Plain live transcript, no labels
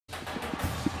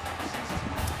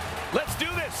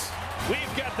this.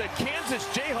 We've got the Kansas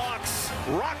Jayhawks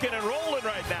rocking and rolling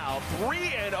right now.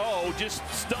 3-0, just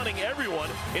stunning everyone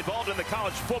involved in the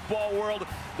college football world.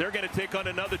 They're going to take on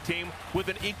another team with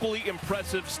an equally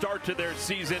impressive start to their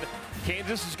season.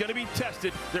 Kansas is going to be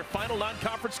tested, their final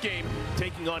non-conference game,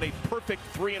 taking on a perfect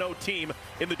 3-0 team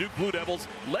in the Duke Blue Devils,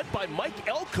 led by Mike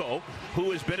Elko,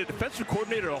 who has been a defensive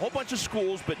coordinator at a whole bunch of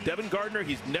schools, but Devin Gardner,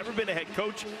 he's never been a head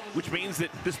coach, which means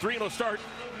that this 3-0 start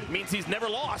means he's never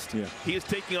lost. Yeah. He is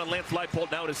taking on Lance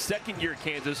Leipold now in his second year at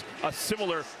Kansas, a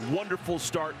similar wonderful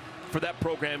start for that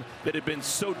program that had been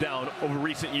so down over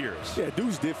recent years. Yeah,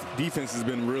 Duke's defense has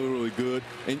been really, really good,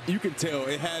 and you can tell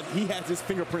he has his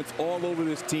fingerprints all over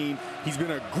this team. He's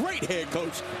been a great head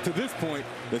coach to this point.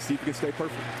 Let's see if he can stay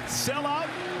perfect. Sellout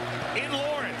in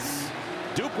Lawrence.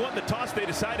 Duke won the toss. They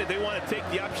decided they want to take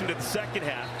the option to the second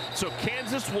half. So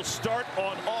Kansas will start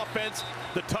on offense.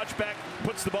 The touchback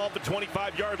puts the ball at the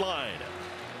 25-yard line.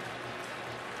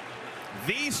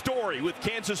 The story with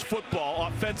Kansas football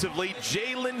offensively,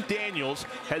 Jalen Daniels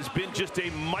has been just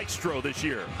a maestro this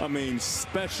year. I mean,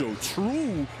 special,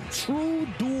 true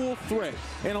dual threat.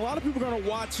 And a lot of people are going to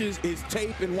watch his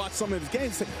tape and watch some of his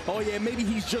games and say, oh yeah, maybe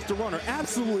he's just a runner.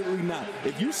 Absolutely not.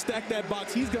 If you stack that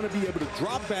box, he's going to be able to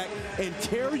drop back and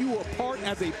tear you apart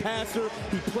as a passer.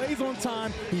 He plays on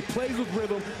time, he plays with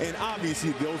rhythm, and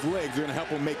obviously those legs are going to help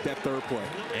him make that third play.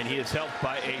 And he is helped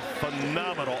by a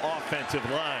phenomenal offensive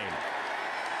line.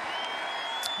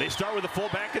 They start with the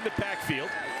fullback in the backfield.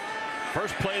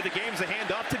 First play of the game is a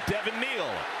handoff to Devin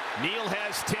Neal. Neal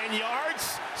has 10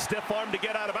 yards. Stiff arm to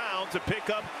get out of bounds. A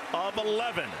pickup of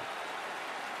 11.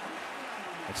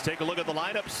 Let's take a look at the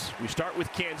lineups. We start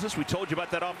with Kansas. We told you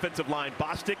about that offensive line.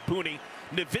 Bostic, Pooney,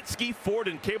 Nowitzki, Ford,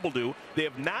 and Cabledew. They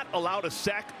have not allowed a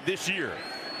sack this year.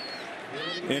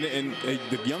 And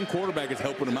the young quarterback is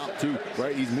helping him out too,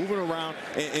 right? He's moving around,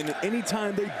 and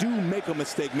anytime they do make a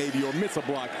mistake maybe or miss a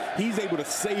block, he's able to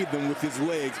save them with his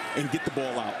legs and get the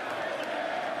ball out.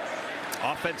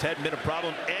 Offense hadn't been a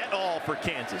problem at all for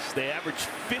Kansas. They averaged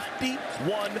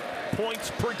 51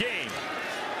 points per game.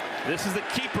 This is the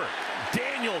keeper.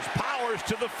 Daniels powers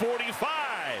to the 45.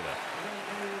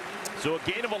 So a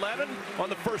gain of 11 on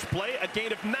the first play, a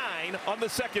gain of 9 on the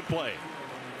second play.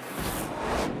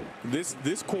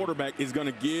 This quarterback is going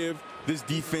to give this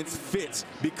defense fits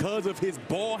because of his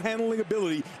ball handling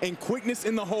ability and quickness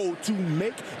in the hole to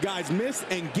make guys miss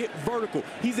and get vertical.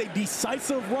 He's a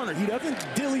decisive runner. He doesn't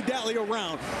dilly-dally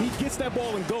around. He gets that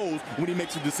ball and goes when he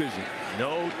makes a decision.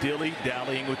 No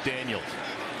dilly-dallying with Daniels.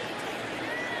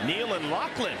 Neal and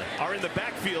Lachlan are in the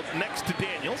backfield next to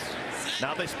Daniels.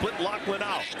 Now they split Lachlan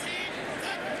out.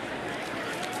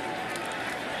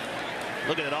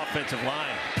 Look at that offensive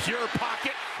line. Pure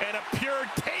pocket and a pure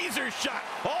taser shot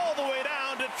all the way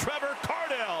down to Trevor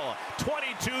Cardell.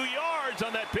 22 yards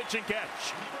on that pitch and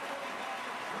catch.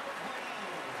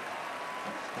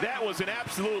 That was an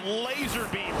absolute laser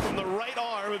beam from the right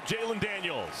arm of Jalen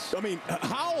Daniels. I mean,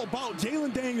 how about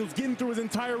Jalen Daniels getting through his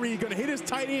entire read, going to hit his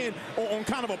tight end on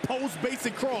kind of a post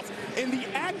basic cross, and the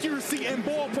accuracy and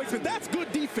ball placement, that's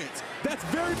good defense. That's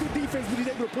very good defense when he's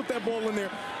able to put that ball in there.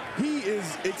 He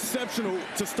is exceptional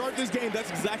to start this game. That's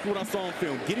exactly what I saw on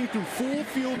film. Getting through full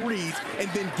field reads and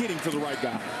then getting to the right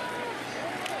guy.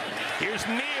 Here's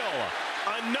Neal.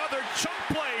 Another chunk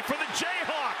play for the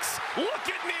Jayhawks. Look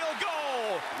at Neal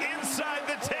go inside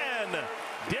the 10.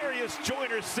 Darius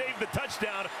Joyner saved the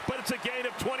touchdown, but it's a gain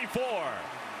of 24.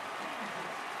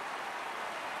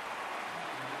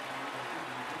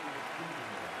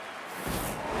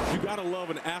 You gotta love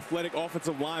an athletic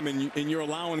offensive lineman, and you're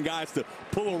allowing guys to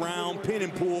pull around, pin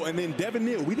and pull, and then Devin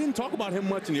Neal. We didn't talk about him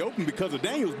much in the open because of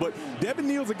Daniels, but Devin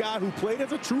Neal's a guy who played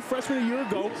as a true freshman a year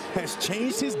ago, has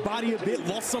changed his body a bit,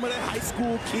 lost some of that high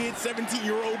school kid,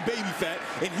 17-year-old baby fat,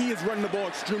 and he is running the ball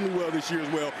extremely well this year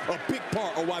as well. A big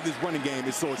part of why this running game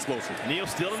is so explosive. Neal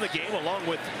still in the game along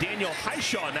with Daniel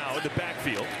Highshaw now in the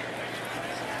backfield.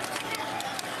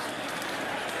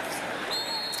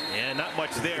 And not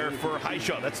much there for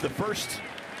Highshaw. That's the first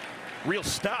real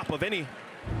stop of any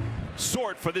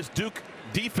sort for this Duke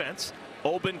defense.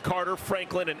 Oben, Carter,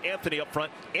 Franklin, and Anthony up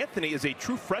front. Anthony is a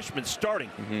true freshman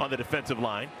starting on the defensive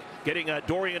line. Getting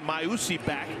Dorian Mausi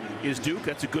back is Duke.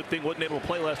 That's a good thing. Wasn't able to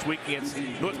play last week against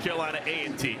North Carolina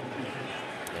A&T.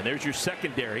 And there's your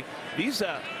secondary. These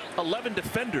 11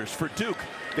 defenders for Duke,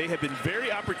 they have been very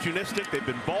opportunistic. They've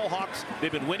been ball hawks. They've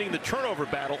been winning the turnover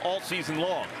battle all season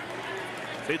long.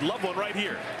 They'd love one right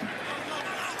here.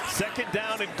 Second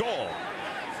down and goal.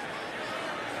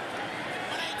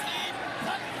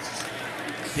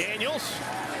 Daniels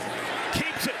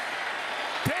keeps it.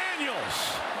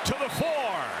 Daniels to the 4.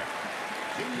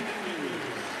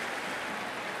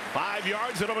 5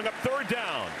 yards, it'll bring up 3rd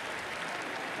down.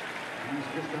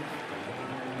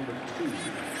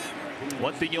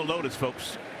 One thing you'll notice,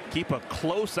 folks, keep a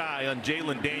close eye on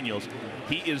Jalen Daniels.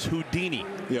 He is Houdini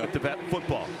with the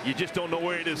football. You just don't know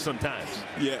where it is sometimes.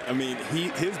 Yeah, I mean,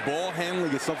 his ball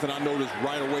handling is something I noticed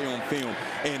right away on film.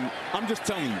 And I'm just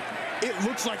telling you, it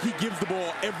looks like he gives the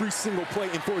ball every single play.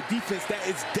 And for a defense, that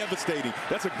is devastating.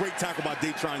 That's a great tackle by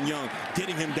Datron Young,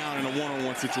 getting him down in a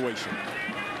one-on-one situation.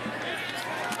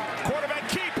 Quarterback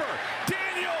keeper.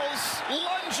 Daniels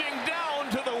lunging down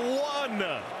to the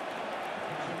 1.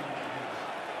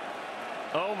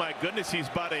 Oh, my goodness, he's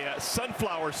about a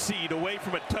sunflower seed away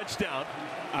from a touchdown.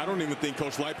 I don't even think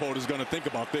Coach Leipold is going to think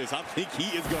about this. I think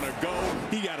he is going to go.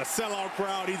 He got a sellout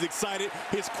crowd. He's excited.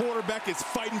 His quarterback is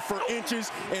fighting for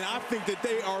inches, and I think that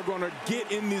they are going to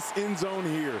get in this end zone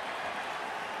here.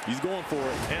 He's going for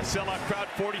it. And sellout crowd,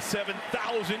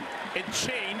 47,000 and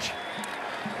change.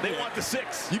 They want the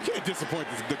 6. You can't disappoint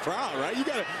the crowd, right? You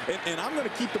got to, and I'm going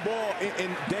to keep the ball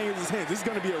in Daniels' hands. This is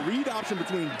going to be a read option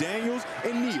between Daniels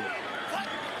and Neal.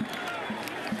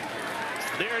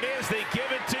 There it is. They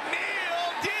give it to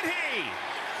Neal. Did he?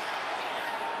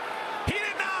 He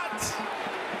did not.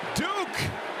 Duke,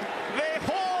 they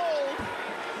hold.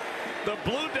 The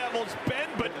Blue Devils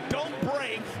bend but don't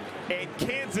break. And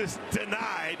Kansas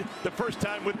denied the first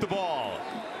time with the ball.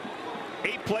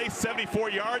 8 plays,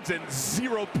 74 yards, and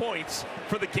 0 points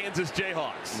for the Kansas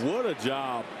Jayhawks. What a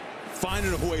job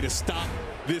finding a way to stop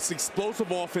this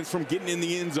explosive offense from getting in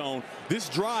the end zone. This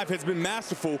drive has been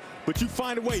masterful, but you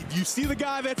find a way. You see the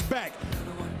guy that's back.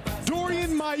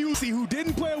 Dorian Mayusi, who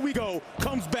didn't play a week ago,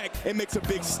 comes back and makes a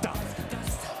big stop.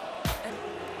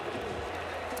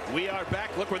 We are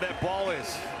back. Look where that ball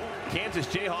is. Kansas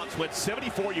Jayhawks went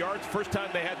 74 yards first time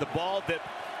they had the ball, that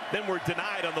then were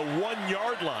denied on the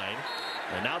 1-yard line.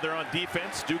 And now they're on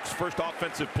defense. Duke's first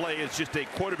offensive play is just a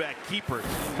quarterback keeper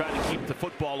trying to keep the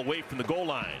football away from the goal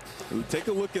line. Take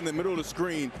a look in the middle of the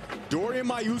screen. Dorian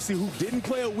Mayusi, who didn't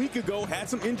play a week ago, had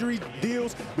some injury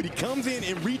deals, but he comes in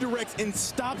and redirects and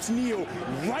stops Neal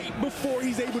right before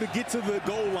he's able to get to the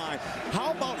goal line.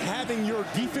 How about having your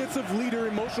defensive leader,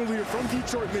 emotional leader from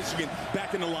Detroit, Michigan,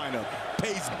 back in the lineup?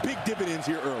 Pays big dividends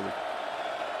here early.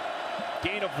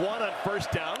 Gain of 1 on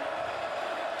first down.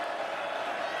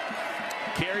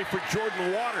 Carry for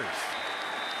Jordan Waters.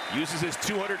 Uses his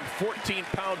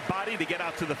 214-pound body to get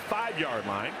out to the 5-yard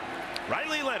line.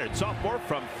 Riley Leonard, sophomore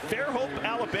from Fairhope,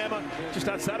 Alabama, just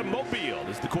outside of Mobile,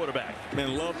 is the quarterback.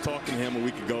 Man, loved talking to him a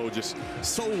week ago. Just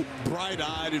so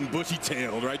bright-eyed and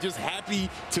bushy-tailed, right? Just happy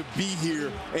to be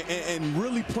here and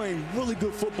really playing really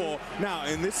good football. Now,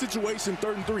 in this situation,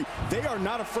 3rd and 3, they are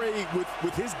not afraid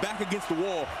with his back against the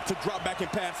wall to drop back and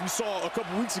pass. We saw a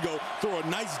couple weeks ago throw a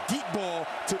nice deep ball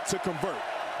to convert.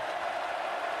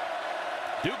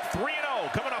 Duke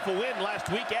 3-0, coming off a win last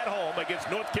week at home against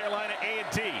North Carolina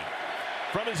A&T.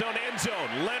 From his own end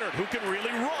zone, Leonard, who can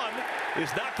really run, is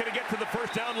not going to get to the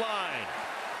first down line.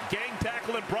 Gang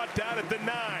tackle and brought down at the 9.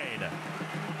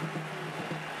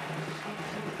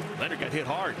 Leonard got hit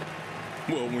hard.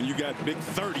 Well, when you got big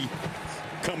 30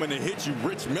 coming to hit you,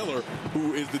 Rich Miller,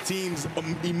 who is the team's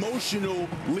emotional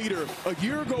leader. A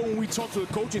year ago when we talked to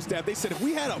the coaching staff, they said if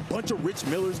we had a bunch of Rich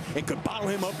Millers and could bottle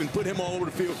him up and put him all over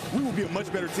the field, we would be a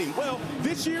much better team. Well,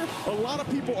 this year, a lot of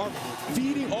people are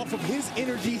feeding off of his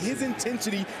energy, his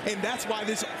intensity, and that's why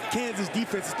this Kansas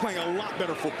defense is playing a lot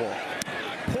better football.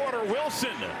 Porter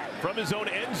Wilson from his own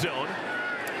end zone.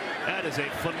 That is a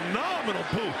phenomenal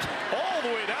boot all the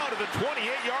way down to the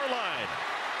 28-yard line.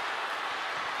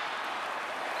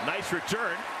 Nice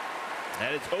return.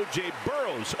 And it's O.J.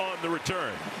 Burrows on the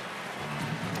return.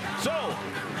 So,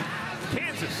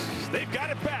 Kansas, they've got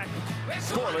it back.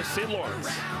 Scoreless in Lawrence.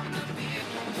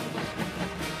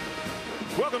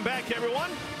 Welcome back, everyone.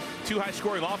 2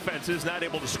 high-scoring offenses not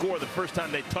able to score the first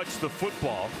time they touch the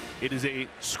football. It is a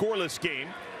scoreless game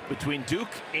between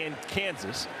Duke and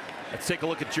Kansas. Let's take a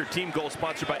look at your team goal,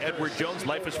 sponsored by Edward Jones.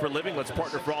 Life is for living. Let's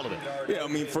partner for all of it. Yeah, I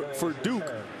mean, for Duke,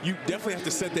 you definitely have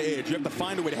to set the edge. You have to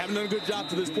find a way. They haven't done a good job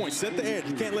to this point. Set the edge.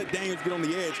 You can't let Daniels get on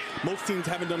the edge. Most teams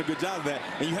haven't done a good job of that.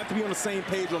 And you have to be on the same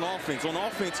page on offense. On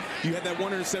offense, you had that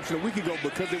 1 interception a week ago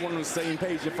because they weren't on the same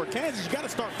page. And for Kansas, you got to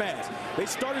start fast. They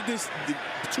started the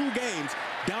 2 games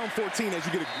down 14 as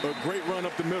you get a great run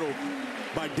up the middle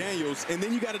by Daniels, and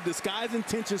then you got to disguise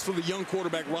intentions for the young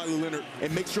quarterback Riley Leonard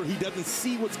and make sure he doesn't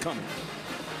see what's coming.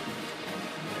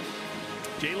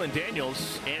 Jalen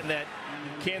Daniels and that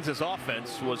Kansas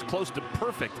offense was close to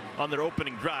perfect on their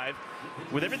opening drive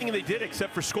with everything they did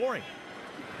except for scoring.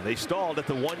 They stalled at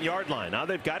the 1-yard line. Now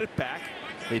they've got it back.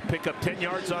 They pick up 10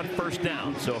 yards on first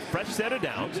down. So a fresh set of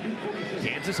downs.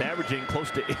 Kansas averaging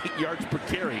close to 8 yards per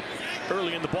carry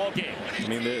early in the ball game. I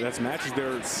mean, that's matches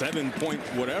their 7 point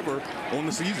whatever on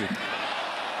the season.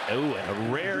 Oh, and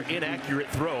a rare inaccurate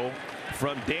throw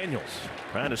from Daniels.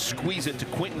 Trying to squeeze it to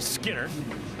Quentin Skinner.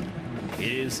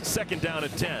 It is second down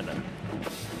at 10.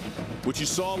 What you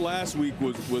saw last week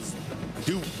was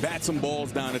Duke bat some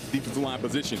balls down at the defensive line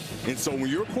position. And so when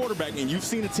you're a quarterback and you've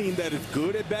seen a team that is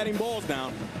good at batting balls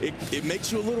down, it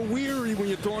makes you a little weary when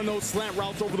you're throwing those slant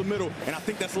routes over the middle. And I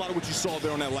think that's a lot of what you saw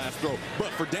there on that last throw. But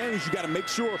for Daniels, you got to make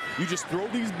sure you just throw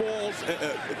these balls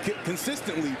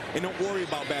consistently and don't worry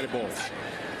about batted balls.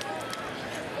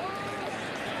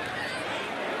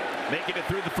 Making it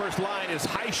through the first line is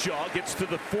Highshaw. Gets to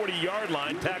the 40-yard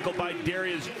line, tackled by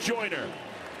Darius Joyner.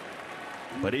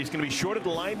 But he's going to be short of the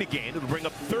line to gain. It'll bring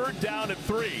up third down and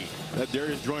 3. That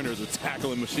Darius Joyner is a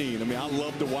tackling machine. I mean, I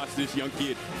love to watch this young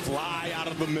kid fly out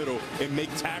of the middle and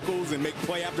make tackles and make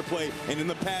play after play. And in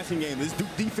the passing game, this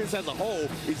Duke defense as a whole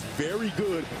is very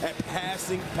good at pass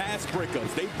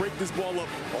breakups. They break this ball up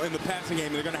in the passing game,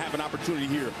 and they're going to have an opportunity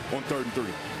here on 3rd and 3.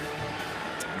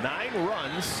 9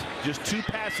 runs, just 2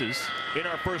 passes in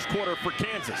our first quarter for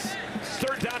Kansas.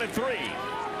 Third down and 3.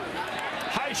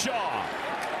 Highshaw.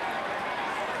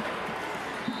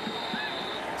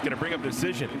 It's going to bring up a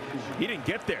decision. He didn't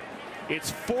get there.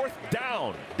 It's 4th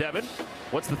down, Devin.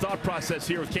 What's the thought process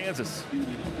here with Kansas?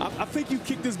 I think you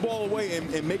kick this ball away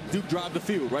and make Duke drive the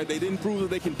field, right? They didn't prove that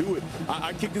they can do it.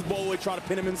 I kick this ball away, try to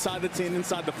pin him inside the 10,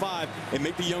 inside the 5, and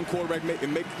make the young quarterback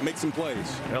make some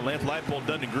plays. Well, Lance Leipold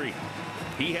doesn't agree.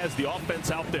 He has the offense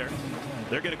out there.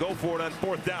 They're going to go for it on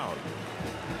 4th down.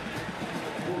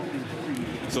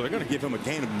 So they're going to give him a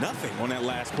gain of nothing on that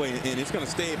last play, and it's going to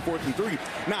stay at 4th and 3.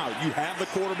 Now, you have the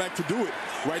quarterback to do it,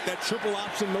 right? That triple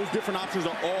option, those different options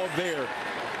are all there.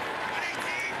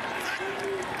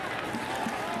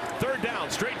 3rd down,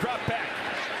 straight drop back.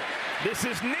 This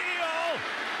is Neal.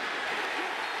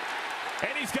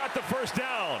 And he's got the first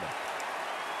down.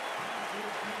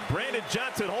 Brandon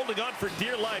Johnson holding on for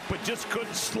dear life, but just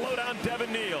couldn't slow down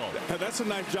Devin Neal. That's a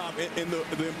nice job. And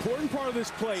the important part of this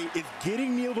play is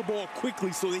getting Neal the ball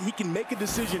quickly so that he can make a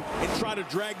decision and try to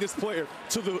drag this player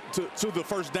to the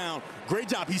first down. Great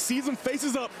job. He sees him,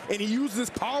 faces up, and he uses his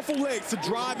powerful legs to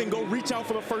drive and go reach out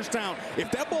for the first down. If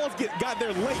that ball got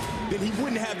there late, then he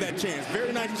wouldn't have that chance.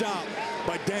 Very nice job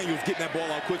by Daniels getting that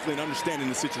ball out quickly and understanding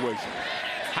the situation.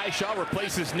 Highshaw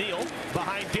replaces Neal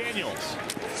behind Daniels.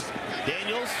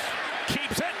 Daniels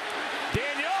keeps it.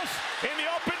 Daniels in the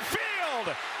open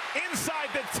field. Inside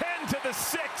the 10 to the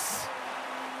 6.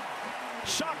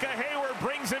 Shaka Hayward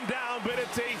brings him down, but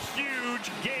it's a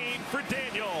huge gain for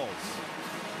Daniels.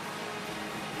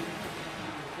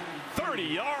 30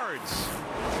 yards.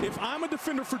 If I'm a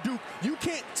defender for Duke, you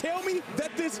can't tell me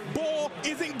that this ball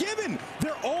isn't given.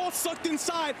 They're all sucked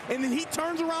inside, and then he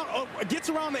turns around, gets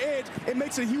around the edge, and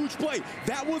makes a huge play.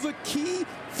 That was a key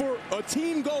for a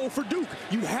team goal for Duke.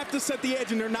 You have to set the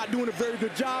edge, and they're not doing a very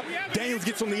good job. Daniels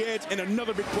gets on the edge, and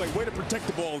another big play. Way to protect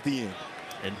the ball at the end.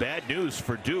 And bad news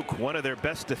for Duke. One of their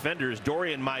best defenders,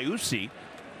 Dorian Maiusi,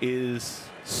 is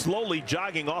slowly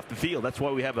jogging off the field. That's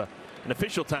why we have an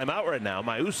official timeout right now.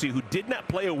 Maiusi, who did not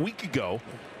play a week ago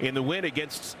in the win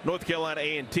against North Carolina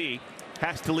A&T,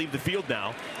 has to leave the field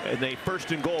now, and a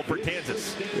 1st and goal for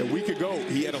Kansas. A week ago,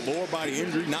 he had a lower body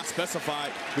injury, not specified,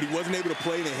 but he wasn't able to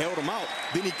play, and they held him out.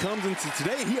 Then he comes into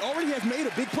today, and he already has made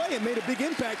a big play and made a big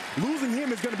impact. Losing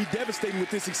him is going to be devastating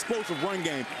with this explosive run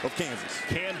game of Kansas.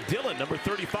 Cam Dillon, number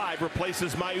 35,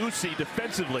 replaces Maiusi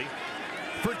defensively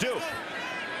for Duke.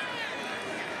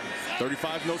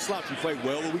 35, no slouch. He played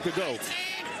well a week ago.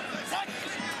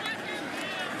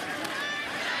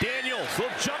 Daniels,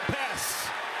 little jump pass.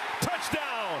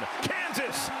 Touchdown,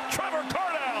 Kansas, Trevor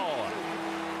Cardell.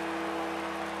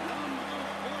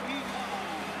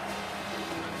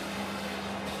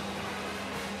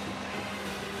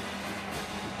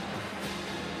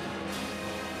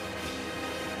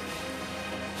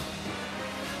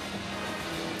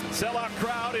 Sellout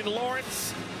crowd in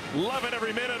Lawrence, loving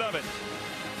every minute of it.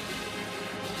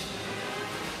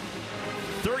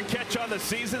 3rd catch on the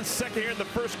season, 2nd here in the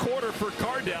first quarter for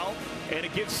Cardell, and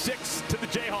it gives 6 to the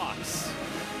Jayhawks.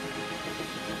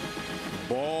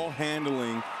 Ball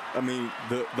handling. I mean,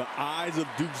 the eyes of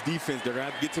Duke's defense, they're going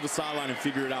to have to get to the sideline and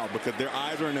figure it out because their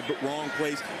eyes are in the wrong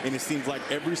place, and it seems like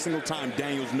every single time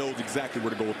Daniels knows exactly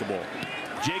where to go with the ball.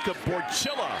 Jacob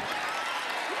Borchilla,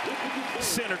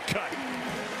 center cut.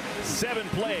 7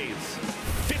 plays,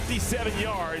 57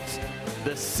 yards,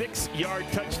 the 6-yard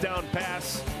touchdown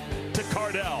pass to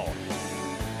Cardell.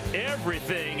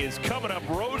 Everything is coming up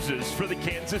roses for the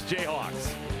Kansas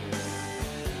Jayhawks.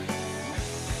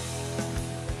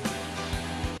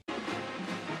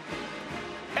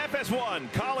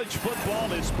 FS1 College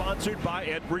Football is sponsored by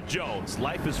Edward Jones.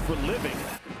 Life is for living.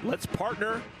 Let's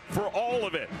partner for all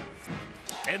of it.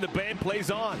 And the band plays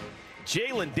on.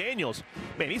 Jalen Daniels,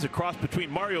 man, he's a cross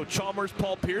between Mario Chalmers,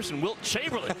 Paul Pierce, and Wilt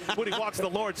Chamberlain when he walks the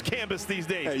Lawrence campus these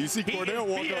days. Hey, you see Cordell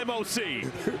walk BMOC.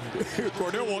 up.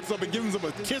 Cordell walks up and gives him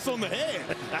a kiss on the head.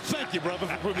 Thank you, brother,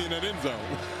 for putting me in that end zone.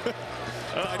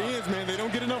 Tight ends, man, they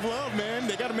don't get enough love, man.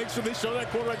 They got to make sure they show that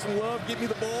quarterback some love. Get me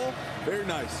the ball. Very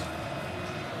nice.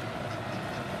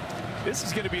 This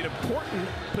is going to be an important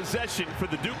possession for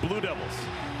the Duke Blue Devils.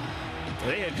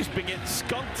 They had just been getting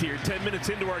skunked here 10 minutes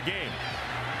into our game.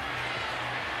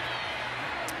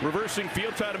 Reversing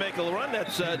field, trying to make a run.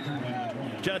 That's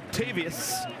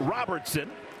Jontavius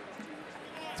Robertson.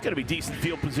 It's going to be decent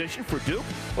field position for Duke.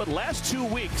 But last 2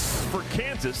 weeks for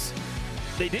Kansas,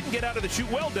 they didn't get out of the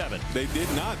chute well, Devin. They did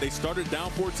not. They started down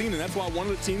 14, and that's why one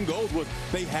of the team goals was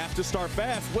they have to start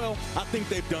fast. Well, I think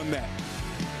they've done that.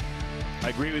 I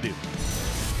agree with you.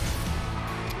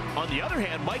 On the other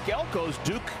hand, Mike Elko's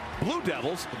Duke Blue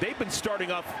Devils, they've been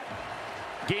starting off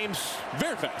games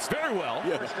very fast, very well.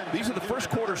 Yeah. These are the first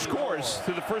quarter scores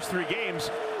through the first 3 games,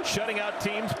 shutting out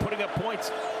teams, putting up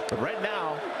points. But right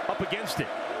now, up against it.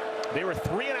 They were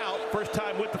 3 and out first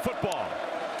time with the football.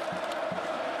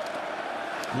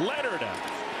 Leonard,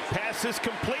 pass is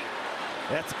complete.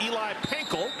 That's Eli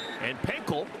Pankel, and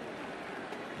Pankel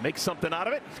makes something out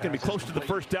of it. It's going to be close to the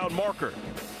first down marker.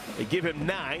 They give him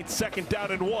 9, 2nd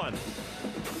down and 1.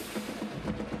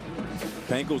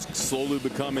 Pankel's slowly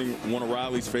becoming one of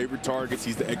Riley's favorite targets.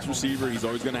 He's the X receiver. He's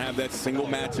always going to have that single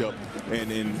matchup,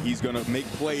 and he's going to make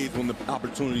plays when the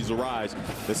opportunities arise.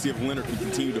 Let's see if Leonard can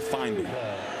continue to find him.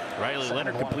 Riley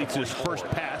Leonard completes his first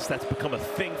pass. That's become a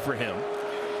thing for him.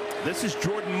 This is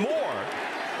Jordan Moore,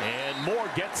 and Moore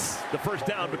gets the first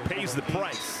down but pays the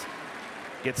price.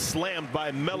 Gets slammed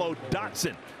by Mello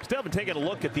Dotson. Still haven't taken a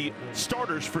look at the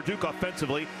starters for Duke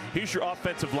offensively. Here's your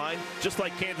offensive line. Just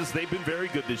like Kansas, they've been very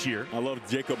good this year. I love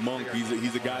Jacob Monk.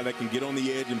 He's a guy that can get on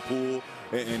the edge and pull,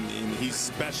 and he's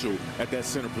special at that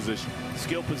center position.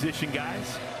 Skill position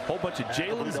guys. Whole bunch of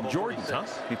Jalen's and Jordans, huh?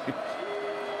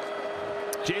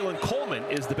 Jalen Coleman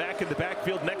is the back in the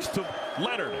backfield next to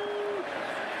Leonard.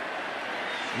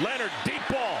 Leonard, deep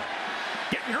ball.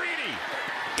 Getting greedy.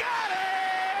 Got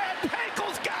it!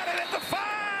 Pankel's got it at the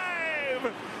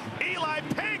 5! Eli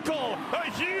Pankel, a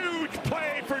huge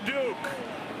play for Duke.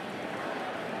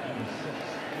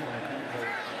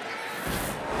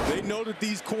 They know that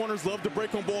these corners love to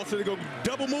break on balls, so they go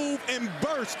double move and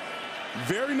burst.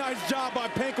 Very nice job by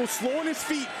Pankel, slowing his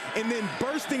feet and then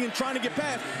bursting and trying to get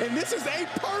past. And this is a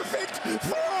perfect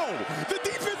throw. The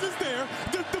defense is there.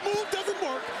 The move doesn't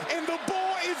work, and the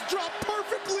ball is dropped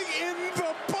perfectly in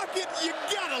the bucket. You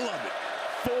gotta love it.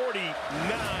 49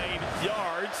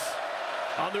 yards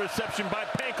on the reception by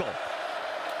Pankel.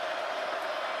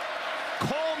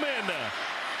 Coleman,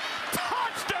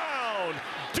 touchdown,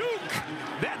 Duke.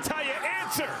 That's how you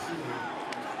answer.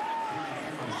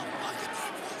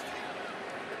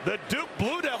 The Duke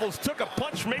Blue Devils took a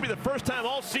punch maybe the first time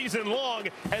all season long,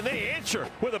 and they answer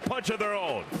with a punch of their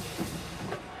own.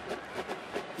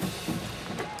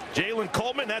 Jalen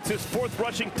Coleman, that's his 4th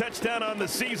rushing touchdown on the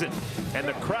season, and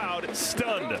the crowd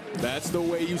stunned. That's the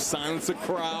way you silence a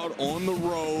crowd on the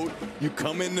road. You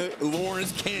come into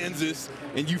Lawrence, Kansas,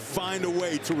 and you find a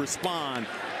way to respond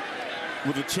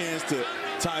with a chance to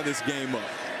tie this game up.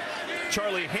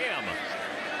 Charlie Ham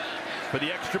for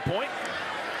the extra point.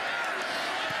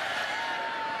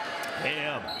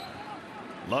 Ham,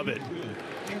 love it.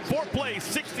 4 plays,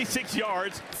 66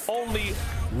 yards, only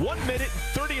 1 minute,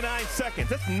 39 seconds.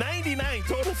 That's 99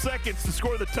 total seconds to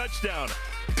score the touchdown.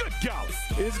 Good golly.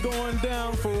 It's going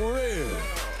down for real.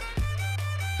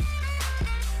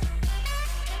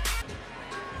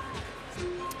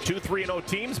 Two 3-0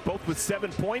 teams, both with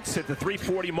 7 points at the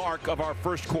 3:40 mark of our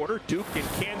first quarter. Duke and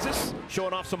Kansas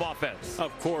showing off some offense.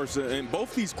 Of course, and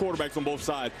both these quarterbacks on both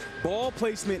sides, ball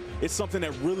placement is something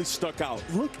that really stuck out.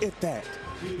 Look at that.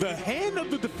 The hand of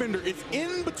the defender is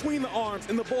in between the arms,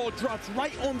 and the ball drops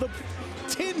right on the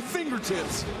 10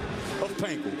 fingertips of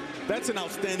Pankel. That's an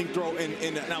outstanding throw and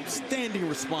an outstanding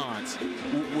response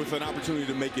with an opportunity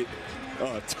to make it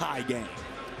a tie game.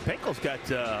 Pankel's got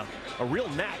a real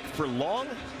knack for long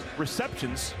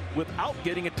receptions without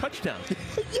getting a touchdown.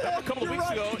 Yeah, a couple of weeks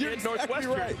ago in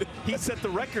Northwestern, right. He set the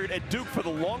record at Duke for the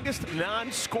longest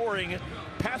non-scoring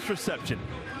pass reception.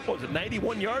 What was it,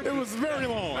 91 yards? It was very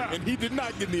long, and he did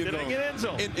not get in the end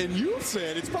zone. And you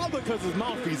said it's probably because his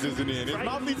mouthpiece isn't in. His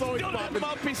mouthpiece always popping.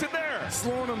 Mouthpiece in there.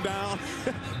 Slowing him down.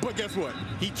 But guess what?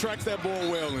 He tracks that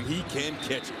ball well, and he can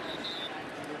catch it.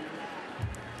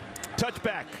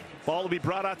 Touchback Ball will be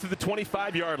brought out to the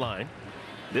 25-yard line.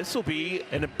 This will be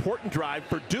an important drive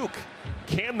for Duke.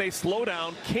 Can they slow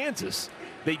down Kansas?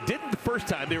 They didn't the first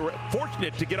time. They were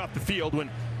fortunate to get off the field when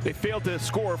they failed to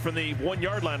score from the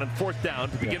 1-yard line on 4th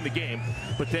down to begin the game.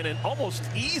 But then an almost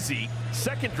easy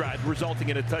second drive resulting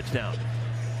in a touchdown.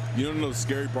 You don't know the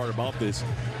scary part about this.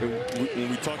 When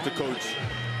we talked to Coach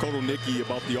Kotelnicki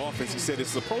about the offense, he said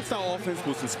it's a pro-style offense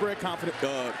with some spread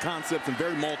concepts and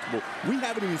very multiple. We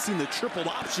haven't even seen the triple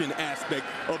option aspect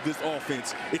of this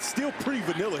offense. It's still pretty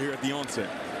vanilla here at the onset.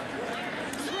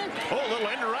 Oh, a little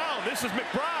end around. This is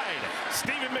McBride.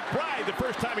 Stephen McBride, the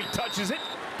first time he touches it,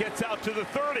 gets out to the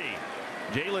 30.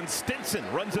 Jalen Stinson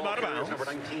runs him out of bounds. Number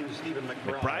 19, Stephen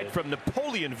McBride from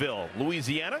Napoleonville,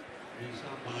 Louisiana.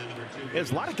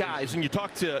 There's a lot of guys, and you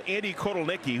talk to Andy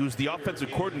Kotelnicki, who's the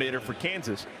offensive coordinator for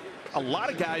Kansas. A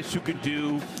lot of guys who can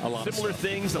do similar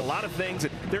things, a lot of things.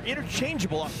 They're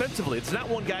interchangeable offensively. It's not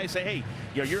one guy say, hey,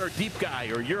 you're a deep guy,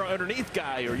 or you're an underneath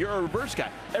guy, or you're a reverse guy.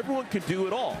 Everyone can do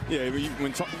it all. Yeah,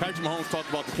 when Patrick Mahomes talked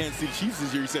about the Kansas City Chiefs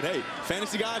this year, he said, hey,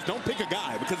 fantasy guys, don't pick a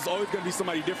guy because it's always going to be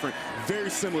somebody different. Very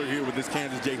similar here with this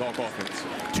Kansas Jayhawk offense.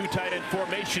 2 tight end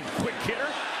formation, quick hitter,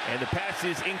 and the pass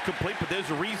is incomplete, but there's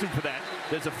a reason for that.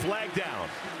 There's a flag down.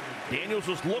 Daniels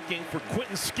was looking for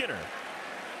Quentin Skinner,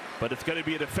 but it's going to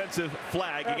be a defensive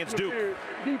flag against Duke.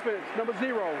 Defense, number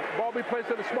 0. Ball be placed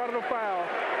at the spot of the foul.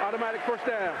 Automatic first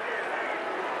down.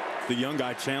 The young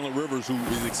guy, Chandler Rivers, who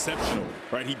is exceptional,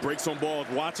 right? He breaks on balls.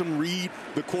 Watch him read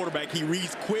the quarterback. He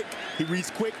reads quick,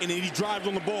 and then he drives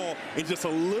on the ball, and just a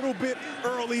little bit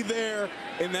early there,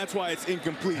 and that's why it's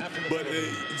incomplete. But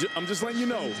I'm just letting you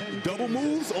know, double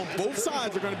moves on both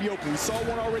sides are going to be open. We saw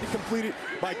one already completed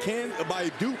by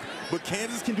Duke, but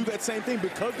Kansas can do that same thing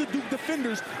because the Duke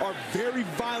defenders are very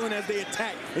violent as they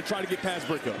attack and try to get past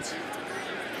breakups.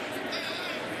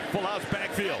 Full house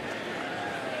backfield.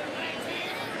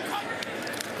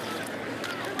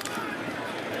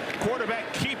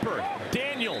 Quarterback keeper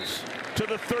Daniels to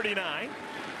the 39.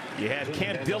 You had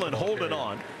Cam Dillon holding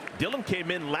on. Dillon came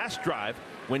in last drive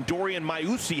when Dorian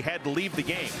Maiusi had to leave the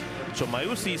game. So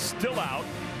Maiusi's still out.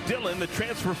 Dillon, the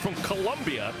transfer from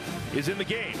Columbia, is in the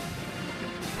game.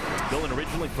 Dillon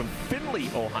originally from Findlay,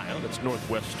 Ohio. That's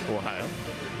Northwest Ohio.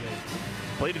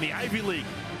 Played in the Ivy League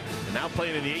and now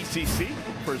playing in the ACC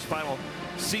for his final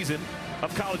season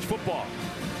of college football.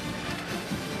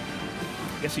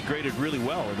 I guess he graded really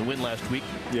well in the win last week.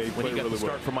 Yeah, when he got the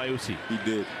start for Maiusi. He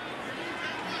did.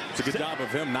 It's a good job of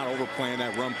him not overplaying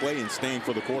that run play and staying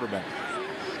for the quarterback.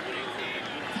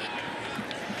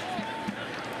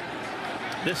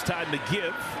 This time to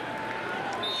give.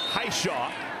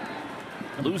 Highshaw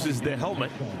loses the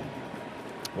helmet.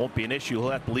 Won't be an issue.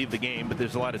 He'll have to leave the game, but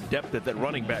there's a lot of depth at that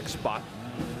running back spot.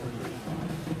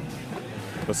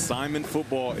 Assignment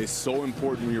football is so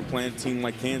important when you're playing a team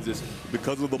like Kansas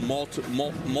because of the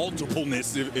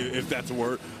multipleness, if that's a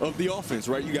word, of the offense,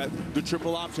 right? You got the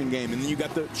triple option game, and then you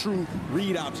got the true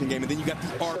read option game, and then you got the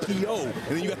RPO,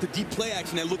 and then you got the deep play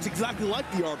action that looks exactly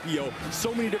like the RPO.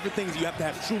 So many different things. You have to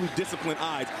have truly disciplined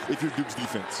eyes if you're Duke's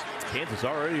defense. Kansas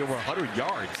already over 100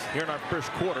 yards here in our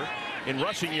first quarter in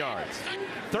rushing yards.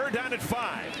 3rd down and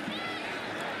 5.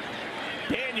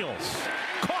 Daniels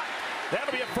caught.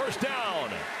 That'll be a first down.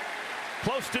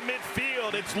 Close to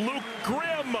midfield, it's Luke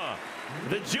Grimm,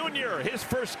 the junior, his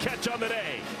first catch on the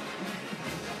day.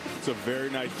 It's a very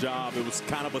nice job. It was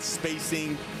kind of a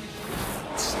spacing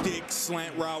stick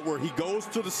slant route where he goes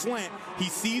to the slant. He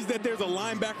sees that there's a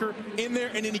linebacker in there,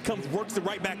 and then he works it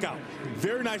right back out.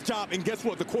 Very nice job. And guess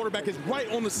what? The quarterback is right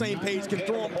on the same page, can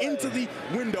throw him into the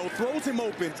window, throws him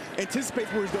open, anticipates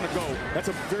where he's going to go. That's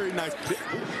a very nice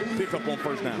pickup on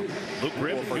first down. Luke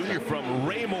Grimm, junior from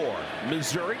Raymore,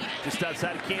 Missouri, just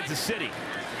outside of Kansas City.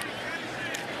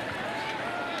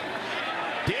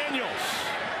 Daniels,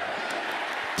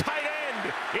 tight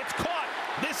end, it's caught.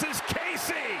 This is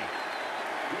Casey.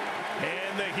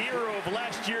 And the hero of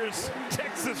last year's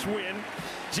Texas win,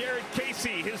 Jared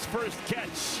Casey, his first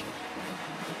catch.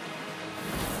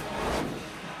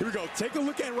 Here we go. Take a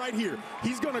look at it right here.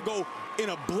 He's going to go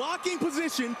in a blocking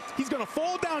position. He's going to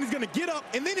fall down. He's going to get up,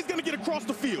 and then he's going to get across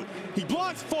the field. He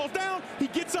blocks, falls down, he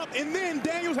gets up, and then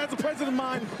Daniels has the presence of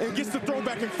mind and gets the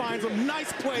throwback and finds a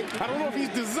nice play. I don't know if he's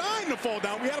designed to fall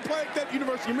down. We had a play at that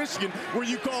University of Michigan where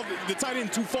you call the tight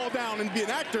end to fall down and be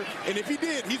an actor, and if he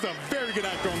did, he's a very good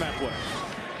actor on that play.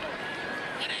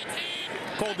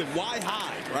 Called him Y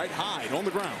Hyde, right? Hyde on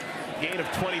the ground. Gain of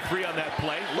 23 on that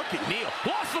play. Look at Neal.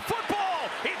 Lost the football.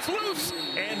 It's loose.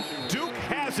 And Duke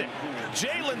has it.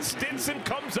 Jalen Stinson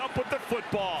comes up with the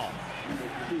football.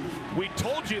 We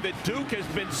told you that Duke has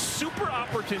been super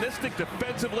opportunistic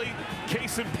defensively.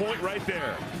 Case in point right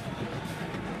there.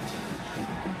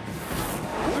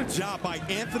 job by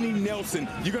Anthony Nelson.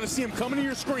 You're going to see him coming to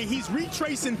your screen. He's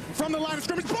retracing from the line of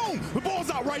scrimmage. Boom! The ball's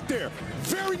out right there.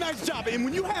 Very nice job. And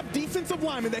when you have defensive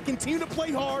linemen that continue to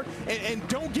play hard and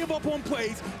don't give up on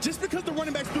plays, just because the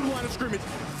running back's through the line of scrimmage,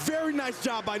 very nice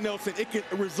job by Nelson. It can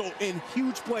result in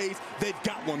huge plays. They've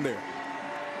got one there.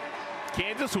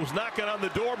 Kansas was knocking on the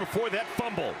door before that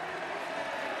fumble.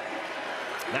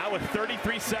 Now with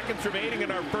 33 seconds remaining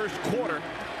in our first quarter,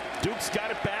 Duke's got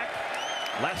it back.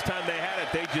 Last time they had it,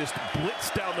 they just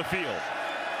blitzed down the field.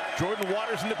 Jordan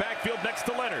Waters in the backfield next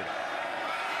to Leonard.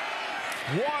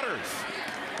 Waters,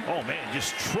 oh man,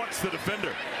 just trucks the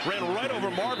defender. Ran right over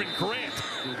Marvin Grant.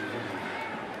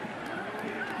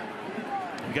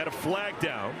 We got a flag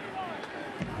down.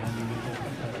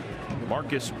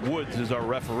 Marcus Woods is our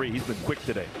referee. He's been quick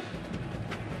today.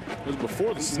 It was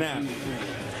before the snap.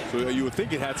 So you would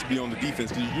think it had to be on the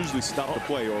defense because you usually stop the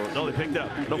play. Or no, they picked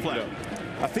up. No flag.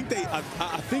 I think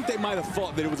they might have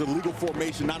thought that it was a legal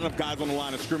formation, not enough guys on the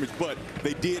line of scrimmage, but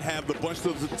they did have the bunch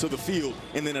to the field,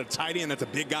 and then a tight end that's a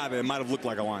big guy that might have looked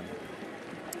like a lineman.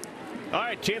 All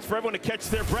right, chance for everyone to catch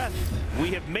their breath. We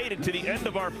have made it to the end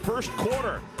of our first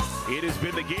quarter. It has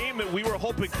been the game that we were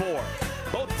hoping for.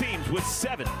 Both teams with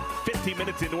 15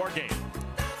 minutes into our game.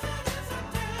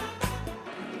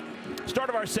 Start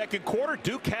of our second quarter,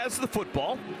 Duke has the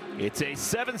football. It's a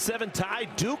 7-7 tie,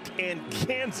 Duke and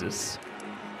Kansas.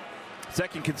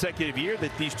 Second consecutive year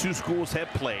that these two schools have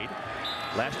played.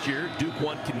 Last year, Duke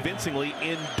won convincingly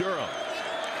in Durham.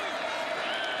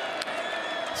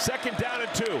 Second down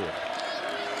and 2.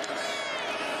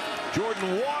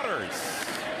 Jordan Waters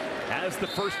has the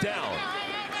first down.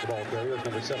 The ball carrier is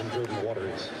number 7, Jordan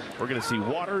Waters. We're going to see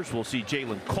Waters. We'll see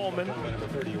Jalen Coleman.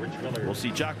 We'll see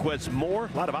Jaquez Moore.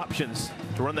 A lot of options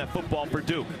to run that football for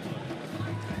Duke.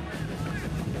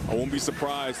 I won't be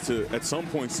surprised to, at some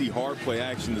point, see hard play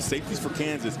action. The safeties for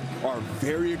Kansas are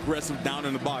very aggressive down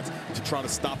in the box to try to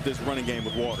stop this running game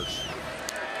with Waters.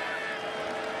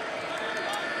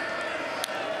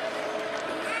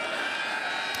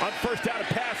 On first down, a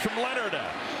pass from Leonard.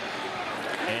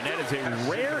 And that is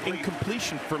a rare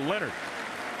incompletion for Leonard.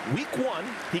 Week 1,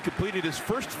 he completed his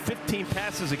first 15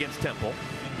 passes against Temple.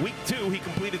 Week 2, he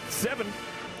completed 7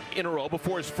 in a row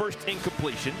before his first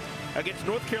incompletion. Against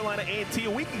North Carolina A&T a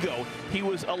week ago, he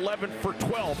was 11 for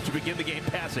 12 to begin the game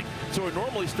passing. So it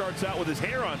normally starts out with his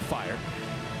hair on fire.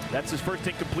 That's his first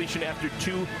incompletion after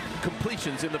 2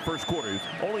 completions in the first quarter. He's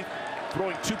only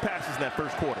throwing 2 passes in that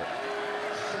first quarter.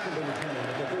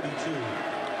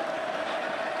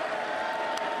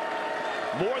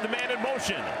 Moore, the man in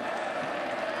motion.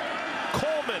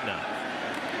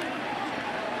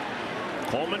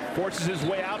 Coleman forces his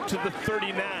way out to the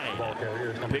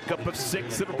 39. Pickup of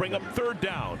 6. It'll bring up third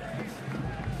down.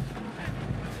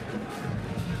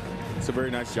 It's a very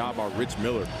nice job by Rich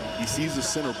Miller. He sees the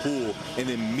center pool and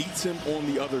then meets him on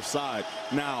the other side.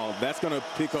 Now, that's going to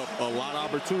pick up a lot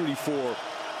of opportunity for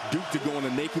Duke to go on a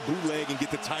naked bootleg and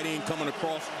get the tight end coming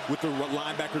across with the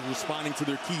linebackers responding to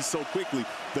their keys so quickly.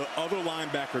 The other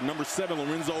linebacker, number 7,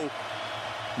 Lorenzo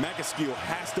McAskill,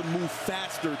 has to move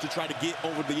faster to try to get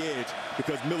over the edge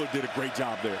because Miller did a great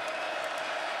job there.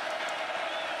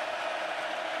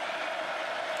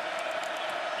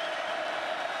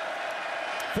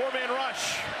 Four-man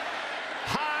rush.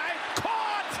 High,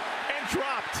 caught, and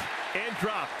dropped.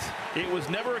 It was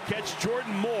never a catch.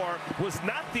 Jordan Moore was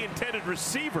not the intended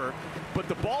receiver, but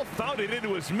the ball found it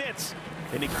into his mitts,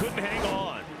 and he couldn't hang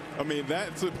on. I mean,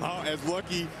 that's about as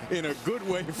lucky in a good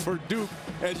way for Duke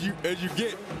as you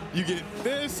get. You get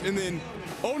this, and then,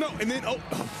 oh no, and then, oh,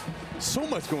 so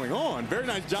much going on. Very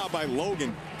nice job by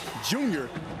Logan Jr.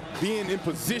 being in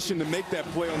position to make that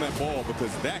play on that ball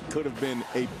because that could have been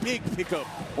a big pickup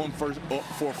on for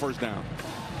a first down.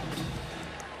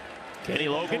 Kenny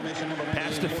Logan,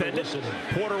 pass defended.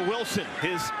 Porter Wilson,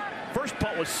 his first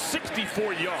punt was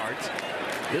 64 yards.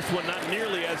 This one not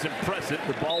nearly as impressive.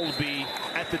 The ball will be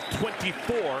at the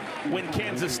 24 when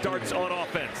Kansas starts on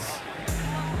offense.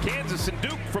 Kansas and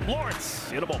Duke from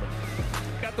Lawrence in a moment.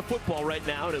 Got the football right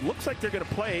now, and it looks like they're going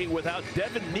to play without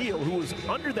Devin Neal, who was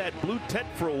under that blue tent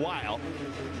for a while.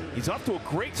 He's off to a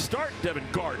great start, Devin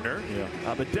Gardner.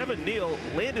 Yeah. But Devin Neal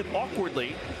landed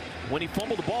awkwardly when he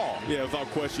fumbled the ball. Yeah, without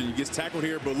question. He gets tackled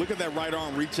here, but look at that right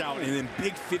arm reach out, and then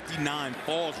big 59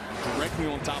 falls directly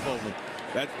on top of him.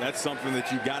 That's something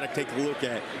that you got to take a look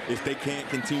at if they can't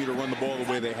continue to run the ball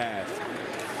the way they have.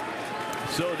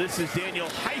 So this is Daniel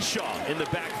Highshaw in the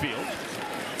backfield.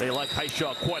 They like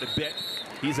Highshaw quite a bit.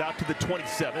 He's out to the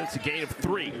 27. It's a gain of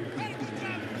 3.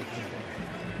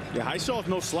 Yeah, Highshaw's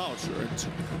no slouch. Right?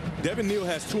 Devin Neal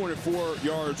has 204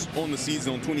 yards on the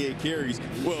season on 28 carries.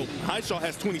 Well, Highshaw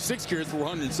has 26 carries for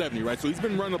 170, right? So he's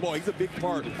been running the ball. He's a big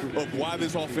part of why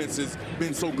this offense has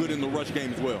been so good in the rush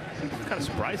game as well. It's kind of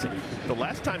surprising. The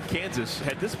last time Kansas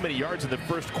had this many yards in the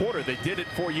first quarter, they did it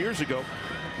 4 years ago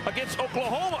against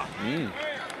Oklahoma.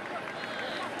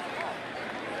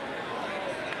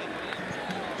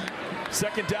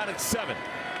 Second down at 7.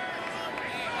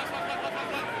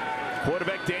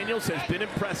 Quarterback Daniels has been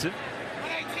impressive,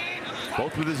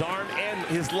 both with his arm and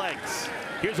his legs.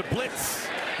 Here's a blitz.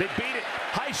 They beat it.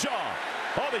 Highshaw.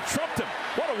 Oh, they trumped him.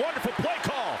 What a wonderful play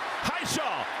call.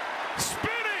 Highshaw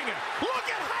spinning. Look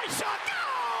at Highshaw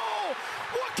go!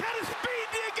 What kind of speed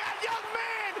do you got, young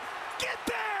man? Get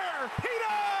there! He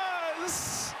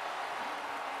does!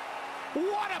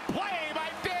 What a play by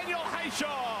Daniel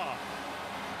Highshaw!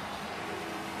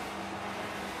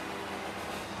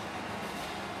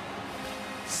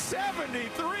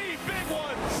 '73 big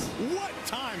ones. What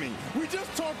timing. We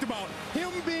just talked about him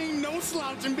being no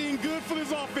slouch and being good for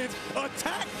this offense.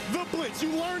 Attack the blitz. You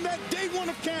learned that day one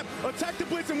of camp. Attack the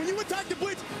blitz. And when you attack the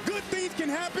blitz, good things can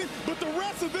happen. But the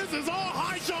rest of this is all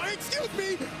Highshaw. Excuse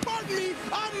me. Pardon me.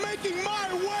 I'm making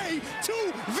my way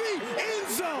to the end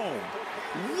zone.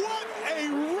 What a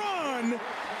run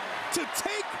to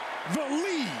take the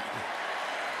lead.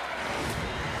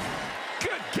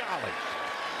 Good golly.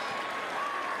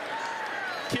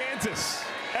 Kansas,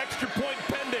 extra point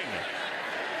pending.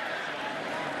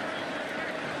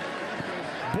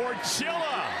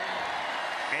 Borchilla.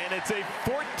 And it's a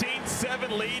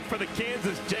 14-7 lead for the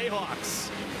Kansas Jayhawks.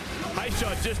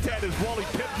 Highshaw just had his Wally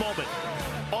Pipp moment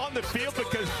on the field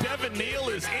because Devin Neal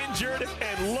is injured.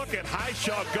 And look at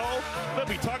Highshaw go. They'll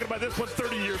be talking about this one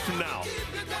 30 years from now.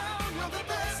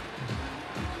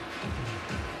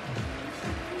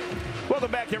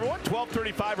 Welcome back, everyone.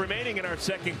 12:35 remaining in our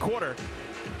second quarter.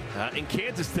 In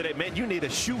Kansas today, man, you need a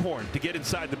shoehorn to get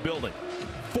inside the building.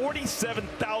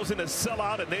 47,000 a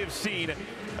sellout, and they've seen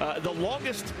the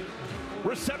longest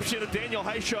reception of Daniel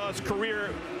Highshaw's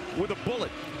career with a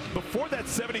bullet. Before that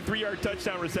 73-yard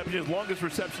touchdown reception, his longest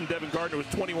reception, Devin Gardner, was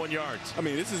 21 yards. I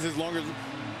mean, this is his longest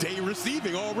day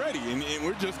receiving already, and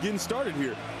we're just getting started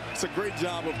here. It's a great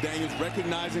job of Daniels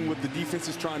recognizing what the defense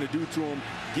is trying to do to him,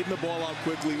 getting the ball out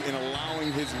quickly, and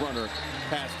allowing his runner,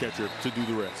 pass catcher, to do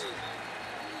the rest.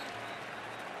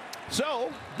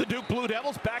 So, the Duke Blue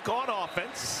Devils back on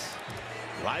offense.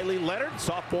 Riley Leonard,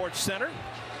 sophomore center.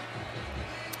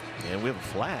 And we have a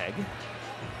flag.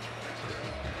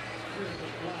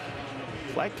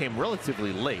 Flag came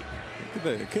relatively late.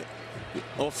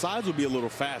 Offsides would be a little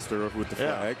faster with the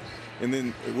flag. Yeah. And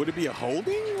then, would it be a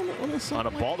holding on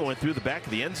a ball that went through the back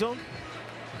of the end zone?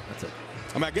 That's it.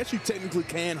 I mean, I guess you technically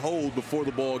can hold before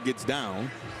the ball gets down.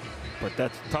 But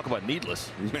that's, talk about needless.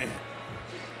 Man.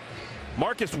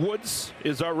 Marcus Woods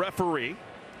is our referee.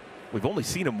 We've only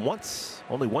seen him once.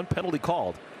 Only one penalty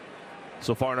called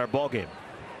so far in our ball game.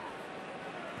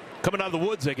 Coming out of the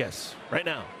woods, I guess, right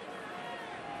now.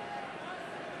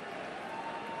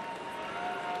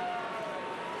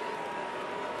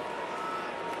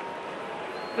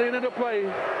 Staying into play.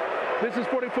 This is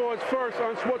 44's first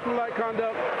unsportsmanlike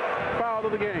conduct foul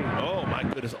of the game. Oh, my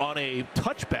goodness. On a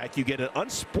touchback, you get an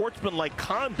unsportsmanlike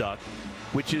conduct,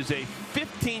 which is a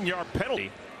 15-yard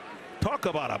penalty. Talk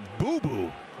about a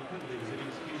boo-boo.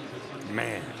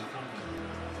 Man.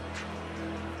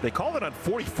 They call it on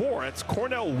 44. That's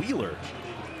Cornell Wheeler.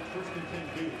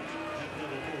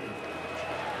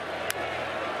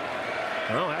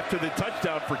 Well, after the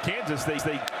touchdown for Kansas,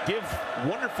 they give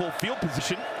wonderful field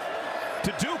position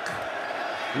to Duke.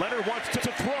 Leonard wants to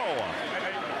throw.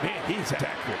 Man, he's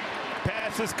accurate.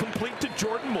 Pass is complete to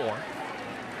Jordan Moore.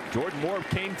 Jordan Moore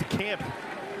came to camp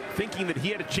thinking that he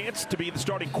had a chance to be the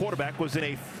starting quarterback, was in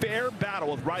a fair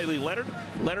battle with Riley Leonard.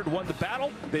 Leonard won the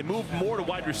battle. They moved Moore to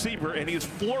wide receiver, and he has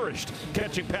flourished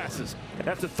catching passes.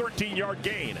 That's a 13-yard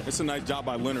gain. It's a nice job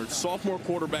by Leonard. Sophomore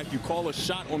quarterback, you call a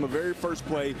shot on the very first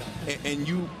play, and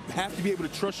you have to be able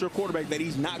to trust your quarterback that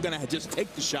he's not going to just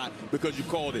take the shot because you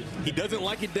called it. He doesn't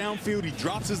like it downfield. He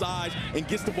drops his eyes and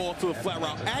gets the ball to a flat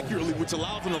route accurately, which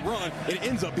allows him to run, and it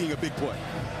ends up being a big play.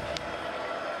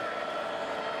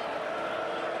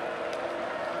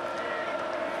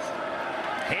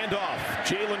 Handoff,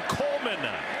 Jalen Coleman.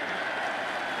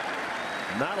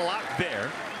 Not a lot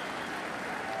there.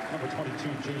 Number 22,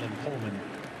 Jalen Coleman.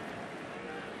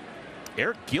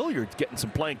 Eric Gilliard's getting some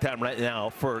playing time right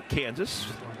now for Kansas.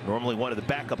 Normally one of the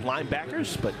backup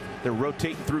linebackers, but they're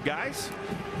rotating through guys.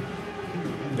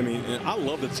 I mean, I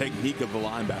love the technique of the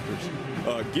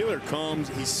linebackers. Gillard comes,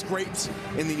 he scrapes,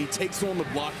 and then he takes on the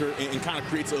blocker and kind of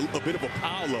creates a bit of a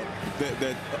pile-up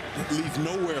that leaves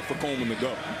nowhere for Coleman to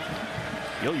go.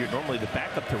 Gilliard normally the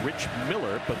backup to Rich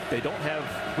Miller, but they don't have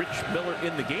Rich Miller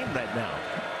in the game right now.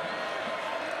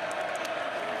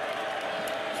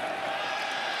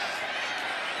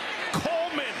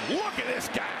 Coleman, look at this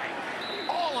guy.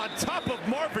 All on top of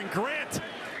Marvin Grant.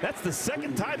 That's the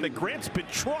second time that Grant's been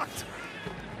trucked.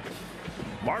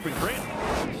 Marvin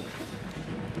Grant.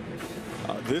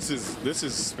 This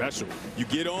is special. You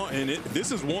get on, and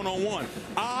this is one-on-one.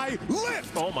 I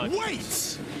lift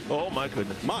weights. Oh, my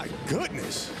goodness. My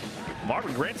goodness.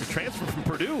 Marvin Grant's a transfer from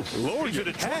Purdue. Lower He's your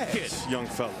a truck kid, young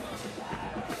fella.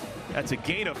 That's a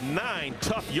gain of 9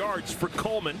 tough yards for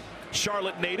Coleman.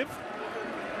 Charlotte native.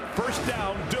 First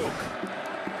down, Duke.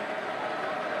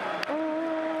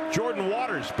 Jordan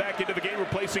Waters back into the game,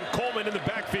 replacing Coleman in the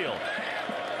backfield.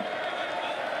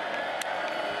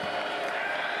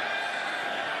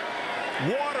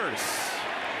 Waters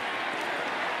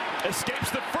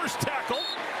escapes the first tackle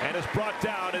and is brought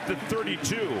down at the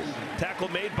 32. Tackle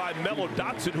made by Mello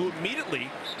Dotson, who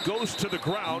immediately goes to the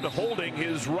ground holding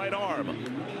his right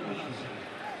arm.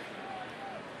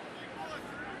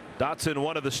 Dotson,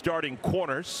 one of the starting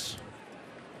corners,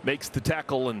 makes the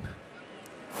tackle and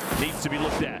needs to be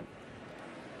looked at.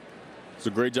 It's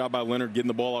a great job by Leonard getting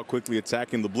the ball out quickly,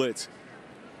 attacking the blitz.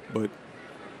 But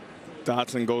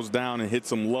Dotson goes down and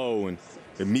hits him low and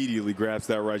immediately grabs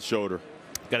that right shoulder.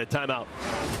 Got a timeout.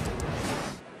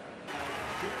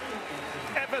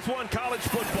 FS1 College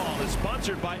Football is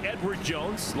sponsored by Edward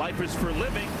Jones. Life is for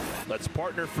living. Let's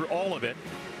partner for all of it.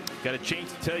 Got a change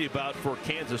to tell you about for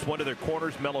Kansas. One of their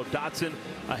corners, Mello Dotson,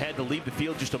 had to leave the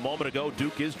field just a moment ago.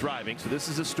 Duke is driving, so this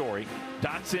is a story.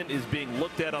 Dotson is being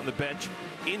looked at on the bench.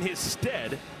 In his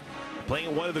stead,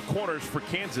 playing one of the corners for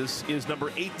Kansas is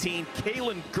number 18,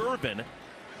 Kalen Gervin,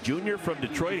 junior from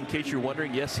Detroit. In case you're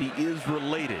wondering, yes, he is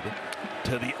related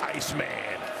to the Iceman,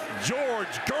 George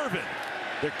Gervin.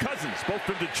 They're cousins, both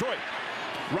from Detroit.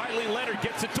 Riley Leonard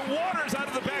gets it to Waters out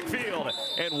of the backfield,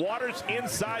 and Waters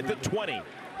inside the 20.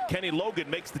 Kenny Logan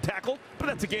makes the tackle, but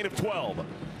that's a gain of 12.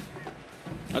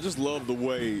 I just love the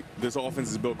way this offense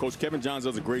is built. Coach Kevin Johns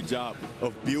does a great job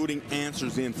of building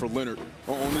answers in for Leonard.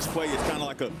 On this play, it's kind of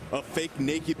like a fake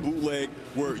naked bootleg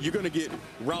where you're going to get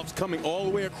routes coming all the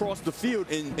way across the field,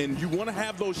 and you want to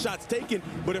have those shots taken,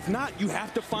 but if not, you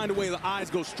have to find a way the eyes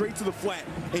go straight to the flat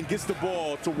and gets the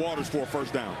ball to Waters for a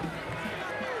first down.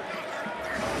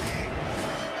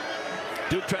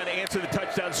 Duke trying to answer the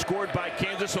touchdown scored by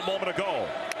Kansas a moment ago.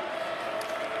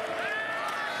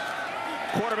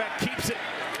 Quarterback keeps it,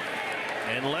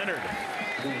 and Leonard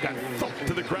got thumped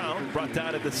to the ground, brought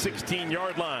down at the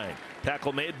 16-yard line.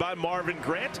 Tackle made by Marvin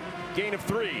Grant, gain of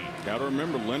 3. Got to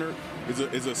remember, Leonard is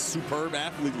a superb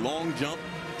athlete. Long jump,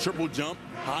 triple jump,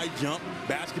 high jump,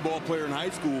 basketball player in high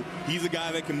school. He's a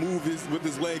guy that can move with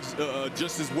his legs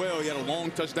just as well. He had a long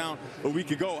touchdown a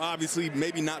week ago. Obviously,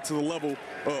 maybe not to the level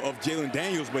of Jalen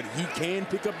Daniels, but he can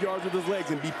pick up yards with his legs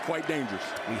and be quite dangerous.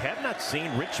 We have not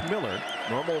seen Rich Miller,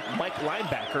 normal Mike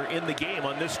linebacker, in the game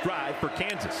on this drive for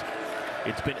Kansas.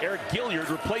 It's been Eric Gilliard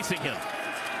replacing him.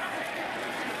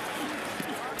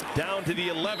 Down to the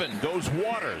 11 goes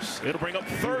Waters. It'll bring up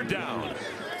third down.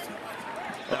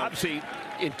 Now, obviously,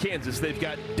 in Kansas, they've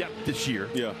got depth this year,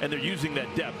 and they're using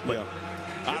that depth. But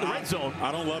in the red zone,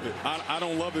 I don't love it. I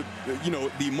don't love it. You know,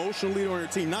 the emotional leader on your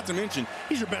team, not to mention,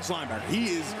 he's your best linebacker.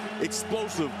 He is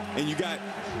explosive, and you got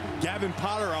Gavin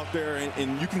Potter out there,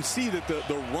 and you can see that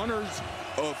the runners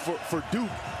for Duke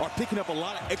are picking up a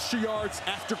lot of extra yards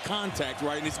after contact,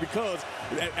 right? And it's because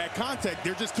at contact,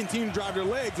 they're just continuing to drive their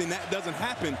legs, and that doesn't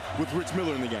happen with Rich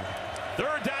Miller in the game.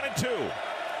 Third down and 2.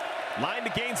 Line to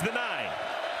gains the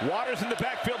 9. Waters in the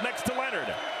backfield next to Leonard.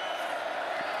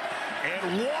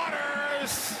 And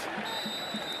Waters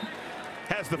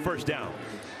has the first down.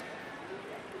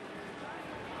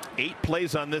 8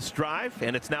 plays on this drive,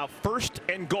 and it's now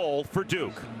 1st and goal for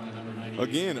Duke.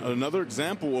 Again, another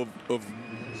example of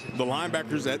the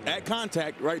linebackers at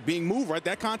contact, right, being moved, right?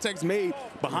 That contact's made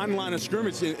behind the line of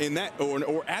scrimmage in that,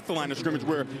 or at the line of scrimmage,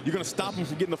 where you're going to stop them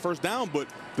from getting the first down, but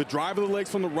the drive of the legs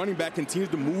from the running back continues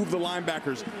to move the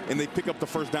linebackers, and they pick up the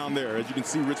first down there. As you can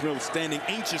see, Rich Miller standing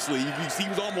anxiously. You see he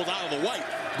was almost out of the white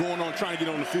going on, trying to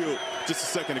get on the field just a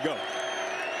second ago.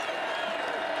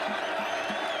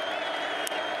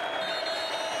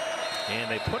 And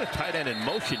they put a tight end in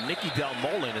motion, Nicky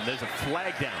Dalmolin, and there's a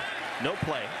flag down. No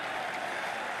play.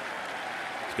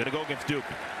 It's going to go against Duke.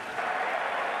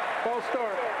 False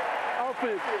start.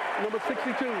 Offense, number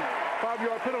 62.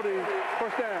 5-yard penalty.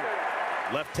 First down.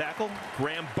 Left tackle,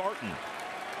 Graham Barton.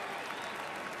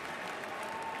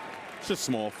 It's just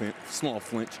small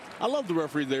flinch. I love the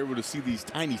referees. They're able to see these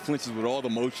tiny flinches with all the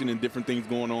motion and different things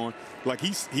going on. Like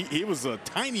it was a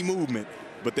tiny movement,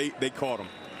 but they caught him.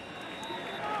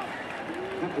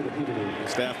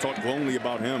 Staff talked glowingly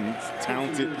about him.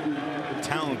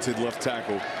 Talented left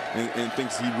tackle, and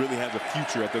thinks he really has a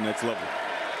future at the next level.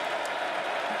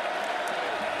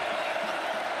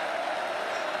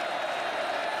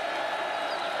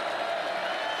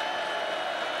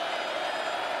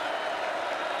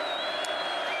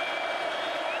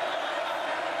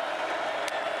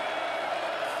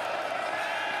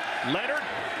 Leonard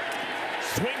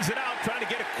swings it out, trying to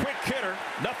get a quick hitter.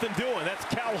 Nothing doing. That's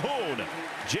Calhoun.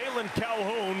 Jalen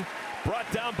Calhoun, brought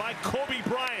down by Kobe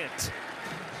Bryant.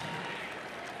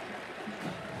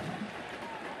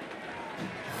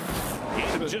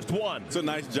 Gain of just one. It's a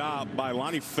nice job by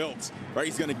Lonnie Phelps. Right,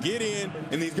 he's going to get in,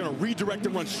 and he's going to redirect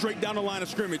and run straight down the line of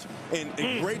scrimmage. And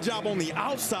great job on the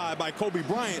outside by Kobe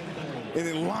Bryant. And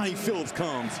then Lonnie Phelps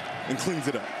comes and cleans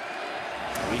it up.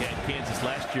 We had Kansas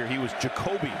last year. He was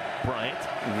Jacoby Bryant.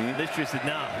 This year said,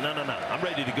 no. I'm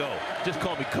ready to go. Just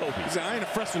call me Kobe. He said, I ain't a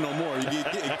freshman no more.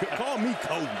 Call me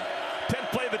Kobe.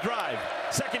 10th play of the drive.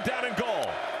 Second down and goal.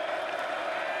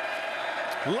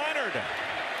 Leonard.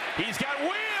 He's got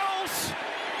wheels.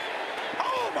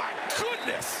 Oh, my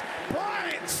goodness.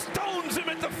 Bryant stones him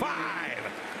at the 5.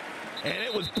 And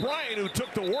it was Bryant who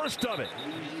took the worst of it.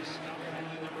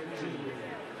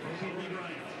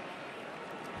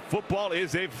 Football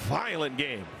is a violent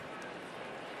game.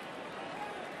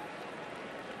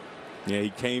 Yeah, he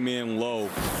came in low,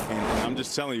 and I'm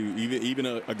just telling you, even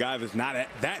a guy that's not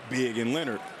that big in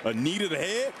Leonard, a knee to the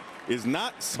head is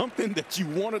not something that you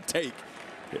want to take.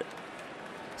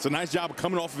 It's a nice job of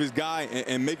coming off of his guy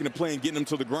and making a play and getting him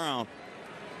to the ground.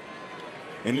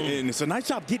 And it's a nice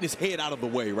job getting his head out of the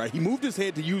way, right? He moved his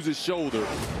head to use his shoulder,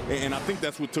 and I think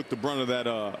that's what took the brunt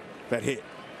of that hit.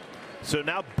 So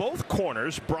now both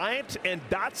corners, Bryant and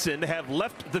Dotson, have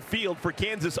left the field for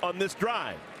Kansas on this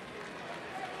drive.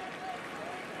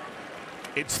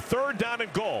 It's third down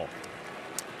and goal.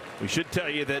 We should tell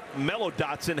you that Mello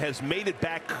Dotson has made it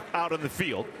back out on the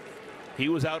field. He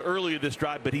was out earlier this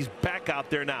drive, but he's back out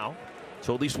there now.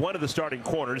 So at least one of the starting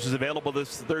corners is available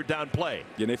this third down play.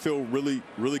 Yeah, and they feel really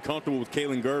comfortable with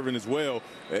Kalen Gervin as well.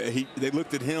 They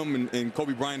looked at him and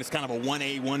Kobe Bryant as kind of a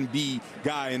 1A, 1B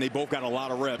guy, and they both got a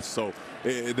lot of reps. So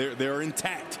they're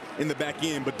intact in the back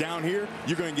end. But down here,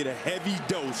 you're going to get a heavy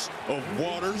dose of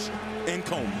Waters and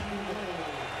Coleman.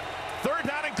 Third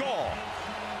down and goal.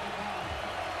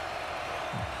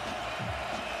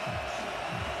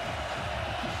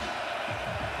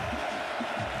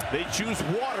 They choose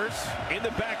Waters in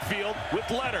the backfield with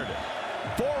Leonard.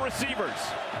 4 receivers.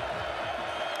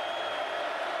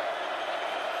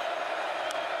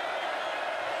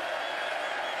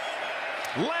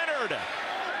 Leonard.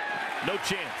 No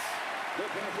chance.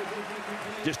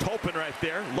 Just hoping right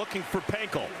there, looking for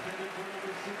Pankel.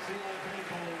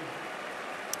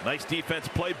 Nice defense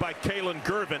played by Kalen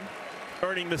Gervin,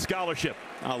 earning the scholarship.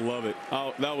 I love it.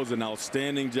 That was an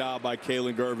outstanding job by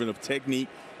Kalen Gervin of technique,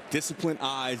 disciplined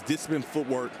eyes, disciplined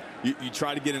footwork. You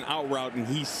try to get an out route, and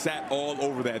he sat all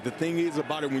over that. The thing is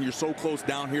about it, when you're so close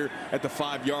down here at the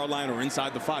 5-yard line or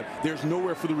inside the 5, there's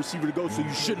nowhere for the receiver to go, so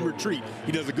you shouldn't retreat.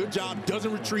 He does a good job,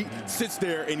 doesn't retreat, sits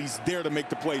there, and he's there to make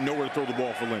the play, nowhere to throw the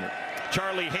ball for Leonard.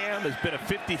 Charlie Ham has been a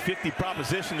 50-50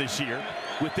 proposition this year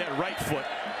with that right foot.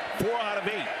 4 out of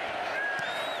 8.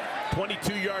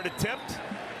 22-yard attempt.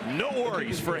 No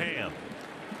worries for Ham.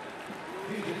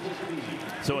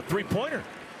 So a 3-pointer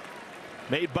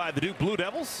made by the Duke Blue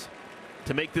Devils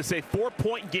to make this a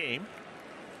 4-point game.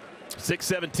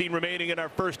 6:17 remaining in our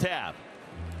first half.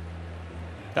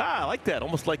 I like that.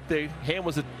 Almost like the Ham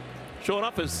was showing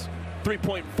up as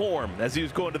 3-point form as he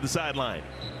was going to the sideline.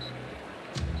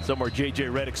 Somewhere J.J.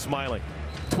 Redick smiling.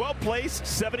 12 plays,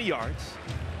 70 yards.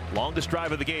 Longest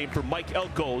drive of the game for Mike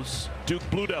Elko's Duke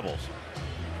Blue Devils.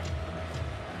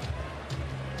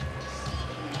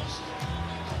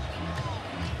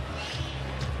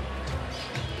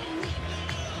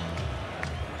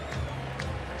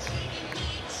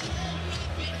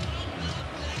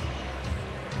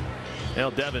 Now,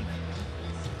 Devin,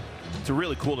 it's a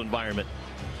really cool environment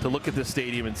to look at this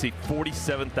stadium and see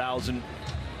 47,000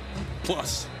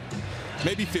 plus,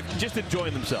 maybe 50, just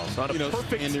enjoying themselves on a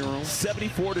perfect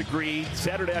 74-degree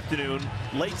Saturday afternoon,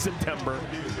 late September.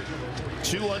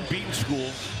 2 unbeaten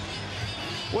schools.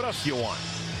 What else do you want?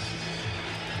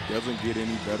 Doesn't get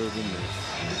any better than this.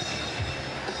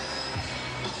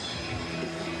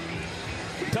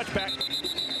 Touchback.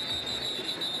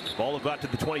 Ball got to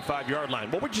the 25-yard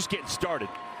line. Well, we're just getting started.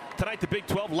 Tonight, the Big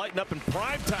 12 lighting up in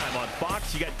prime time on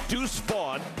Fox. You got Deuce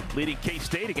Vaughn leading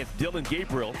K-State against Dylan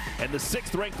Gabriel and the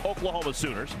 6th-ranked Oklahoma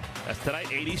Sooners. That's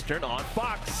tonight, 8 Eastern on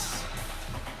Fox.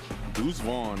 Deuce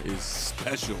Vaughn is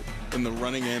special in the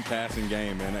running and passing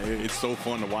game, man. It's so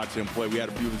fun to watch him play. We had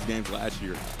a few of his games last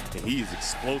year, and he is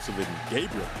explosive. And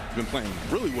Gabriel has been playing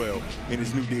really well in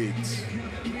his new digs.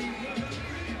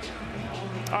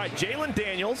 All right, Jalen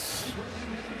Daniels,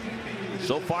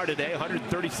 so far today,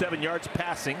 137 yards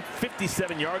passing,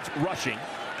 57 yards rushing.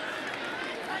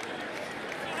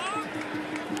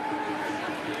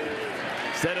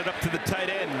 Set it up to the tight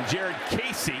end, Jared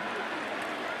Casey.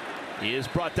 He is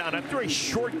brought down after a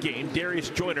short game.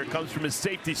 Darius Joyner comes from his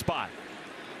safety spot.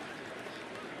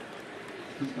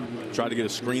 Tried to get a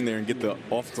screen there and get the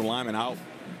offensive lineman out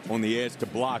on the edge to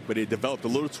block, but it developed a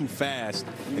little too fast,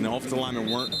 and the offensive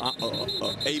linemen weren't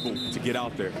able to get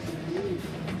out there.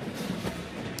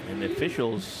 And the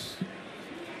officials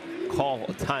call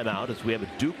a timeout as we have a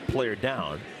Duke player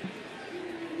down.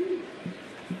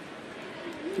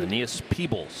 Aeneas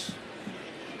Peebles.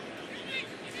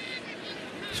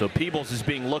 So Peebles is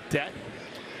being looked at.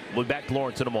 We'll be back to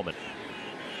Lawrence in a moment.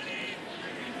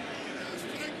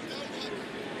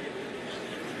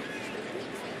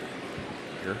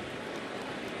 Here.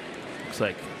 Looks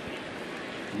like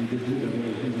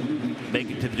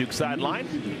making to the Duke sideline.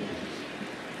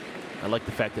 I like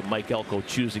the fact that Mike Elko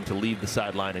choosing to leave the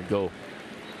sideline and go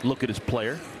look at his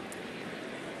player.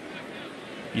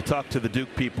 You talk to the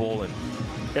Duke people, and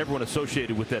everyone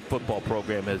associated with that football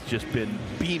program has just been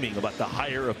beaming about the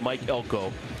hire of Mike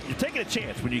Elko. You're taking a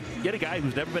chance when you get a guy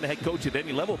who's never been a head coach at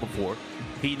any level before.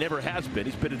 He never has been.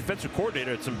 He's been a defensive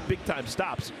coordinator at some big-time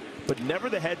stops, but never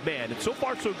the head man. And so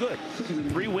far, so good.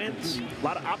 3 wins, a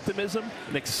lot of optimism,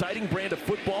 an exciting brand of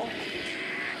football.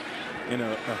 And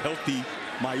a healthy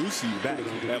Mayusi back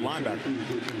at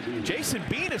linebacker. Jason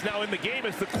Bean is now in the game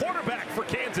as the quarterback for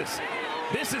Kansas.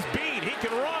 This is Bean. He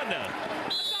can run.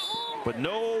 But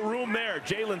no room there.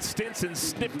 Jalen Stinson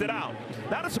sniffed it out.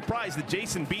 Not a surprise that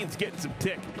Jason Bean's getting some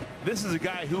tick. This is a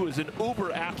guy who is an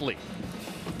uber athlete.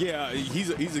 Yeah,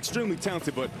 he's extremely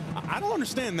talented, but I don't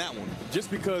understand that one. Just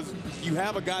because you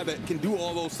have a guy that can do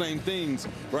all those same things,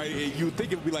 right? You would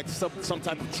think it would be like some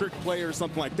type of trick play or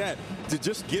something like that. To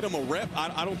just get him a rep,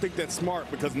 I don't think that's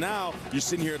smart, because now you're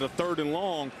sitting here at a 3rd and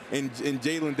long, and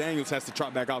Jalen Daniels has to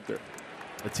trot back out there.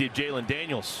 Let's see if Jalen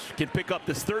Daniels can pick up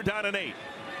this 3rd down and 8.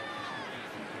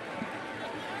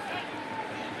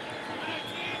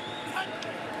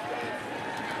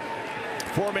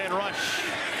 Four-man rush.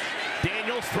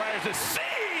 Daniels fires a seed,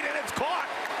 and it's caught.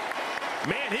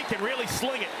 Man, he can really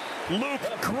sling it. Luke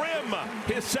Grimm,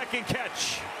 his 2nd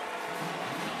catch.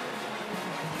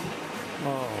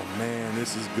 Oh, man,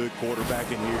 this is good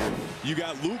quarterbacking here. You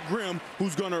got Luke Grimm,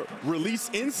 who's going to release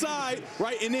inside,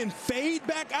 right, and then fade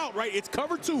back out, right? It's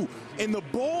cover 2, and the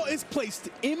ball is placed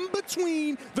in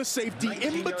between the safety,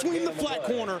 in between the flat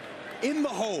corner, in the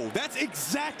hole. That's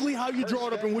exactly how you draw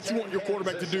it up and what you want your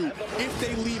quarterback to do if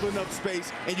they leave enough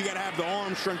space, and you got to have the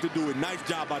arm strength to do it. Nice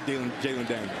job by Jalen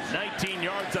Daniels. 19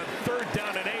 yards on 3rd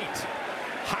down and 8.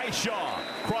 Highshaw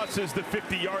crosses the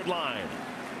 50-yard line.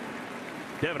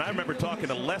 Devin, I remember talking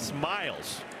to Les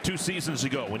Miles 2 seasons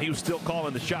ago when he was still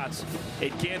calling the shots at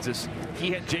Kansas.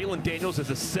 He had Jalen Daniels as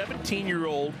a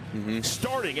 17-year-old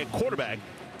starting at quarterback,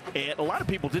 and a lot of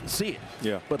people didn't see it.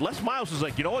 Yeah. But Les Miles was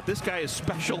like, you know what, this guy is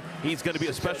special. He's going to be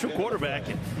a special quarterback.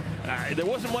 And there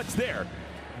wasn't much there.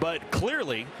 But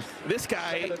clearly, this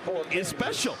guy is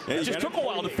special. Yeah, it just took a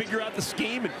while to figure out the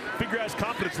scheme and figure out his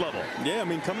confidence level. Yeah, I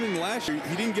mean, coming in last year,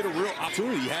 he didn't get a real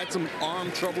opportunity. He had some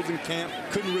arm troubles in camp,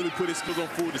 couldn't really put his skills on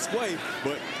full display,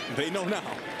 but they know now.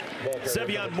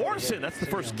 Sevion Morrison, that's the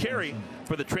first carry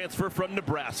for the transfer from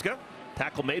Nebraska.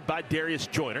 Tackle made by Darius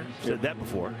Joyner. Said that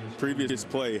before. Previous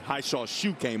play, Highshaw's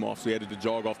shoe came off, so he had to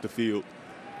jog off the field.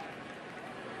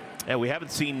 And we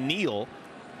haven't seen Neal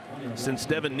since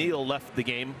Devin Neal left the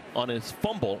game on his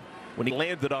fumble when he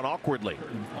landed on awkwardly.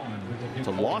 It's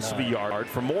a loss of a yard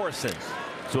for Morrison.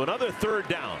 So another 3rd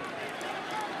down.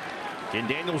 Can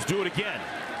Daniels do it again?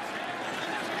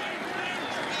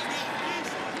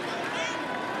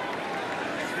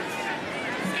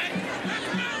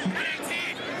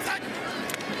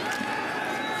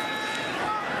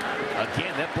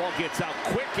 Again, that ball gets out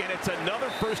quick, and it's another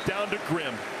 1st down to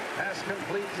Grimm.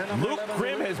 Luke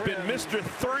Grimm has been Mr.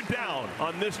 3rd down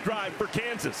on this drive for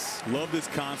Kansas. Love this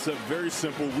concept. Very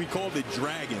simple. We call it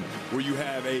dragging, where you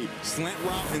have a slant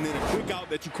route and then a quick out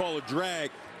that you call a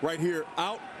drag. Right here,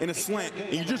 out in a slant,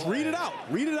 and you just read it out,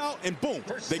 and boom,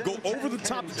 they go over the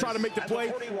top to try to make the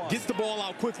play, gets the ball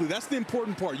out quickly. That's the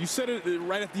important part. You said it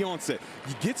right at the onset.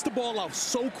 He gets the ball out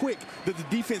so quick that the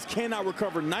defense cannot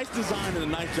recover. Nice design and a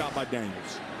nice job by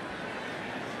Daniels.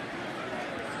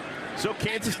 So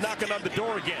Kansas knocking on the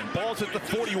door again. Ball's at the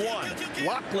 41.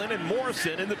 Lachlan and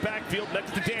Morrison in the backfield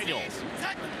next to Daniels.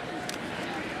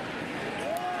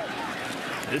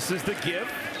 This is the give.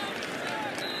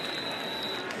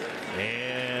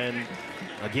 And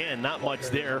again, not much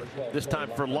there this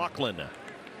time for Lachlan.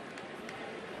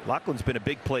 Lachlan's been a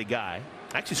big play guy.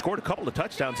 Actually scored a couple of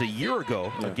touchdowns a year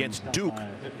ago against Duke.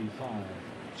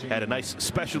 Had a nice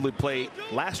specialty play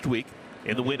last week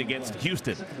in the win against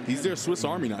Houston. He's their Swiss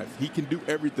Army knife. He can do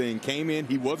everything. Came in,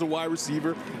 he was a wide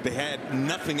receiver. They had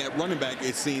nothing at running back,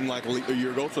 it seemed like a year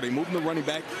ago, so they moved him to running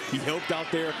back. He helped out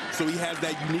there, so he has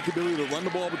that unique ability to run the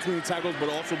ball between the tackles, but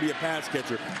also be a pass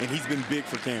catcher, and he's been big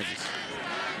for Kansas.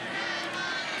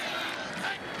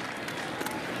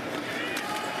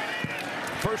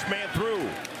 First man through.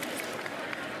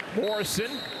 Morrison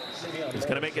is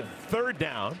going to make it 3rd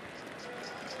down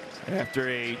after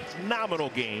a nominal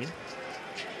gain.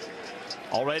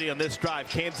 Already on this drive,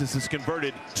 Kansas has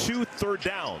converted 2 third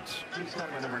downs.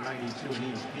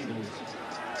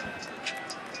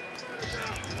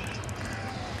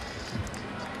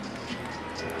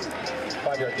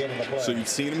 So you've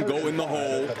seen him go in the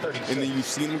hole, and then you've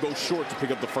seen him go short to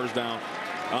pick up the first down.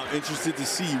 I'm interested to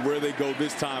see where they go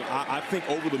this time. I think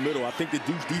over the middle. I think the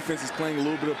Duke's defense is playing a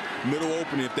little bit of middle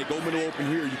open. If they go middle open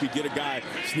here, you could get a guy,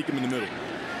 sneak him in the middle.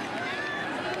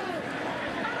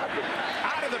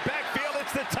 Out of the backfield,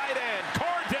 it's the tight end,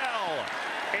 Cardell.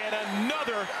 And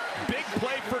another big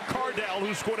play for Cardell,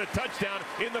 who scored a touchdown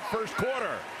in the first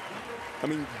quarter. I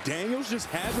mean, Daniels just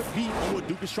has a beat on what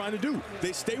Duke is trying to do.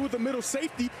 They stay with the middle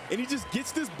safety, and he just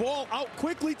gets this ball out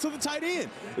quickly to the tight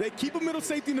end. They keep a middle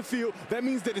safety in the field. That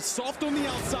means that it's soft on the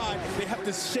outside. They have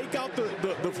to shake out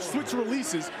the switch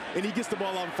releases, and he gets the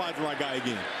ball out and finds the right guy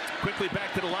again. Quickly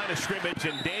back to the line of scrimmage,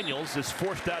 and Daniels is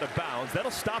forced out of bounds.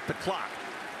 That'll stop the clock.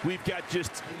 We've got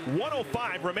just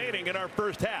 1:05 remaining in our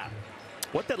first half.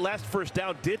 What that last first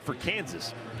down did for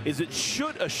Kansas is it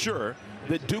should assure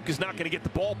that Duke is not going to get the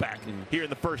ball back here in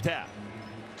the first half.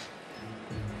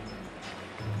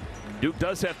 Duke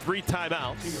does have 3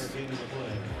 timeouts.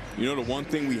 You know, the one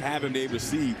thing we haven't been able to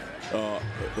see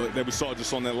that we saw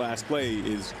just on that last play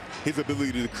is his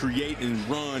ability to create and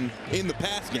run in the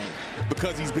pass game,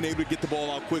 because he's been able to get the ball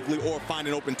out quickly or find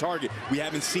an open target. We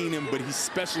haven't seen him, but he's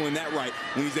special in that right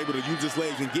when he's able to use his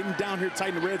legs. And getting down here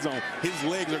tight in the red zone, his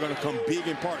legs are going to come big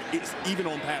in part. It's even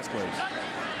on pass plays.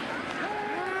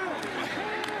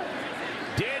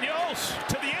 Daniels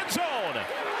to the end zone.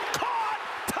 Caught!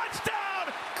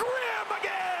 Touchdown! Grimm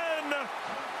again!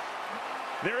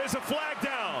 There is a flag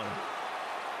down.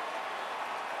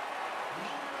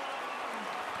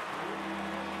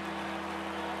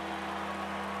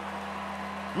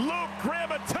 Luke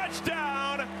Grimm, a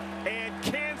touchdown, and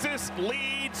Kansas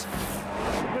leads.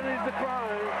 Penalties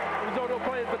decline. Risotto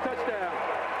plays the touchdown.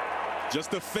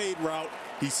 Just a fade route.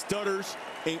 He stutters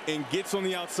and gets on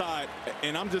the outside.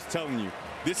 And I'm just telling you,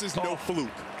 this is no fluke.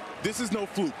 This is no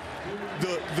fluke.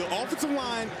 The offensive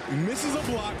line misses a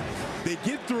block. They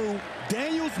get through.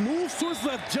 Daniels moves to his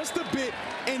left just a bit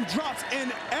and drops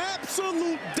an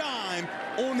absolute dime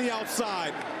on the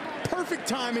outside. Perfect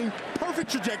timing,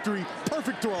 perfect trajectory,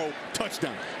 perfect throw,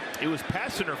 touchdown. It was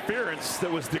pass interference that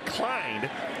was declined,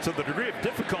 so the degree of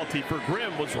difficulty for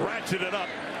Grimm was ratcheted up,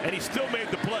 and he still made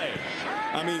the play.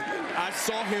 I mean, I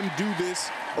saw him do this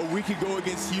a week ago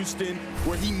against Houston,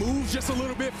 where he moves just a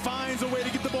little bit, finds a way to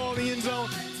get the ball in the end zone.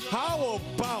 How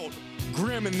about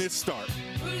Grimm in this start?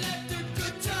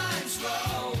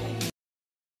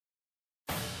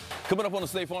 Coming up on the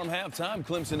State Farm halftime,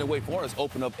 Clemson and Wake Forest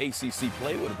open up ACC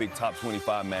play with a big top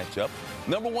 25 matchup.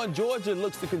 #1 Georgia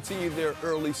looks to continue their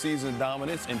early season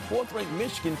dominance, and 4th-ranked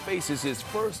Michigan faces its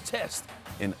first test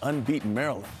in unbeaten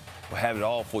Maryland. We'll have it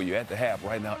all for you at the half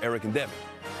right now. Eric and Devin,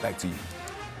 back to you.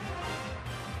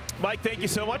 Mike, thank you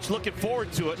so much. Looking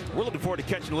forward to it. We're looking forward to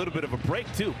catching a little bit of a break,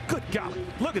 too. Good golly.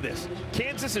 Look at this.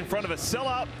 Kansas in front of a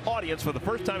sellout audience for the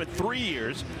first time in 3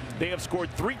 years. They have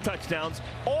scored 3 touchdowns.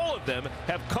 All of them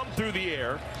have come through the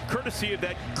air, courtesy of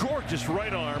that gorgeous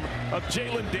right arm of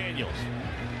Jalen Daniels.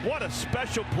 What a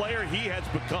special player he has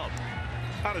become.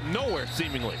 Out of nowhere,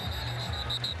 seemingly.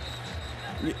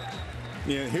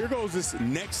 Yeah, here goes this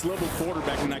next level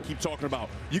quarterback that I keep talking about.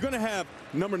 You're going to have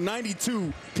number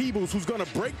 92, Peebles, who's going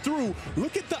to break through.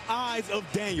 Look at the eyes of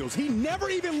Daniels. He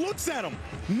never even looks at him.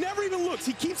 Never even looks.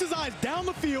 He keeps his eyes down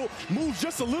the field, moves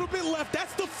just a little bit left.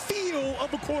 That's the feel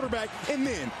of a quarterback. And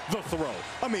then the throw.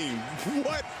 I mean,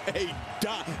 what a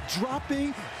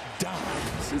dropping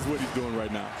dimes is what he's doing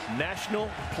right now. National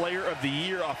Player of the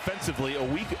Year offensively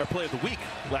Player of the Week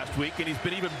last week, and he's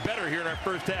been even better here in our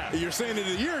first half. You're saying in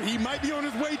the year he might be on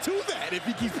his way to that if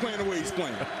he keeps playing the way he's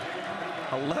playing.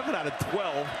 11 out of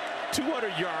 12,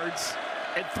 200 yards,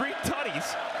 and 3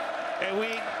 tutties. And we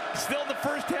still in the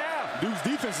first half. Duke's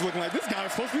defense is looking like this guy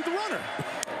is supposed to be the runner.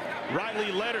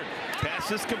 Riley Leonard.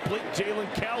 Pass is complete.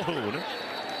 Jalen Calhoun.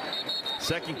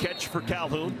 Second catch for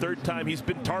Calhoun. Third time he's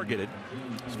been targeted.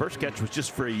 His first catch was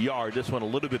just for a yard. This one a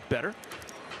little bit better.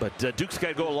 But Duke's got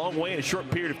to go a long way in a short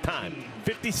period of time.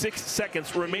 56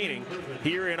 seconds remaining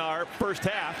here in our first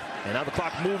half. And now the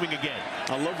clock moving again.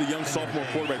 I love the young sophomore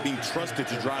quarterback being trusted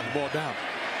to drive the ball down.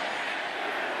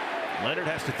 Leonard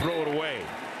has to throw it away.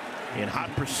 In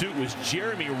hot pursuit was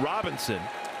Jeremy Robinson,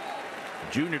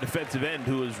 junior defensive end,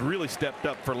 who has really stepped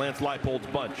up for Lance Leipold's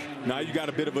bunch. Now you got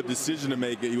a bit of a decision to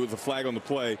make. It was a flag on the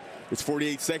play. It's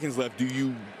 48 seconds left. Do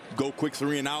you go quick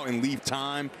 3 and out and leave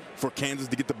time for Kansas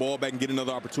to get the ball back and get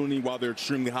another opportunity while they're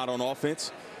extremely hot on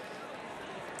offense?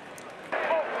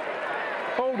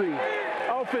 Holding.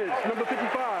 Offense, number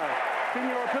 55.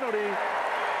 10-yard penalty.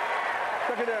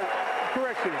 Second down.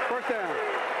 Correction. First down.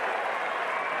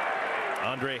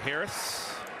 Andre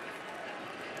Harris,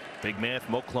 big man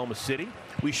from Oklahoma City.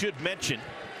 We should mention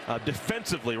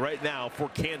defensively right now for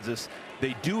Kansas,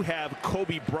 they do have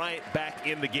Kobe Bryant back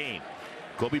in the game.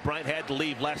 Kobe Bryant had to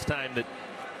leave last time that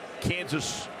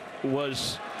Kansas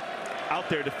was out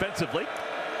there defensively,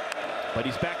 but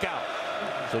he's back out.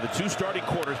 So the 2 starting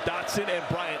quarters, Dotson and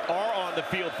Bryant, are on the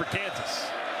field for Kansas.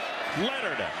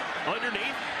 Leonard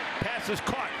underneath, pass is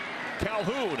caught.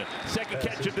 Calhoun, second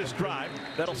catch of this drive.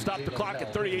 That'll stop the clock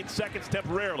at 38 seconds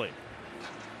temporarily.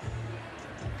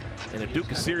 And if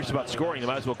Duke is serious about scoring, they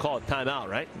might as well call it timeout,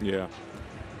 right? Yeah.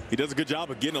 He does a good job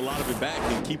of getting a lot of it back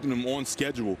and keeping them on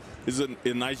schedule. This is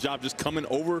a nice job just coming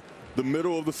over the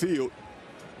middle of the field.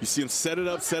 You see him set it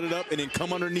up, and then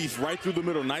come underneath right through the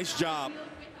middle. Nice job.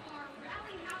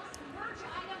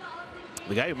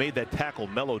 The guy who made that tackle,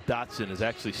 Mello Dotson, is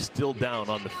actually still down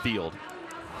on the field.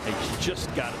 He's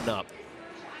just gotten up.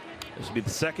 This will be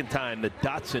the second time that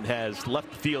Dotson has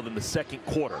left the field in the second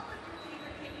quarter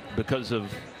because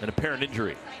of an apparent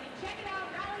injury.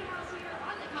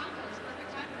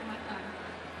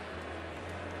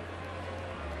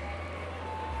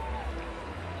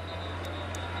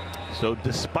 So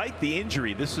despite the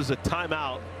injury, this is a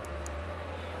timeout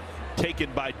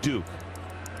taken by Duke.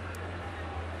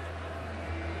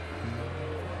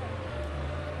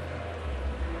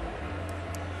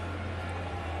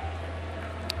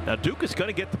 Now Duke is going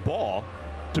to get the ball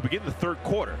to begin the third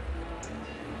quarter.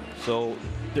 So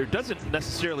there doesn't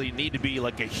necessarily need to be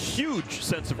like a huge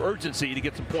sense of urgency to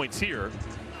get some points here.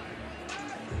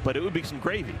 But it would be some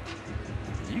gravy.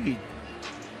 You could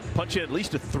punch in at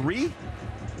least a 3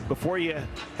 before you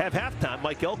have halftime.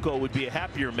 Mike Elko would be a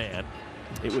happier man.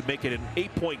 It would make it an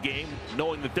 8-point game,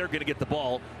 knowing that they're going to get the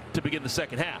ball to begin the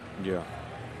second half. Yeah.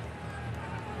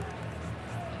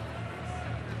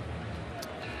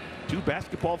 2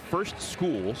 basketball first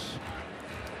schools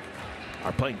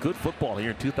are playing good football here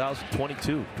in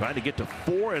 2022, trying to get to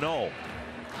 4-0.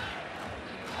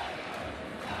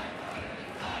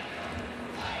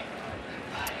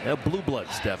 Now, blue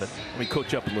bloods, Devin. Let me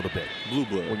coach up a little bit. Blue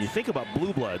bloods. When you think about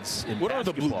blue bloods in what basketball, are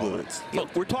the blue bloods?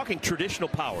 Look, we're talking traditional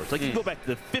powers. Like you go back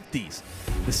to the 50s,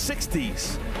 the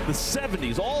 60s, the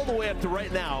 70s, all the way up to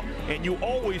right now, and you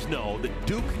always know that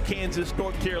Duke, Kansas,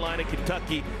 North Carolina,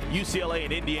 Kentucky, UCLA,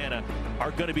 and Indiana are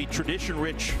going to be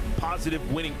tradition-rich,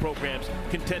 positive winning programs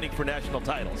contending for national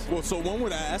titles. Well, so one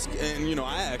would ask, and you know,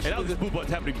 I actually. And now this blue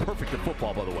bloods happen to be perfect at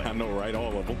football, by the way. I know, right?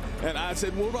 All of them. And I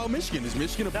said, what about Michigan? Is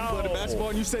Michigan a blue blood at basketball?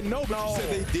 And you said no, but you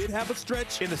said they did have a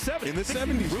stretch in the 70s. In the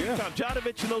 70s, yeah.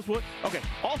 Tomjanovich and those what? Okay,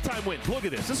 all-time wins. Look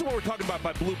at this. This is what we're talking about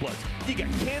by blue bloods. You got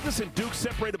Kansas and Duke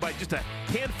separated by just a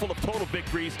handful of total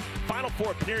victories. Final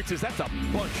 4 appearances. That's a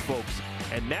bunch, folks.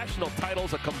 And national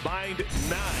titles a combined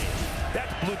 9.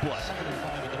 That's blue blood.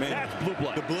 Man, that's blue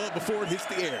blood. The blood before it hits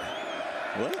the air.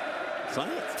 What?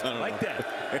 Science? I don't like know.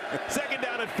 that. Second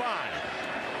down and 5.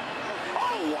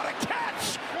 Oh, what a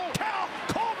catch! Cal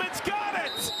Coleman's got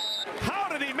it! How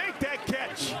did he make that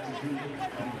catch?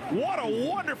 What a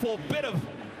wonderful bit of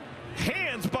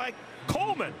hands by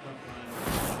Coleman.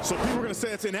 So people are going to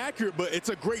say it's inaccurate, but it's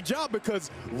a great job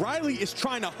because Riley is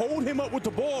trying to hold him up with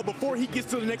the ball before he gets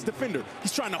to the next defender.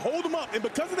 He's trying to hold him up, and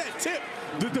because of that tip,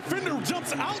 the defender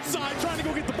jumps outside trying to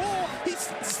go get the ball. He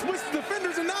splits the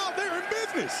defenders, and now they're in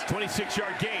business.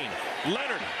 26-yard gain.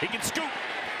 Leonard, he can scoop.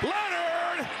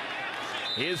 Leonard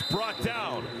is brought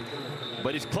down,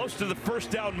 but he's close to the first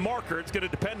down marker. It's going to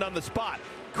depend on the spot.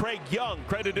 Craig Young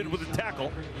credited with a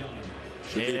tackle.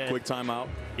 Should be a quick timeout.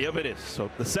 Yep, it is.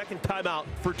 So the second timeout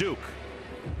for Duke.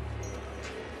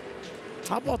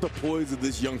 How about the poise of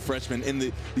this young freshman and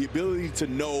the ability to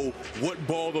know what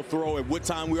ball to throw at what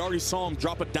time? We already saw him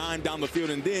drop a dime down the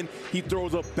field, and then he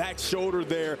throws a back shoulder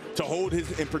there to hold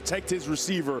his and protect his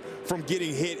receiver from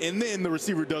getting hit, and then the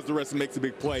receiver does the rest and makes a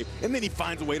big play, and then he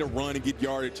finds a way to run and get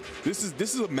yardage. This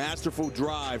is a masterful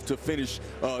drive to finish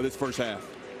this first half.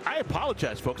 I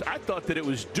apologize, folks. I thought that it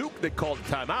was Duke that called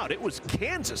the timeout. It was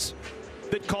Kansas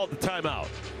that called the timeout.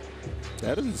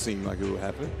 That doesn't seem like it would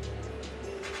happen.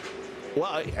 Well,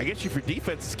 I guess if your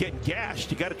defense is getting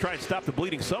gashed, you got to try and stop the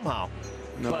bleeding somehow.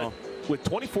 No. But with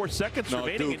 24 seconds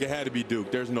remaining. Duke, it had to be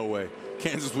Duke. There's no way.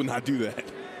 Kansas would not do that.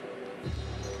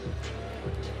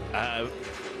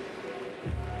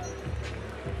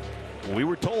 We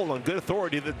were told on good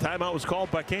authority that the timeout was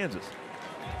called by Kansas.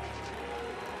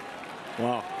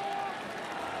 Wow.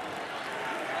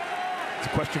 It's a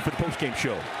question for the postgame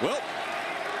show. Well.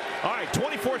 All right,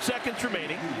 24 seconds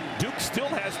remaining. Duke still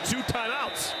has 2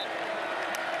 timeouts.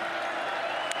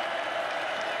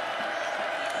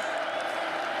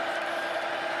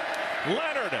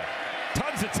 Leonard,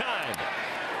 tons of time.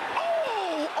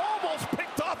 Oh, almost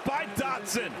picked off by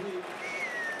Dotson.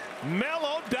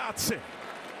 Mello Dotson.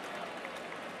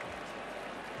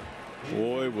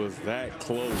 Boy, was that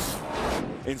close.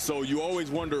 And so you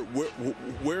always wonder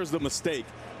where's the mistake,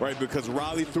 right? Because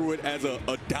Riley threw it as a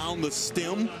down the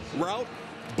stem route,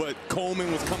 but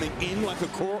Coleman was coming in like a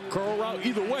curl route.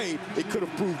 Either way, it could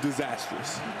have proved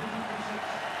disastrous.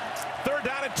 3rd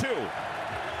down and 2.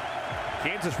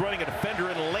 Kansas running a defender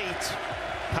in late.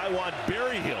 Taiwan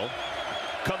Berryhill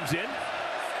comes in.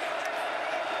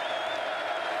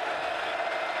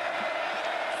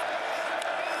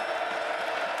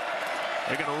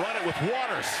 They're going to run it with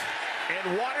Waters.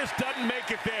 And Waters doesn't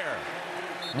make it there.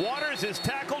 Waters is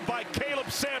tackled by Caleb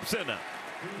Sampson.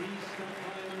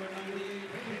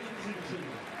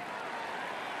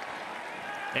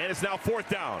 And it's now 4th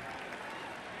down.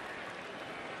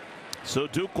 So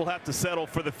Duke will have to settle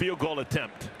for the field goal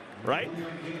attempt, right?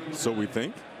 So we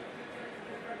think.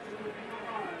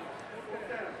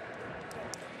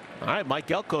 All right, Mike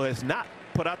Elko has not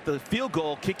put out the field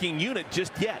goal kicking unit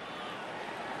just yet.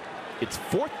 It's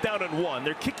 4th down and 1.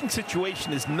 Their kicking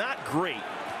situation is not great.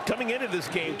 Coming into this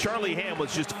game, Charlie Ham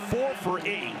was just 4 for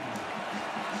 8.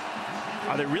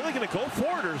 Are they really going to go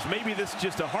for it, or is maybe this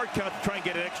just a hard count to try and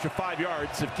get an extra 5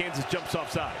 yards if Kansas jumps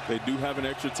offside? They do have an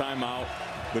extra timeout,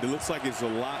 but it looks like it's a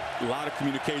lot of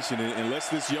communication. And unless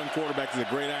this young quarterback is a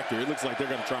great actor, it looks like they're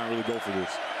going to try and really go for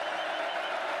this.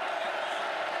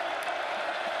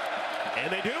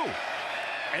 And they do.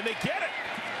 And they get it.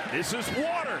 This is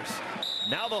Waters.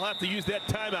 Now they'll have to use that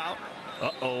timeout.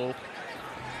 Uh-oh.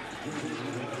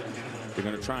 They're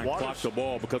going to try and clock the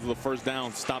ball because of the first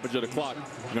down stoppage of the clock.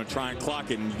 They're going to try and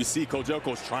clock it, and you can see Coach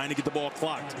Elko's trying to get the ball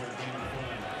clocked,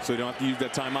 so they don't have to use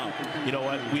that timeout. You know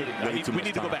what? We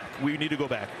need to go back. We need to go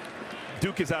back.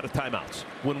 Duke is out of timeouts.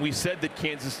 When we said that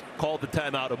Kansas called the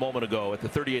timeout a moment ago at the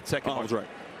 38-second mark, I was right.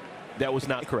 That was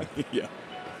not correct. Yeah,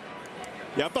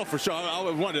 I thought for sure. I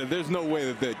was wondering. There's no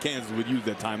way that Kansas would use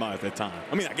that timeout at that time.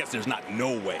 I mean, I guess there's not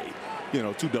no way. You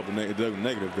know, 2 double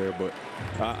negative there, but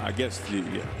I guess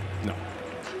no.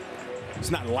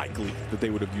 It's not likely that they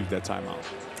would have used that timeout.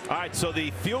 All right, so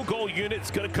the field goal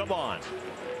unit's going to come on.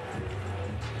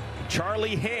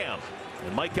 Charlie Ham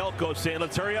and Mike Elko saying,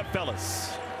 let's hurry up,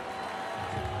 fellas.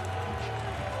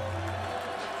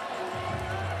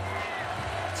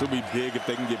 This will be big if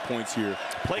they can get points here.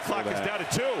 Play clock is down to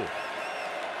 2.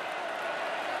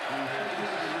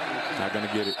 Not going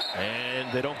to get it.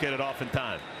 And they don't get it off in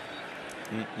time.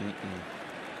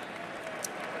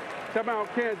 Timeout,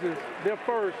 Kansas. They're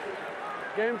first.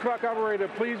 Game clock operator,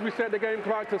 please reset the game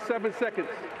clock to 7 seconds.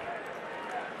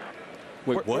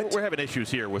 Wait, what? We're having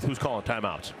issues here with who's calling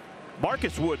timeouts.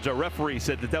 Marcus Woods, our referee,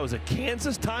 said that was a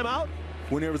Kansas timeout.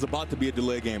 When there was about to be a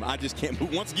delay game, I just can't.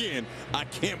 Once again, I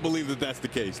can't believe that that's the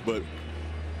case. But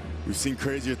we've seen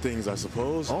crazier things, I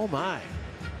suppose. Oh my!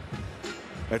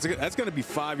 That's going to be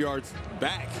 5 yards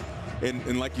back.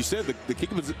 And like you said, the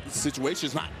kicking situation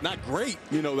is not great.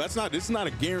 You know, this is not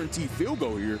a guaranteed field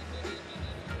goal here.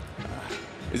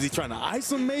 Is he trying to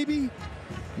ice him? Maybe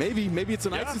it's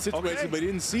an icing situation, okay. But he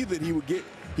didn't see that he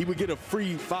would get a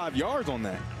free 5 yards on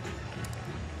that.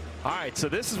 All right, so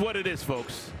this is what it is,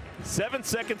 folks. 7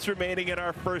 seconds remaining in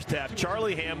our first half.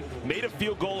 Charlie Ham made a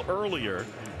field goal earlier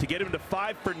to get him to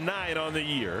 5 for 9 on the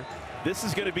year. This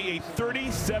is going to be a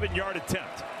 37-yard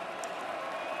attempt.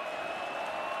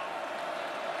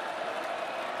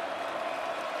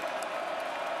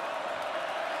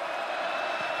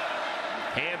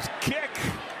 Ham's kick,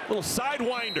 little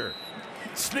sidewinder,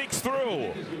 sneaks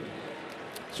through.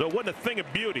 So it wasn't a thing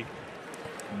of beauty,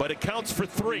 but it counts for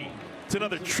 3. It's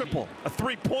another triple, a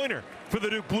three-pointer for the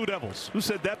Duke Blue Devils. Who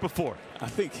said that before? I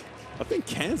think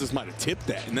Kansas might have tipped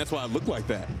that, and that's why it looked like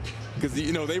that. Because,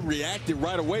 you know, they reacted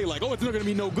right away like, oh, it's not going to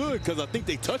be no good, because I think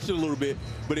they touched it a little bit,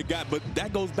 but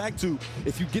that goes back to,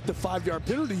 if you get the 5-yard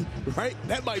penalty, right,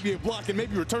 that might be a block and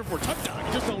maybe return for a touchdown.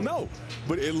 You just don't know.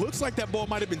 But it looks like that ball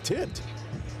might have been tipped.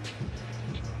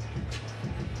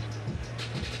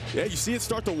 Yeah, you see it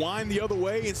start to wind the other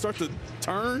way and start to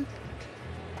turn.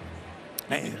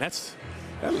 Man,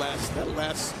 that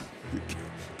last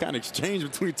kind of exchange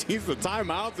between teams, the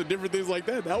timeouts and different things like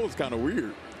that, that was kind of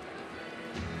weird.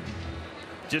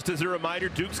 Just as a reminder,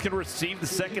 Dukes can receive the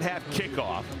second half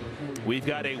kickoff. We've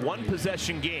got a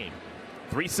one-possession game.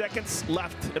 3 seconds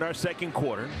left in our second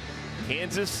quarter.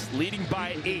 Kansas leading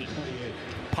by 8.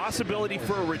 Possibility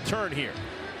for a return here.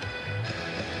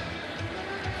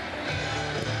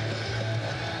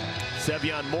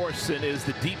 Sevion Morrison is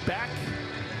the deep back.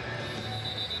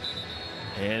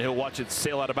 And he'll watch it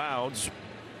sail out of bounds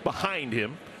behind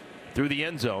him through the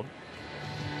end zone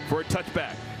for a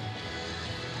touchback.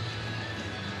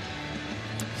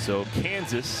 So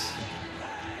Kansas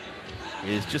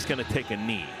is just going to take a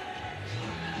knee.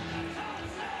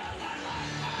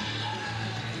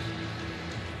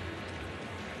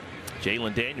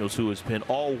 Jalen Daniels, who has been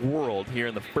all world here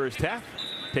in the first half,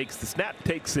 takes the snap,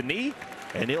 takes the knee,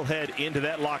 and he'll head into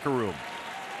that locker room.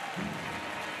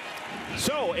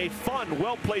 So a fun,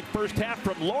 well-played first half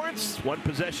from Lawrence. One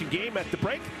possession game at the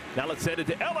break. Now let's head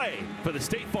into LA for the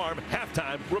State Farm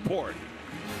halftime report.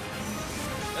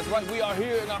 That's right, we are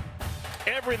here now.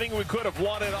 Everything we could have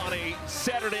wanted on a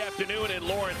Saturday afternoon in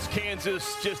Lawrence,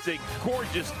 Kansas. Just a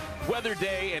gorgeous weather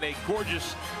day and a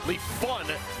gorgeously fun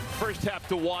first half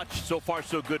to watch. So far,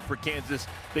 so good for Kansas.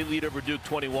 They lead over Duke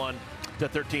 21-13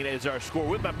 is our score.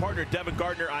 With my partner, Devin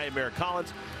Gardner, I am Eric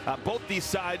Collins. Both these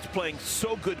sides playing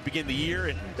so good to begin the year,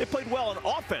 and they played well on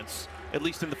offense. At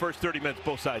least in the first 30 minutes,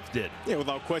 both sides did. Yeah,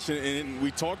 without question, and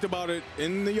we talked about it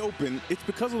in the open. It's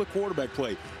because of the quarterback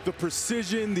play. The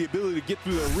precision, the ability to get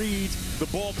through the reads, the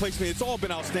ball placement, it's all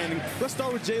been outstanding. Let's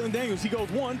start with Jalen Daniels. He goes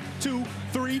 1, 2,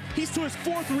 3. He's to his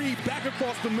 4th read back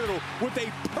across the middle with a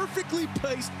perfectly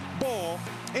placed ball,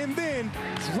 and then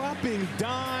dropping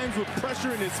dimes with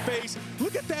pressure in his face.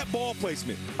 Look at that ball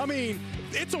placement. I mean,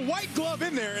 it's a white glove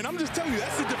in there, and I'm just telling you,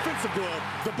 that's a defensive glove.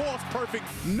 The ball's perfect.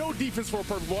 No defense for a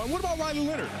perfect ball. And what about Riley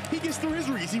Leonard? He gets through his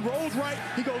reads. He rolls right.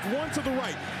 He goes 1 to the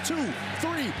right, 2,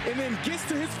 3, and then gets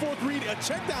to his 4th read, a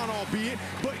check down albeit,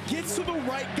 but gets to the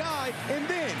right guy, and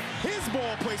then his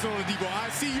ball placement on the deep ball. I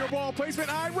see your ball placement.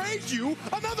 I raised you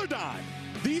another dime.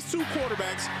 These two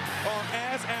quarterbacks are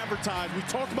as advertised. We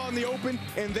talked about in the open,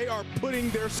 and they are putting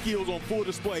their skills on full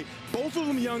display. Both of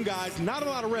them young guys, not a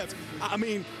lot of reps. I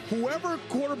mean, whoever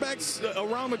quarterbacks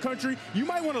around the country, you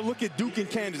might want to look at Duke and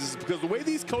Kansas, because the way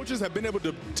these coaches have been able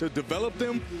to develop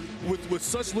them with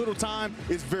such little time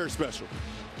is very special.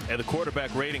 And the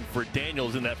quarterback rating for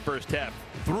Daniels in that first half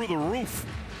through the roof.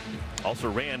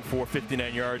 Also ran for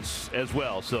 59 yards as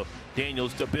well. So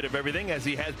Daniels a bit of everything, as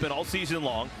he has been all season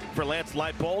long for Lance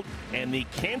Leipold and the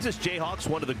Kansas Jayhawks,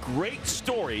 one of the great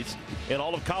stories in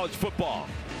all of college football.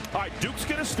 All right, Duke's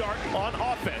going to start on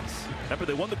offense. Remember,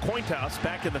 they won the coin toss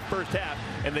back in the first half,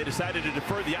 and they decided to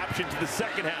defer the option to the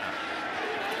second half.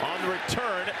 On the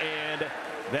return, and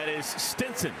that is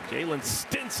Stinson. Jalen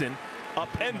Stinson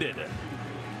upended.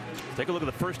 Take a look at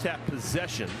the first half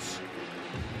possessions.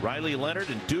 Riley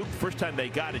Leonard and Duke, first time they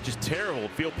got it, just terrible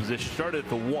field position. Started at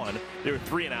the 1. They were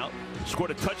 3 and out. Scored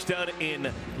a touchdown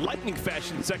in lightning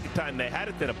fashion the second time they had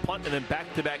it, then a punt, and then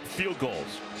back-to-back field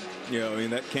goals. Yeah, I mean,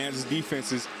 that Kansas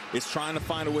defense is trying to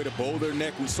find a way to bow their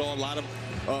neck. We saw a lot of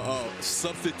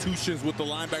substitutions with the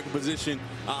linebacker position.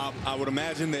 I would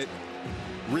imagine that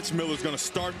Rich Miller's going to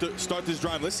start this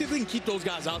drive. Let's see if they can keep those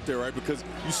guys out there, right? Because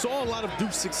you saw a lot of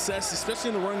Duke's success,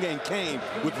 especially in the run game, came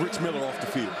with Rich Miller off the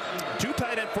field. 2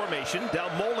 tight end formation.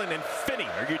 Dalmolin and Finney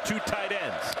are your 2 tight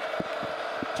ends.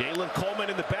 Jalen Coleman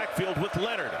in the backfield with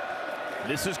Leonard.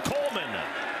 This is Coleman.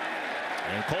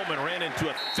 And Coleman ran into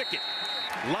a thicket.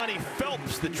 Lonnie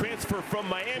Phelps, the transfer from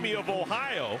Miami of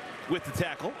Ohio, with the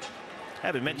tackle.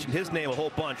 Haven't mentioned his name a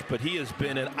whole bunch, but he has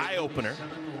been an eye-opener.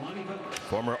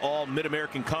 Former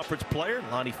All-Mid-American Conference player,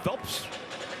 Lonnie Phelps,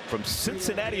 from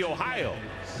Cincinnati, Ohio.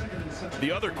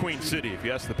 The other Queen City, if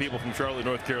you ask the people from Charlotte,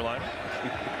 North Carolina.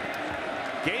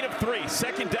 Gain of 3,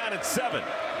 second down and 7.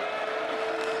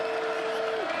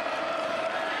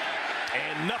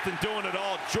 And nothing doing at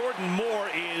all. Jordan Moore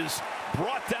is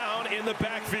brought down in the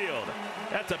backfield.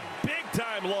 That's a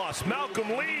big-time loss. Malcolm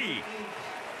Lee.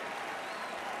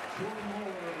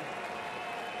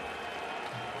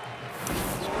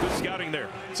 Good scouting running there.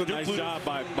 It's a nice job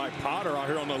by Potter out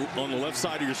here on the left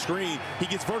side of your screen. He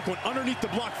gets vertical underneath the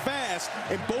block fast,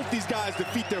 and both these guys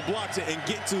defeat their blocks and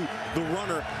get to the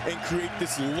runner and create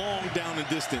this long down and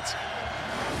distance.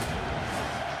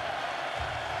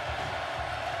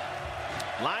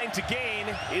 Line to gain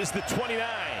is the 29.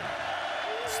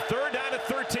 It's 3rd down and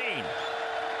 13.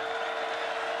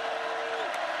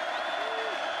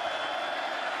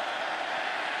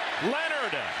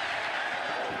 Leonard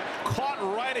caught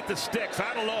right at the sticks.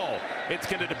 I don't know. It's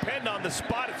going to depend on the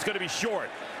spot. It's going to be short.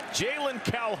 Jalen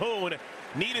Calhoun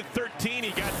needed 13.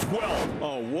 He got 12.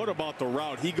 Oh, what about the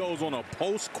route? He goes on a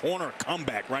post corner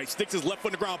comeback, right? Sticks his left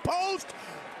foot in the ground. Post,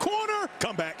 corner,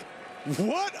 comeback.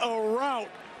 What a route,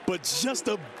 but just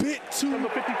a bit too Number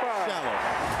 55. shallow.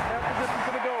 Half the distance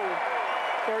to the goal.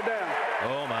 3rd down.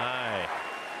 Oh, my.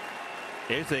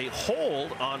 There's a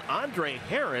hold on Andre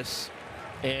Harris,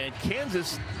 and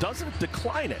Kansas doesn't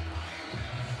decline it.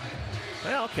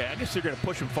 Well, okay, I guess they're going to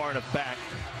push him far enough back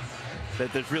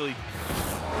that there's really...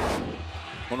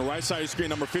 On the right side of the screen,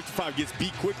 number 55 gets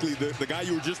beat quickly. The guy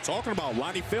you were just talking about,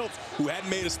 Lonnie Phelps, who hadn't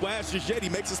made a splash just yet. He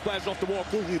makes a splash off the wall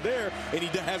quickly there, and he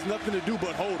has nothing to do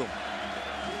but hold him.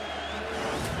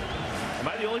 Am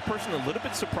I the only person a little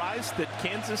bit surprised that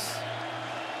Kansas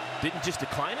didn't just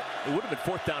decline it? It would have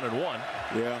been 4th down and 1.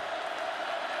 Yeah.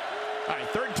 All right,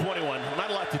 3rd and 21. Not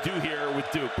a lot to do here with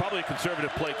Duke. Probably a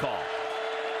conservative play call.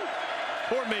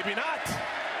 Or maybe not.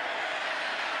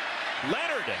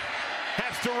 Leonard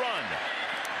has to run.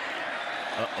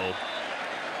 Uh-oh.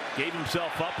 Gave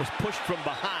himself up, was pushed from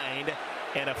behind,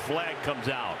 and a flag comes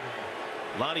out.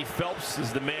 Lonnie Phelps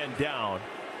is the man down.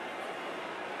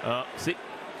 See,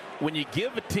 when you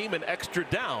give a team an extra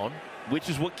down, which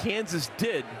is what Kansas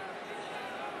did,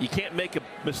 you can't make a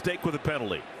mistake with a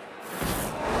penalty.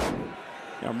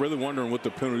 I'm really wondering what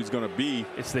the penalty is going to be.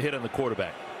 It's the hit on the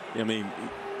quarterback. I mean,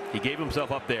 he gave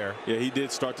himself up there. Yeah, he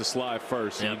did start to slide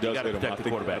first. Yeah, and he does hit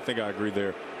him. I think I agree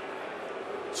there.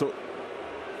 So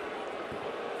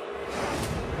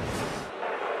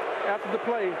After the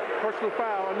play, personal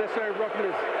foul, unnecessary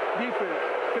roughness, defense,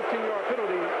 15-yard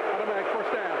penalty, automatic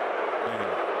 1st down.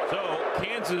 So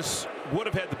Kansas would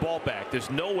have had the ball back. There's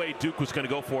no way Duke was going to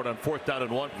go for it on 4th down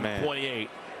and 1 from 28.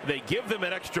 They give them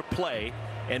an extra play,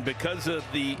 and because of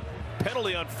the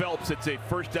penalty on Phelps, it's a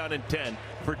 1st down and 10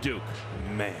 for Duke.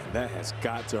 Man, that has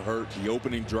got to hurt. The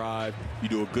opening drive, you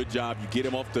do a good job. You get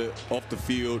him off the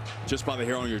field just by the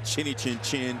hair on your chinny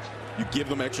chin. You give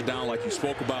them extra down like you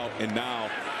spoke about, and now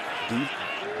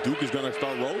Duke is going to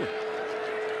start rolling.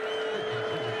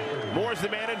 Moore's the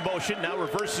man in motion. Now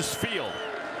reverses field.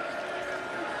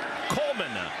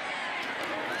 Coleman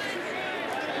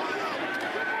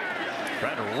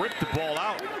trying to rip the ball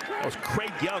out. That was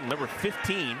Craig Young, number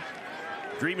 15,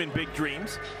 dreaming big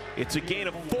dreams. It's a gain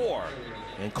of 4,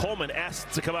 and Coleman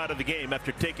asked to come out of the game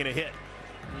after taking a hit.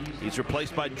 He's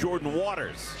replaced by Jordan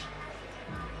Waters.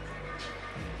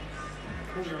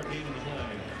 4-yard gain in the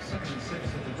play. 2nd and 6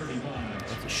 at the 35.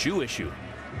 That's a shoe issue.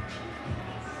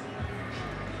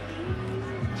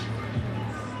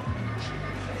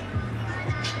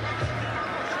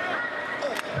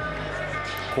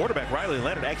 Quarterback Riley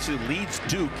Leonard actually leads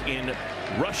Duke in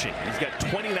rushing. He's got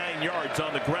 29 yards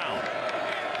on the ground.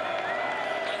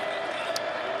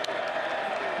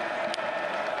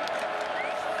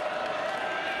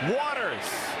 Waters.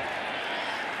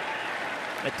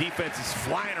 That defense is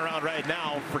flying around right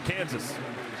now for Kansas.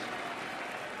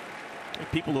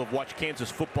 People who have watched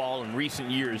Kansas football in recent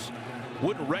years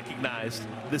wouldn't recognize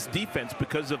this defense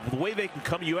because of the way they can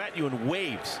come at you in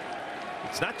waves.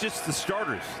 It's not just the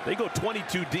starters. They go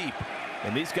 22 deep,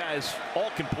 and these guys all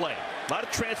can play. A lot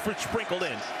of transfers sprinkled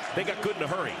in. They got good in a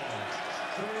hurry.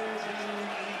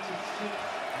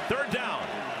 3rd down.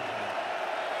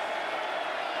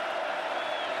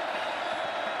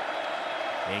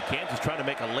 And Kansas trying to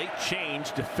make a late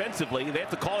change defensively. They have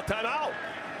to call a timeout.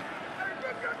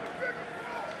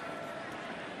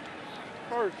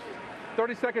 First,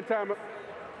 30-second timeout.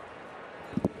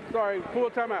 Sorry, full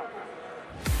timeout.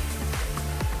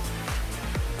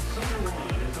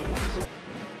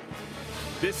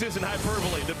 This isn't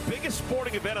hyperbole. The biggest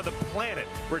sporting event on the planet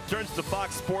returns to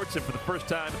Fox Sports, and for the first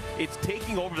time, it's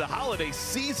taking over the holiday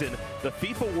season. The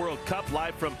FIFA World Cup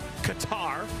live from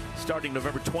Qatar, starting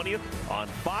November 20th on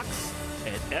Fox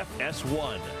and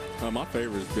FS1. My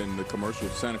favorite has been the commercial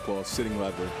of Santa Claus sitting by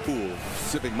the pool,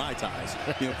 sipping Mai Tais,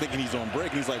 thinking he's on break.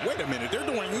 And he's like, wait a minute, they're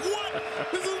doing what?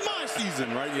 This is my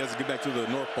season, right? He has to get back to the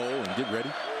North Pole and get ready.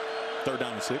 3rd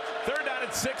down and 6. 3rd down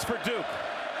and 6 for Duke.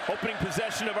 Opening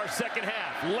possession of our second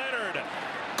half. Leonard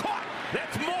caught.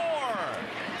 That's more.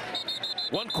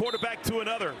 One quarterback to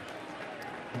another.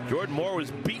 Jordan Moore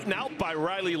was beaten out by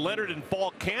Riley Leonard in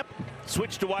fall camp.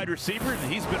 Switched to wide receiver,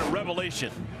 and he's been a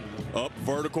revelation. Up,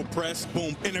 vertical press,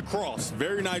 boom, and across.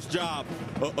 Very nice job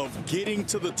of getting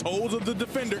to the toes of the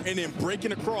defender and then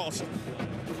breaking across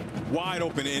wide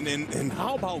open. And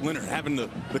how about Leonard having the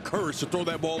courage to throw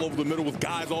that ball over the middle with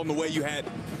guys on the way? You had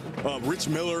Rich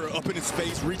Miller up in his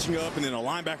face, reaching up, and then a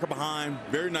linebacker behind.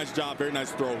 Very nice job, very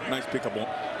nice throw, nice pickup on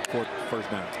for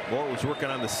first down. Moore was working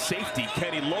on the safety,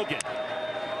 Kenny Logan.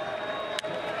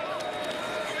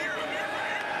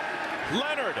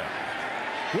 Leonard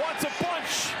wants a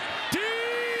bunch.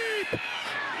 Deep!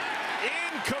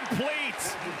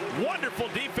 Incomplete. Wonderful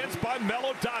defense by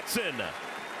Mello Dotson.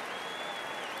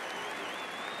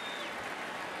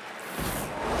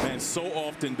 Man, so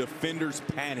often defenders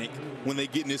panic when they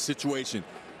get in this situation.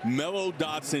 Mello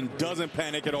Dotson doesn't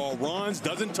panic at all. Runs,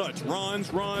 doesn't touch. Runs,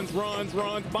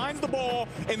 finds the ball,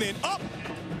 and then up.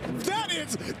 That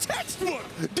is textbook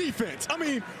defense. I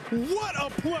mean, what a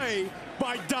play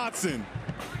by Dotson.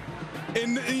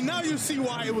 And now you see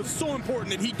why it was so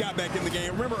important that he got back in the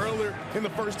game. Remember earlier in the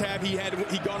first half, he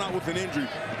gone out with an injury.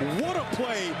 What a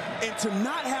play, and to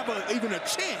not have even a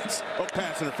chance of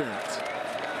pass interference.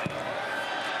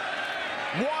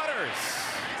 Waters.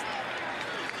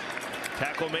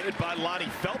 Tackle made by Lonnie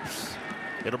Phelps.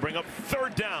 It'll bring up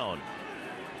third down.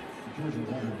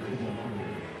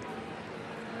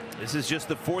 This is just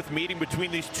the fourth meeting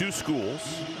between these two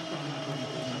schools.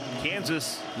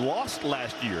 Kansas lost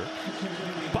last year,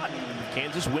 but if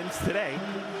Kansas wins today,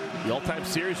 the all-time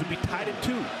series would be tied at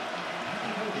 2.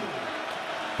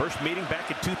 First meeting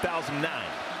back in 2009.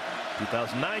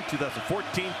 2009,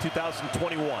 2014,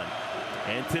 2021,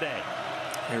 and today.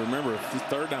 And remember, if this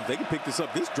third down, if they can pick this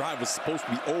up, this drive was supposed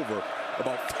to be over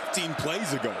about 15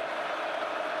 plays ago.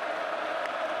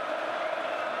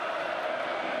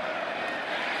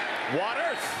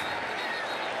 Waters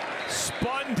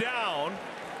spun down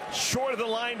short of the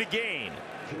line to gain.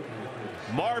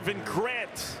 Marvin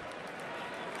Grant.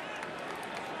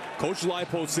 Coach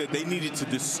Leipold said they needed to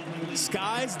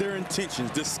disguise their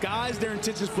intentions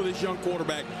for this young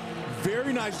quarterback.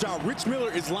 Very nice job. Rich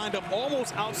Miller is lined up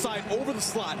almost outside over the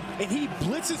slot, and he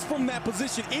blitzes from that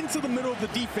position into the middle of the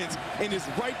defense and is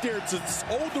right there to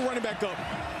hold the running back up,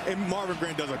 and Marvin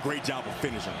Grant does a great job of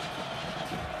finishing.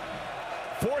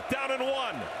 4th down and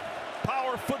 1.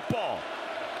 Power football.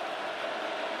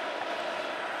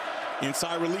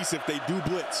 Inside release if they do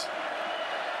blitz.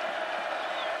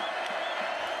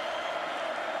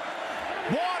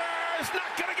 Waters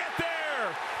not going to get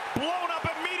there. Blown up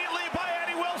immediately by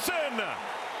Eddie Wilson.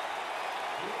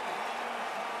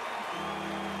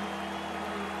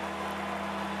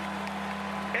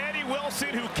 Eddie Wilson,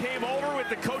 who came over with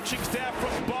the coaching staff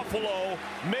from Buffalo,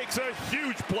 makes a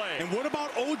huge play. And what about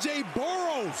O.J.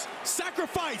 Burrows?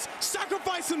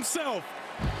 Sacrifice himself.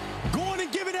 Going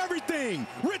and giving everything.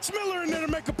 Rich Miller in there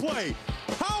to make a play.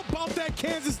 How about that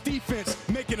Kansas defense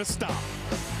making a stop?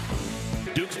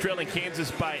 Duke's trailing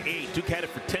Kansas by 8. Duke had it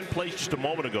for 10 plays just a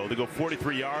moment ago. They go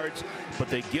 43 yards, but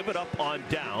they give it up on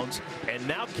downs. And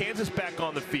now Kansas back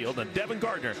on the field. And Devin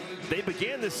Gardner, they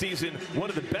began this season one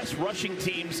of the best rushing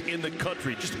teams in the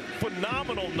country. Just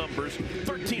phenomenal numbers.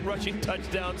 13 rushing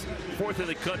touchdowns, 4th in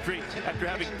the country after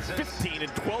having 15 in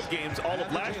 12 games all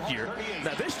of last year.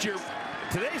 Now this year,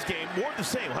 today's game, more of the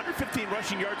same. 115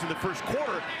 rushing yards in the first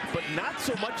quarter, but not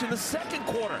so much in the second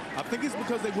quarter. I think it's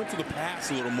because they went to the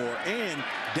pass a little more, and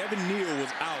Devin Neal was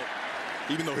out,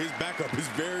 even though his backup is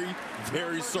very,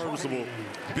 very serviceable.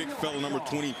 Big fella, number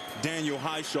 20, Daniel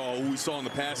Highshaw, who we saw in the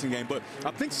passing game. But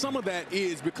I think some of that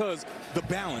is because the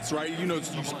balance, right? You know,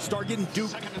 you start getting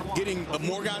Duke, getting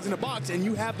more guys in the box, and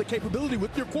you have the capability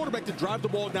with your quarterback to drive the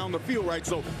ball down the field, right?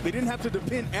 So they didn't have to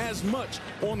depend as much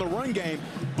on the run game.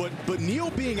 But Neal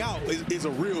being out is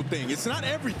a real thing. It's not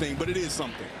everything, but it is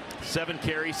something. 7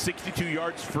 carries, 62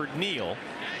 yards for Neal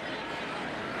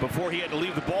before he had to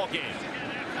leave the ball game.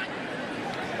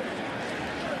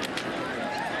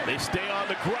 They stay on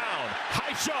the ground.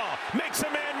 Highshaw makes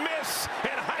a man miss,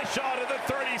 and Highshaw to the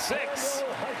 36.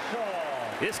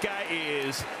 This guy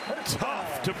is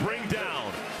tough to bring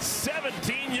down.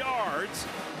 17 yards.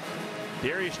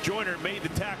 Darius Joyner made the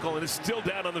tackle and is still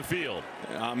down on the field.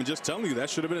 I'm just telling you, that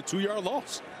should have been a 2-yard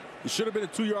loss. It should have been a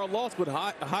 2-yard loss, but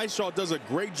Highshaw does a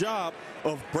great job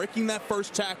of breaking that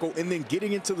first tackle and then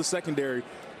getting into the secondary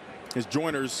as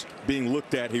Joyner's being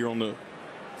looked at here on the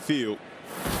field.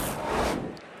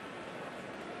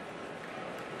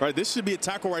 All right, this should be a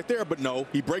tackle right there, but no.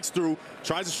 He breaks through,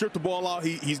 tries to strip the ball out.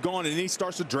 He's gone, and then he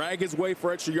starts to drag his way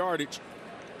for extra yardage.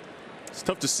 It's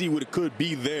tough to see what it could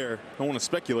be there. I don't want to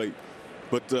speculate.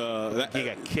 But he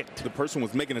got kicked. The person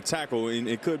was making a tackle, and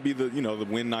it could be the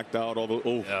wind knocked out,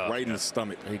 right in the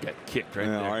stomach. He got kicked right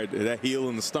there. All right, that heel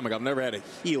in the stomach. I've never had a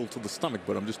heel to the stomach,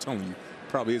 but I'm just telling you,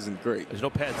 probably isn't great. There's no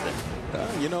pads there.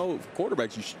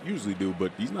 Quarterbacks you usually do,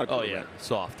 but he's not a quarterback. Oh, yeah,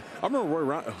 soft. I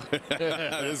remember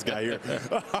this guy here.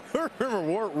 I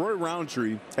remember Roy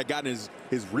Roundtree had gotten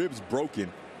his ribs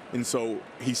broken. And so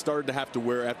he started to have to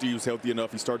wear, after he was healthy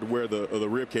enough, he started to wear the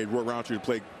rib cage. Roy Roundtree to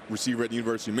play receiver at the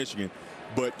University of Michigan.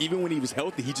 But even when he was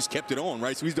healthy, he just kept it on,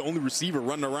 right? So he's the only receiver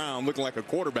running around looking like a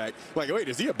quarterback. Like, wait,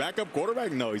 is he a backup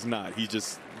quarterback? No, he's not. He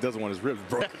just doesn't want his ribs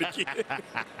broken again.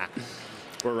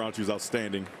 Roy Roundtree was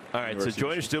outstanding. All right, so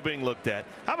Joyner's still being looked at.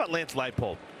 How about Lance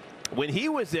Leipold? When he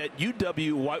was at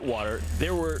UW Whitewater,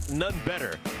 there were none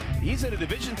better. He's at a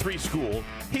Division III school.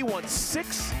 He won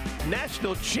 6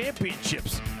 national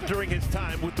championships during his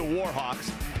time with the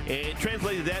Warhawks, and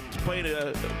translated that to playing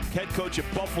a head coach at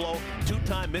Buffalo,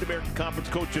 2-time Mid-American Conference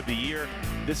Coach of the Year.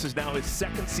 This is now his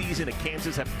 2nd season at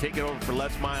Kansas, after taking over for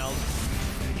Les Miles.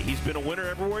 He's been a winner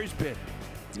everywhere he's been.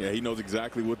 Yeah, he knows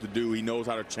exactly what to do. He knows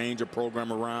how to change a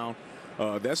program around.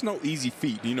 That's no easy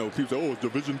feat. People say, oh, it's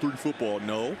Division III football.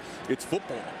 No, it's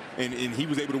football. And he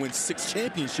was able to win 6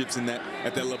 championships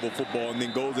at that level of football, and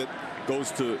then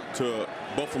goes to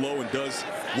Buffalo and does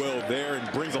well there,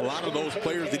 and brings a lot of those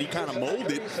players that he kind of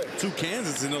molded to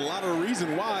Kansas, and a lot of the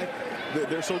reason why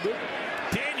they're so good.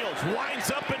 Daniels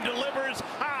winds up and delivers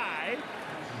high,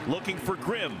 looking for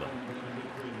Grimm.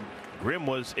 Grimm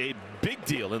was a big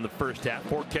deal in the first half.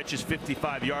 4 catches,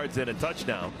 55 yards, and a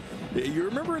touchdown. You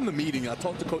remember in the meeting, I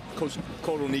talked to Coach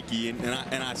Kotelnicki,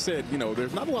 and I said,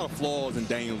 there's not a lot of flaws in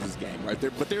Daniels' game, right there.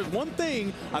 But there's one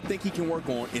thing I think he can work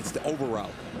on. It's the over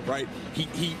route, right?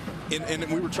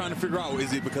 And we were trying to figure out,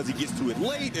 is it because he gets to it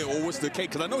late, or what's the case?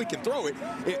 Because I know he can throw it,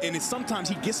 and it's sometimes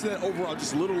he gets to that over route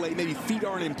just a little late. Maybe feet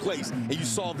aren't in place, and you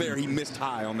saw there he missed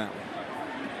high on that one.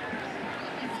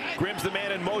 Grimm's the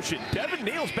man in motion. Devin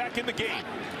Neal's back in the game.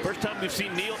 First time we've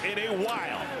seen Neal in a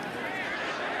while.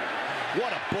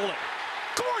 What a bullet.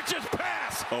 Gorgeous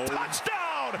pass. Oh,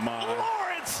 touchdown.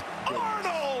 Lawrence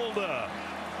Arnold.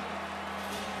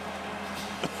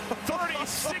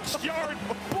 36-yard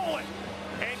bullet.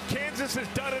 And Kansas has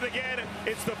done it again.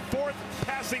 It's the 4th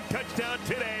passing touchdown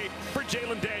today for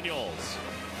Jalen Daniels.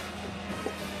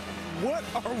 What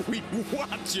are we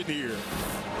watching here?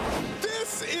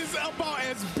 This is about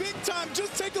as big time.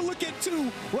 Just take a look at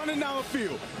 2 running down the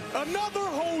field. Another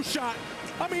hole shot.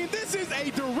 I mean, this is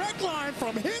a direct line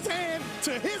from his hand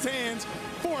to his hands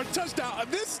for a touchdown.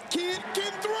 This kid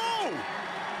can throw.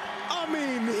 I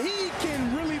mean, he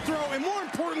can really throw, and more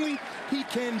importantly, he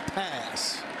can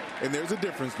pass. And there's a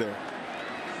difference there.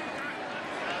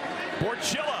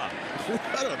 Borchilla.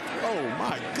 Oh,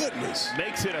 my goodness.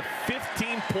 Makes it a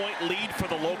 15-point lead for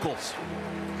the locals.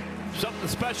 Something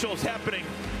special is happening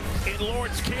in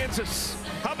Lawrence, Kansas.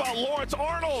 How about Lawrence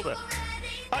Arnold?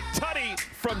 A tutty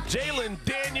from Jalen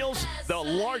Daniels, the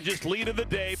largest lead of the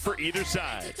day for either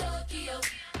side.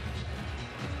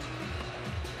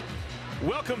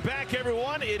 Welcome back,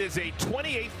 everyone. It is a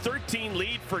 28-13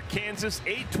 lead for Kansas.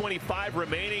 8:25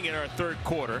 remaining in our 3rd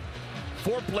quarter.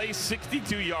 4 plays,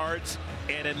 62 yards,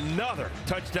 and another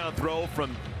touchdown throw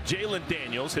from Jalen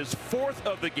Daniels, his 4th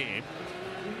of the game.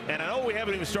 And I know we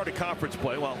haven't even started conference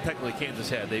play. Well, technically Kansas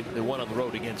had. They won on the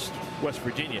road against West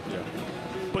Virginia. Yeah.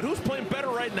 But who's playing better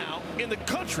right now in the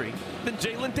country than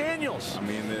Jalen Daniels? I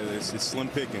mean, it's slim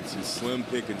pickings. It's slim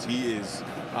pickings. He is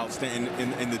outstanding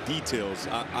in the details.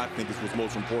 I think is what's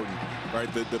most important,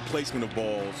 right? The placement of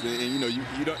balls, and you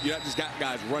not just got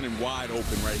guys running wide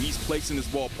open, right? He's placing this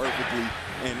ball perfectly,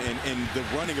 and the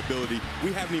running ability.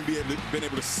 We haven't even been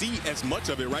able to see as much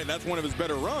of it, right? That's one of his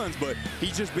better runs, but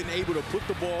he's just been able to put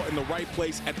the ball in the right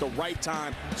place at the right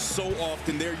time so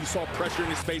often. There you saw pressure in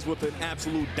his face with an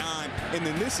absolute dime, and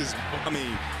then this is, I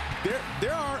mean,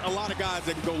 there aren't a lot of guys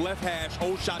that can go left hash,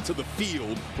 whole shot to the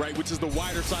field, right, which is the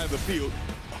wider side of the field.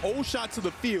 Whole shot to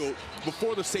the field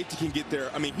before the safety can get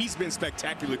there. I mean, he's been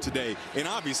spectacular today, and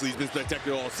obviously he's been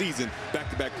spectacular all season.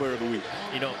 Back-to-back player of the week.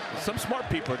 Some smart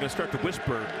people are going to start to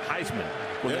whisper Heisman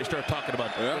when they start talking about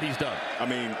what he's done. I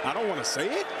mean, I don't want to say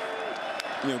it.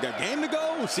 Got game to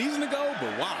go, season to go,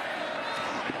 but wow.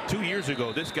 2 years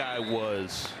ago, this guy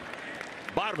was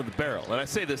bottom of the barrel. And I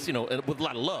say this, with a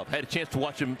lot of love. I had a chance to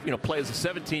watch him, play as a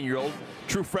 17-year-old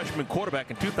true freshman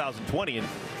quarterback in 2020, and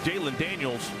Jalen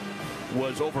Daniels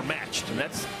was overmatched, and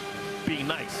that's being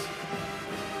nice.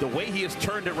 The way he has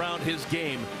turned around his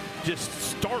game, just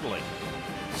startling.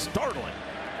 Startling.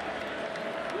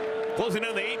 Closing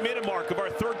on the 8-minute mark of our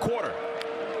 3rd quarter.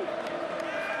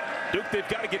 Duke, they've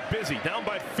got to get busy. Down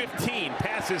by 15,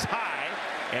 passes high,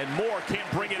 and Moore can't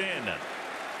bring it in.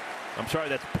 I'm sorry,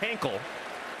 that's Pankel.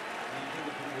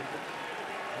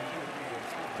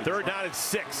 3rd down and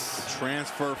 6.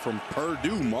 Transfer from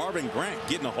Purdue, Marvin Grant,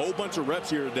 getting a whole bunch of reps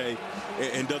here today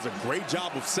and does a great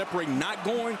job of separating, not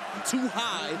going too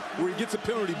high where he gets a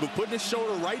penalty, but putting his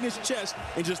shoulder right in his chest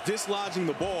and just dislodging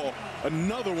the ball.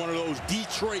 Another one of those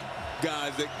Detroit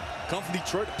guys that come from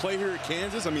Detroit to play here at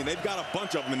Kansas. I mean, they've got a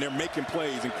bunch of them, and they're making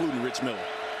plays, including Rich Miller.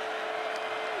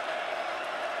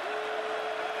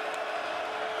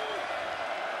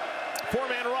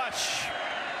 Four-man rush.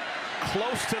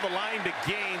 Close to the line to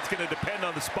gain. It's going to depend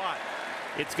on the spot.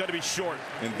 It's going to be short.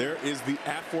 And there is the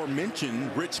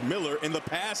aforementioned Rich Miller in the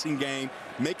passing game,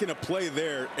 making a play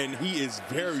there, and he is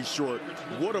very short.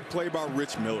 What a play by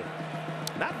Rich Miller.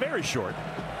 Not very short.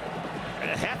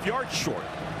 A half-yard short.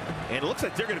 And it looks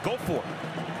like they're going to go for it.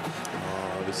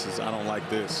 I don't like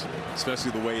this,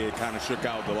 especially the way it kind of shook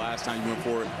out the last time you went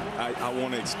for it. I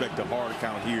want to expect a hard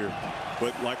count here.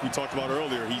 But like we talked about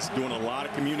earlier, he's doing a lot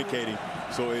of communicating.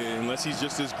 So unless he's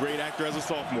just this great actor as a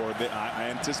sophomore, I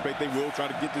anticipate they will try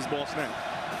to get this ball snapped.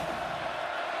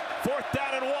 4th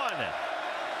down and 1.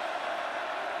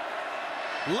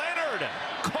 Leonard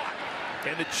caught.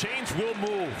 And the chains will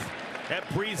move. That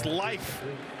breathes life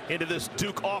into this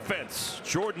Duke offense.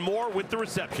 Jordan Moore with the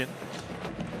reception.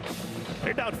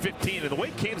 They're down 15, and the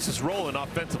way Kansas is rolling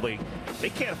offensively,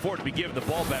 they can't afford to be giving the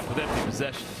ball back with empty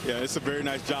possessions. Yeah, it's a very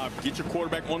nice job. Get your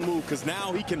quarterback on the move, because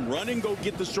now he can run and go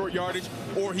get the short yardage,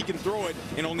 or he can throw it.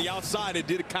 And on the outside, it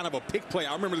did a kind of a pick play.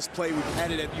 I remember this play we had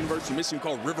it at the University of Michigan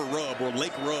called River Rub or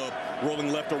Lake Rub,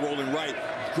 rolling left or rolling right.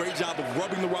 Great job of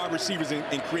rubbing the wide receivers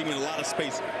and creating a lot of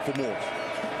space for Moore.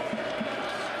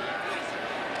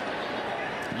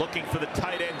 Looking for the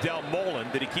tight end, Del Mullen.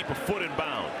 Did he keep a foot in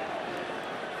bound?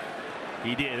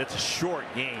 He did. It's a short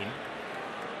gain.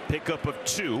 Pickup of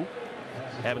 2.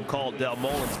 Haven't called Del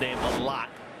Mullen's name a lot.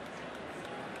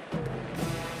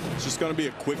 It's just going to be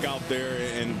a quick out there,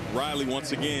 and Riley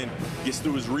once again gets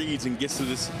through his reads and gets to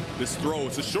this throw.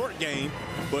 It's a short gain,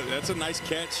 but that's a nice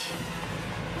catch.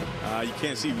 You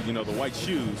can't see, the white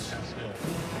shoes.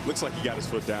 Looks like he got his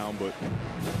foot down, but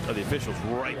the official's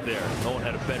right there. No one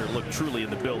had a better look truly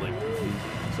in the building.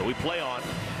 So we play on.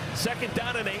 2nd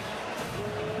down and 8.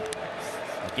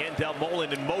 Again, Del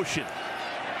Mullen in motion.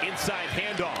 Inside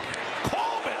handoff.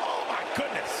 Coleman, oh my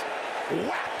goodness.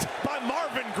 Whacked by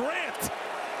Marvin Grant.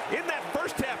 In that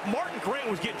first half, Martin Grant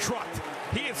was getting trucked.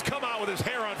 He has come out with his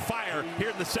hair on fire here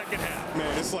in the 2nd half.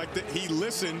 Man, it's like he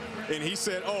listened and he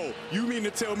said, oh, you mean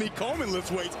to tell me Coleman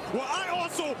lifts weights? Well, I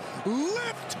also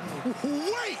lift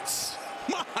weights.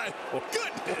 My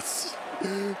goodness.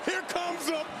 Here comes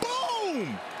a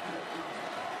boom.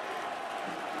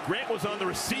 Grant was on the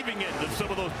receiving end of some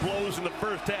of those blows in the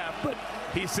first half, but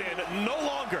he's saying no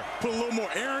longer. Put a little more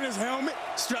air in his helmet,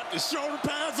 strapped his shoulder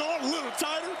pads on a little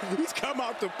tighter. He's come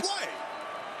out to play.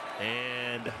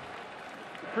 And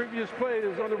previous play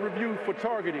is under review for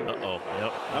targeting. Yep.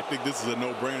 I think this is a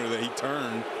no-brainer that he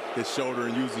turned his shoulder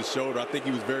and used his shoulder. I think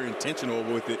he was very intentional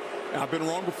with it. I've been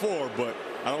wrong before, but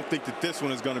I don't think that this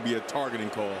one is going to be a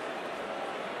targeting call.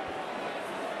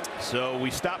 So we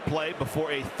stop play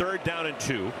before a 3rd down and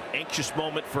 2. Anxious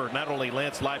moment for not only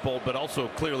Lance Leipold, but also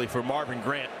clearly for Marvin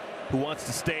Grant, who wants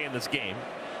to stay in this game.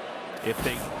 If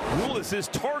they rule this is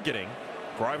targeting,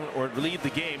 or leave the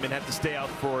game and have to stay out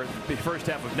for the first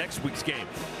half of next week's game.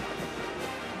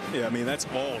 Yeah, I mean, that's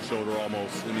all shoulder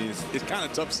almost. I mean, it's kind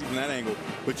of tough to see from that angle,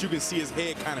 but you can see his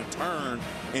head kind of turn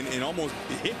and almost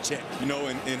hip check.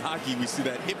 In hockey, we see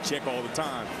that hip check all the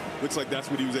time. Looks like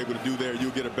that's what he was able to do there. You'll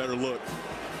get a better look.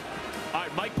 All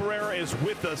right, Mike Pereira is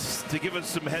with us to give us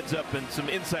some heads up and some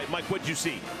insight. Mike, what'd you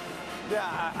see?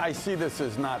 Yeah, I see this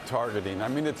as not targeting. I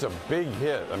mean, it's a big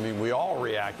hit. I mean, we all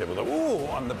reacted with a ooh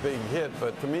on the big hit,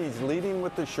 but to me, he's leading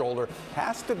with the shoulder.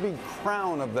 Has to be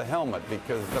crown of the helmet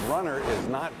because the runner is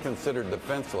not considered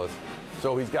defenseless.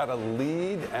 So he's got to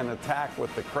lead and attack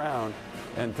with the crown.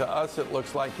 And to us, it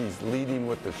looks like he's leading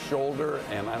with the shoulder,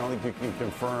 and I don't think you can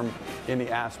confirm any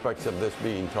aspects of this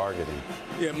being targeting.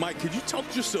 Yeah, Mike, could you talk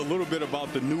just a little bit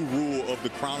about the new rule of the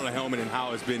crown of the helmet and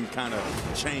how it's been kind of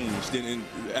changed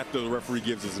after the referee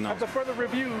gives his announcement? After further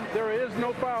review, there is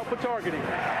no foul for targeting.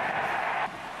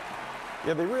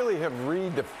 Yeah, they really have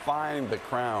redefined the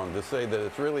crown to say that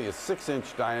it's really a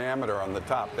 6-inch diameter on the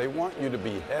top. They want you to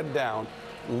be head down,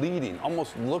 leading,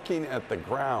 almost looking at the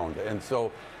ground. And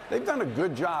so they've done a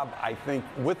good job, I think,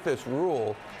 with this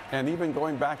rule, and even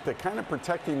going back to kind of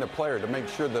protecting the player to make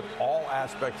sure that all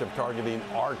aspects of targeting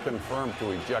are confirmed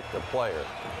to eject the player.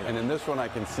 And in this one, I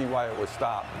can see why it was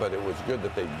stopped, but it was good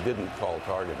that they didn't call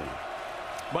targeting.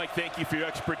 Mike, thank you for your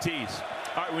expertise.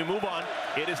 All right, we move on.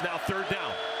 It is now 3rd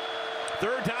down.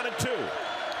 3rd down and 2.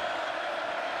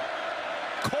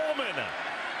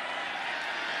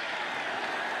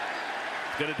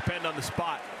 going to depend on the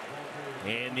spot.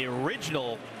 And the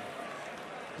original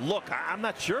look, I'm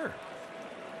not sure.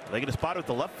 Are they going to spot it with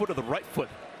the left foot or the right foot?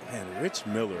 Man, Rich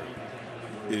Miller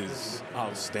is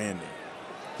outstanding.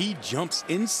 He jumps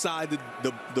inside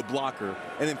the blocker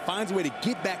and then finds a way to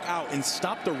get back out and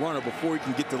stop the runner before he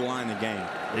can get to the line of the game.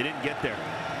 They didn't get there.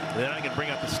 They're not going to bring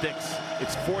out the sticks.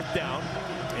 It's 4th down,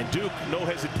 and Duke, no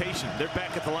hesitation. They're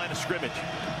back at the line of scrimmage.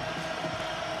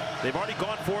 They've already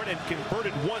gone for it and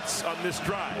converted once on this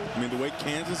drive. I mean, the way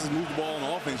Kansas has moved the ball on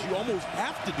offense, you almost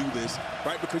have to do this,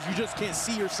 right? Because you just can't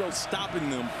see yourself stopping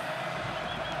them.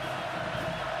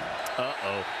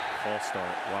 Uh-oh. False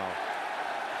start. Wow.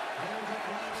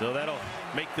 So that'll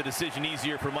make the decision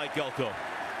easier for Mike Elko.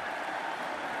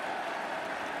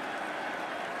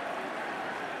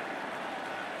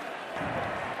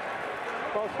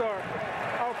 False start.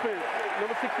 Offense.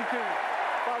 Number 62.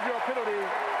 5-yard penalty.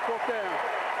 4th down.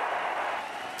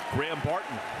 Graham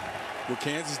Barton. What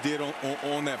Kansas did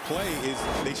on that play is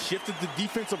they shifted the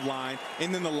defensive line,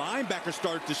 and then the linebacker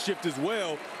started to shift as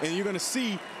well. And you're going to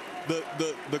see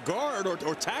the guard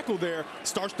or tackle there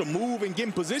starts to move and get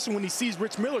in position when he sees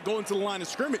Rich Miller go into the line of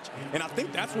scrimmage. And I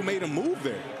think that's what made him move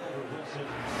there.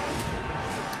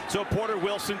 So Porter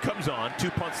Wilson comes on.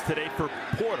 2 punts today for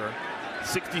Porter.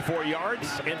 64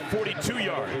 yards and 42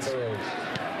 yards.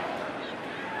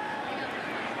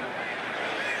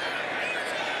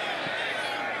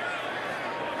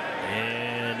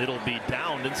 And it'll be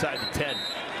downed inside the 10.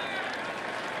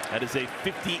 That is a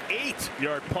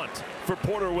 58-yard punt for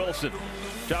Porter Wilson.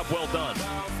 Job well done.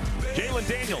 Jalen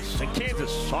Daniels and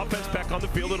Kansas offense back on the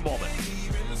field in a moment.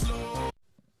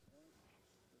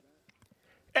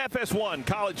 FS1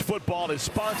 College Football is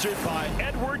sponsored by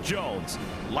Edward Jones.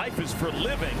 Life is for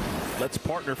living. Let's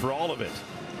partner for all of it.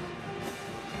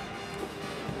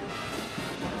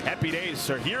 Happy days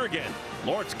are here again.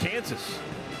 Lawrence, Kansas.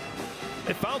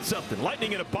 They found something.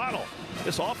 Lightning in a bottle.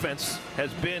 This offense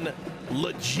has been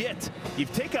legit. You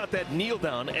take out that kneel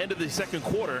down end of the 2nd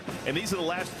quarter, and these are the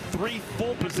last 3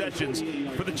 full possessions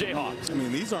for the Jayhawks. I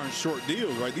mean, these aren't short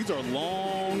deals, right? These are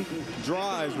long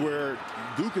drives where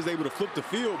Duke is able to flip the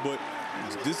field, but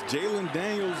this Jalen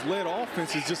Daniels-led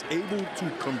offense is just able to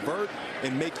convert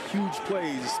and make huge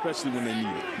plays, especially when they need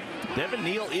it. Devin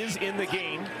Neal is in the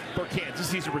game for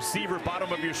Kansas. He's a receiver,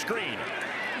 bottom of your screen.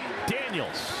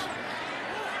 Daniels.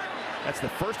 That's the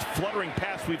first fluttering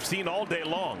pass we've seen all day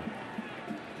long.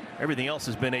 Everything else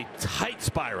has been a tight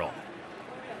spiral.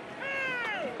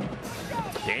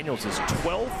 Daniels is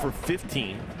 12 for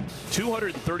 15,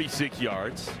 236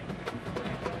 yards,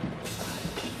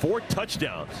 4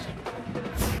 touchdowns.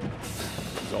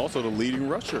 He's also the leading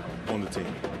rusher on the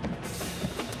team.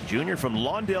 Junior from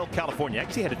Lawndale, California.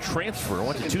 Actually had a transfer.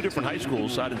 Went to 2 different high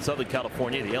schools out in Southern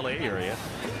California, the LA area.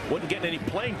 Wasn't getting any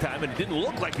playing time, and it didn't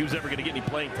look like he was ever going to get any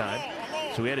playing time.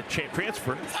 So he had a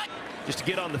transfer just to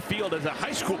get on the field as a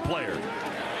high school player.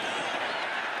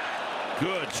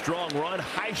 Good, strong run.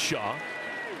 Highshaw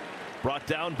brought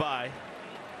down by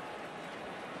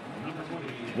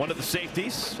one of the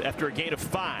safeties after a gain of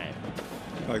 5.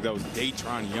 Like that was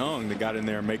Datron Young that got in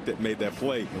there and made that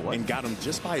play and got him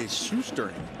just by his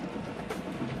shoestring.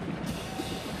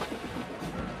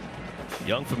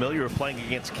 Young, familiar with playing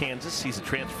against Kansas. He's a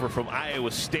transfer from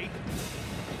Iowa State.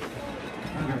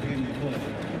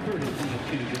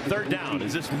 3rd down.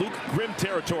 Is this Luke Grimm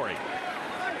territory?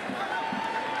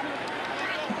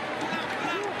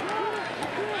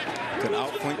 Could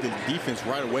outflank the defense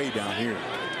right away down here.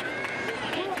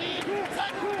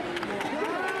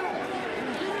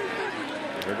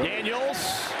 Daniels.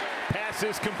 Pass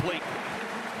is complete.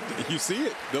 You see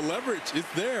it. The leverage is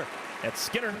there. That's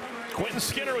Skinner. Quentin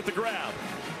Skinner with the grab.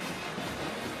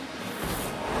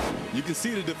 You can see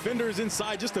the defender is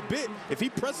inside just a bit. If he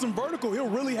presses him vertical, he'll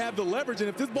really have the leverage. And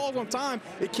if this ball's on time,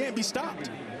 it can't be stopped.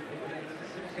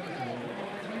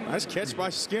 Nice catch by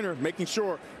Skinner, making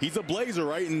sure he's a Blazer,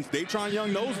 right? And Datron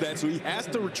Young knows that, so he has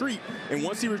to retreat. And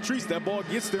once he retreats, that ball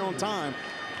gets there on time.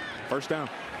 1st down.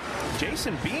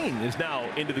 Jason Bean is now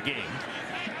into the game.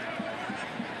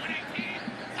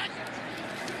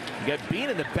 You got Bean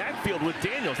in the backfield with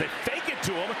Daniels. They fake it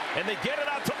to him, and they get it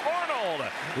out to Arnold.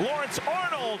 Lawrence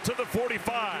Arnold to the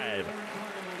 45.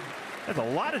 There's a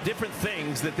lot of different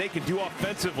things that they can do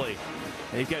offensively.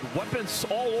 They've got weapons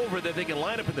all over that they can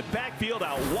line up in the backfield,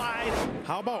 out wide.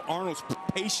 How about Arnold's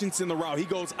patience in the route? He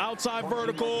goes outside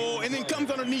vertical and then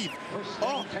comes underneath.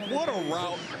 Oh, what a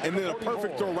route. And then a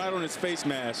perfect throw right on his face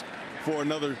mask for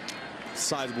another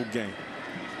sizable gain.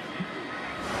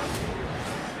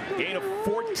 Gain of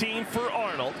 14 for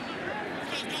Arnold.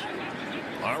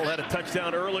 Arnold had a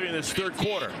touchdown earlier in this 3rd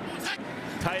quarter.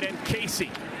 Tight end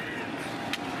Casey.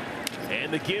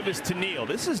 And the give is to Neal.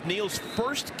 This is Neal's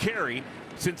first carry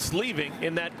since leaving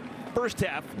in that first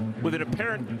half with an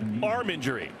apparent arm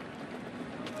injury.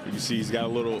 You see he's got a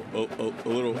little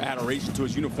adoration to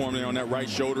his uniform there on that right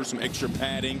shoulder, some extra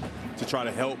padding to try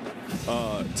to help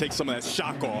take some of that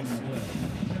shock off.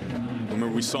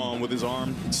 Remember, we saw him with his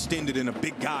arm extended and a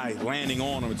big guy landing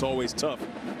on him. It's always tough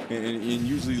and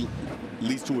usually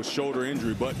leads to a shoulder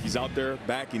injury, but he's out there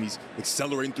back and he's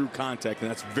accelerating through contact, and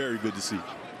that's very good to see.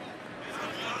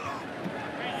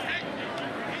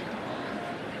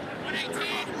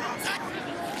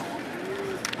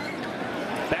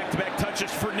 Back-to-back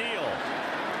touches for Neal.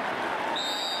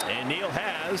 And Neal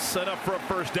has set up for a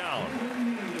first down.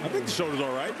 I think the shoulder's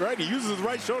all right, right? He uses his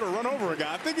right shoulder to run over a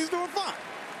guy. I think he's doing fine.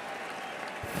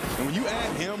 And when you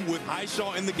add him with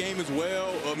Highshaw in the game as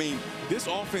well, I mean, this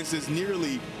offense is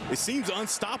nearly, it seems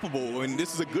unstoppable. And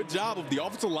this is a good job of the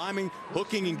offensive lineman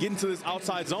hooking and getting to this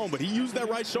outside zone. But he used that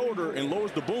right shoulder and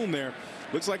lowers the boom there.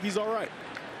 Looks like he's all right.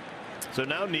 So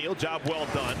now Neal, job well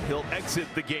done. He'll exit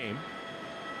the game.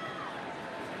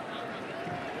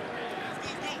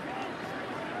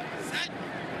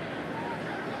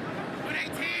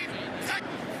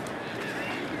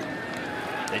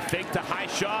 They fake to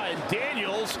Highshaw, and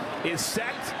Daniels is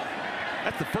sacked.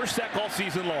 That's the first sack all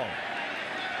season long.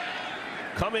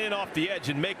 Coming in off the edge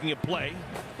and making a play.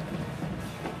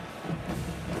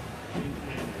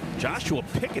 Joshua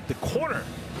Pickett, the corner.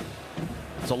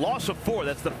 It's a loss of 4.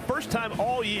 That's the first time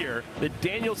all year that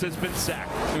Daniels has been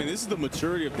sacked. I mean, this is the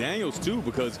maturity of Daniels, too,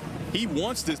 because he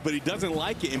wants this, but he doesn't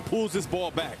like it and pulls this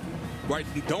ball back. Right?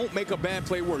 Don't make a bad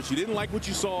play worse. You didn't like what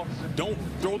you saw. Don't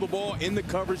throw the ball in the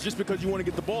coverage just because you want to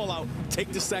get the ball out.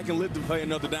 Take the sack and live to play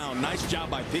another down. Nice job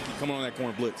by Pickett coming on that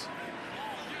corner blitz.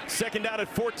 Second down at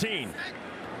 14.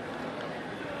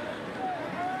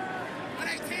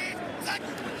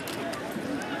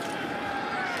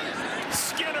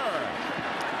 Skinner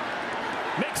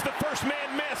makes the first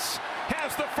man miss,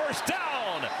 has the first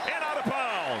down, and out of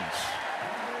bounds.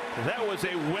 That was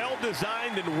a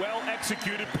well-designed and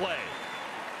well-executed play.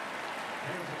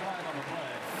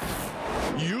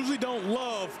 You usually don't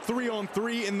love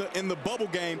 3-on-3 in the bubble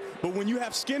game, but when you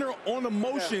have Skinner on the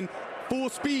motion, full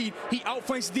speed, he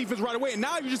outflanks the defense right away. And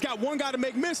now you just got one guy to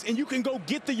make miss, and you can go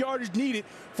get the yardage needed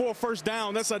for a first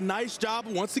down. That's a nice job,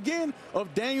 once again,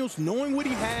 of Daniels knowing what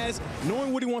he has,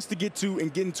 knowing what he wants to get to,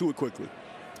 and getting to it quickly.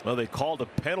 Well, they called a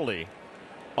penalty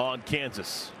on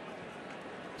Kansas.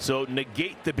 So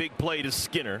negate the big play to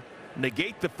Skinner,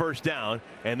 negate the first down,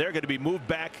 and they're going to be moved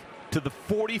back to the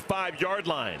 45-yard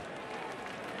line.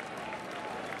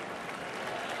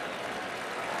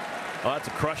 Oh, that's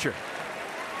a crusher.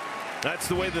 That's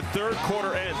the way the third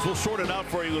quarter ends. We'll sort it out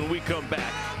for you when we come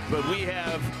back. But we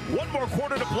have one more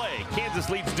quarter to play. Kansas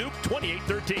leads Duke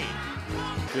 28-13.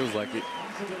 Feels like it.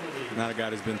 Not a guy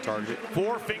that's been targeted.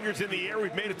 4 fingers in the air.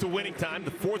 We've made it to winning time.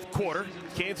 The fourth quarter.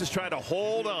 Kansas trying to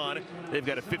hold on. They've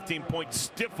got a 15-point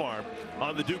stiff arm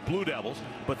on the Duke Blue Devils.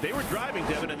 But they were driving,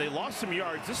 Devin, and they lost some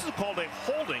yards. This is called a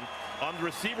holding on the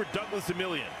receiver, Douglas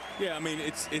Emilian. Yeah, I mean,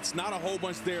 it's not a whole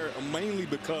bunch there, mainly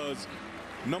because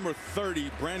number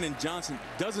 30, Brandon Johnson,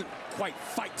 doesn't quite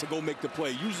fight to go make the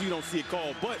play. Usually you don't see it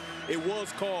called, but it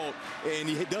was called, and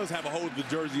he does have a hold of the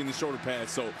jersey in the shoulder pad,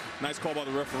 so nice call by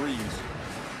the referees.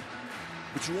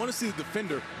 But you want to see the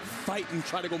defender fight and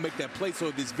try to go make that play, so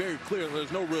it's very clear.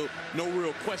 There's no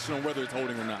real question on whether it's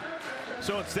holding or not.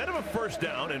 So instead of a first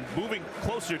down and moving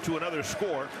closer to another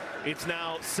score, it's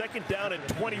now second down and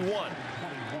 21.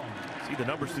 See the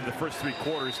numbers through the first 3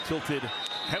 quarters tilted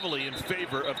heavily in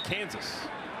favor of Kansas.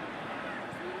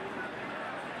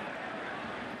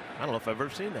 I don't know if I've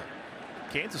ever seen that.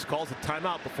 Kansas calls a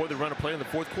timeout before they run a play in the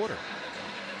fourth quarter.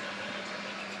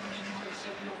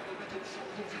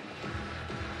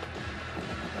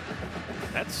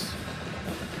 That's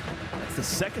the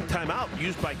second timeout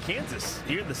used by Kansas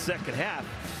here in the second half.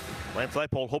 Lance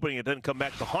Leipold hoping it doesn't come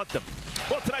back to haunt them.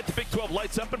 Well, tonight the Big 12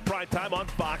 lights up in primetime on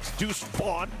Fox. Deuce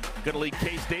Vaughn going to lead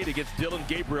K-State against Dylan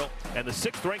Gabriel and the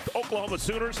 6th-ranked Oklahoma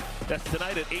Sooners. That's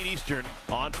tonight at 8 Eastern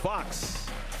on Fox.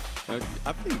 I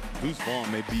think Deuce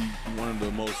Vaughn may be one of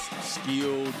the most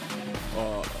skilled,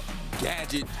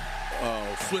 gadget,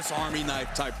 Swiss Army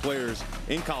knife type players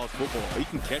in college football. He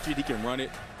can catch it, he can run it,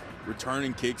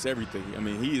 returning kicks, everything. I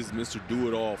mean, he is Mr.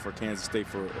 Do-It-All for Kansas State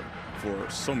for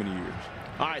so many years.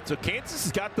 All right, so Kansas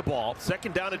has got the ball.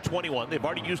 Second down at 21. They've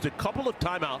already used a couple of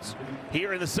timeouts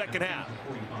here in the second half.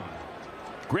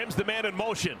 Grimm's the man in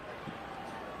motion.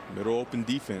 Middle open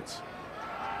defense.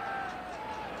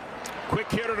 Quick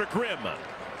hitter to Grimm.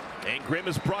 And Grimm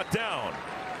is brought down.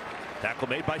 Tackle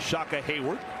made by Shaka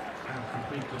Hayward.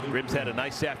 Grimm's had a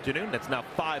nice afternoon. That's now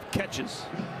 5 catches.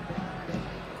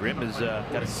 Grimm has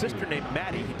got a sister named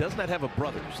Maddie. He does not have a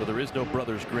brother, so there is no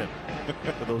Brothers Grimm,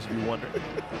 for those of you wondering.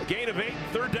 Gain of 8,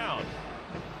 3rd down.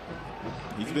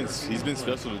 He's been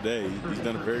special today. He's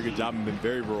done a very good job and been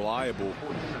very reliable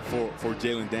for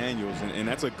Jalen Daniels, and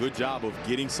that's a good job of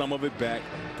getting some of it back,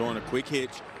 throwing a quick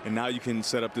hitch, and now you can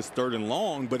set up this 3rd and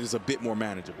long, but it's a bit more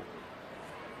manageable.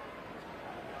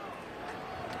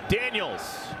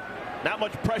 Daniels, not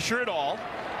much pressure at all.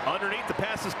 Underneath, the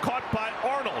pass is caught by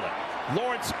Arnold.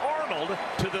 Lawrence Arnold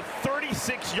to the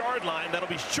 36-yard line. That'll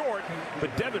be short,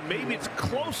 but Devin, maybe it's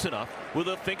close enough where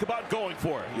they'll think about going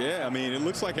for it. Yeah, I mean, it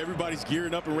looks like everybody's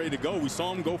gearing up and ready to go. We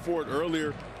saw him go for it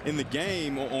earlier in the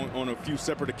game on a few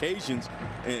separate occasions,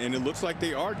 and it looks like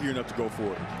they are gearing up to go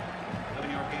for it.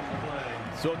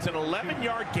 So it's an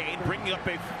 11-yard gain, bringing up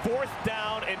a 4th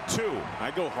down and 2.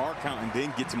 I go hard count and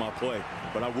then get to my play,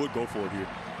 but I would go for it here.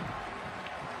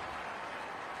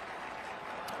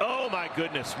 Oh, my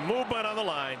goodness. Movement on the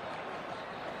line.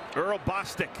 Earl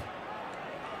Bostic.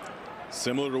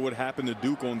 Similar to what happened to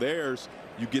Duke on theirs,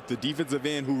 you get the defensive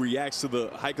end who reacts to the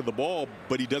hike of the ball,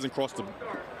 but he doesn't cross the...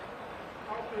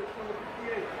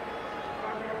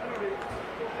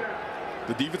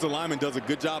 The defensive lineman does a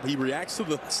good job. He reacts to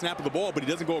the snap of the ball, but he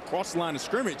doesn't go across the line of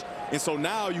scrimmage. And so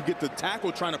now you get the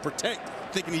tackle trying to protect,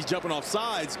 thinking he's jumping off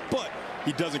sides, but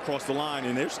he doesn't cross the line,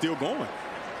 and they're still going.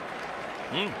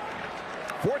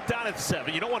 4th down and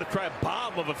 7. You don't want to try a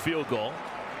bomb of a field goal.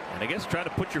 And I guess trying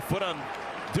to put your foot on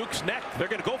Duke's neck. They're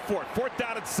going to go for it. 4th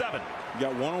down and 7. You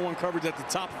got one-on-one coverage at the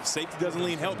top. If safety doesn't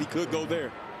lean help, he could go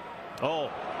there.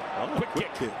 Oh,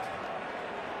 quick kick.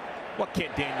 What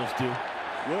can't Daniels do?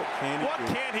 What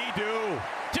can he do?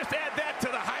 Just add that to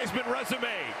the Heisman resume.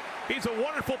 He's a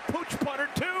wonderful pooch punter,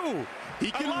 too. He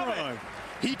can run,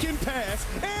 he can pass,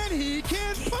 and he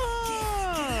can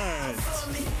punt.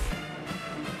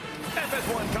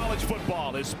 FS1 College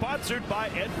Football is sponsored by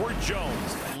Edward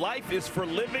Jones. Life is for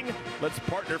living. Let's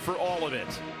partner for all of it.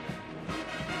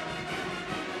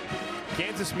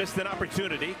 Kansas missed an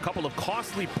opportunity. A couple of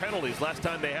costly penalties last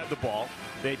time they had the ball.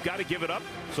 They've got to give it up.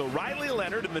 So Riley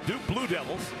Leonard and the Duke Blue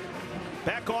Devils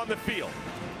back on the field.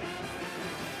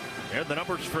 There are the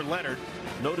numbers for Leonard.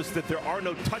 Notice that there are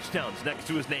no touchdowns next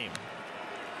to his name.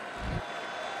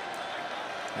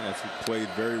 Yes, he played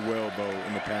very well, though,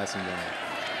 in the passing game.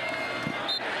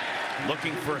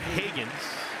 Looking for Higgins.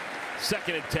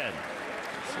 2nd and 10.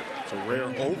 It's a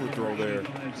rare overthrow there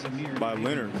by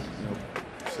Leonard.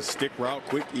 It's a stick route,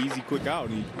 quick, easy, quick out,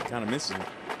 and he kind of misses it.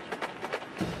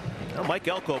 Now, Mike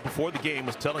Elko, before the game,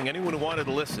 was telling anyone who wanted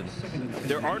to listen,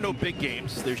 there are no big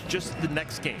games. There's just the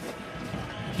next game.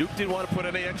 Duke didn't want to put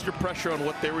any extra pressure on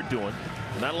what they were doing.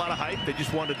 Not a lot of hype. They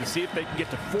just wanted to see if they can get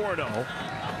to 4-0.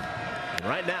 And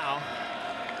right now,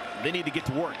 they need to get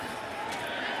to work.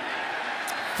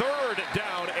 3rd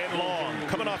down and long.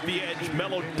 Coming off the edge,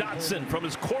 Mello Dotson from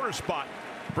his corner spot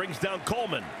brings down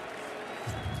Coleman.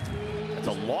 It's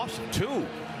a loss of 2.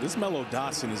 This Mello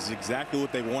Dotson is exactly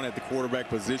what they want at the quarterback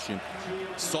position.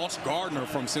 Sauce Gardner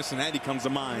from Cincinnati comes to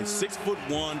mind.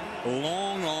 6'1",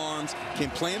 long arms, can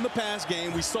play in the pass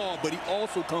game. We saw, but he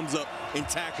also comes up and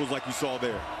tackles like you saw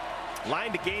there.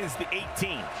 Line to gain is the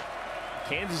 18.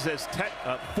 Kansas has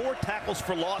 4 tackles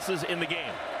for losses in the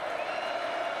game.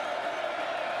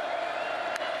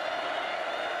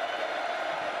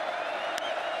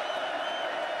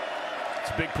 It's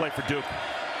a big play for Duke.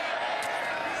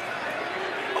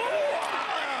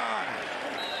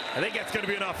 I think that's going to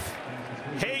be enough.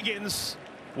 Higgins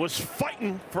was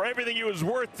fighting for everything he was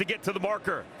worth to get to the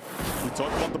marker. We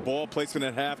talked about the ball placement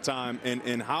at halftime,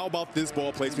 and how about this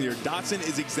ball placement here? Dotson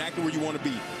is exactly where you want to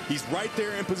be. He's right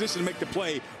there in position to make the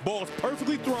play. Ball is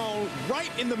perfectly thrown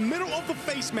right in the middle of the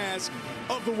face mask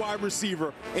of the wide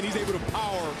receiver, and he's able to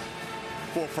power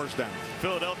for a 1st down.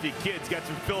 Philadelphia kid's got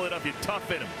some Philadelphia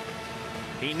tough in him.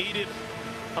 He needed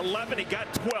 11, he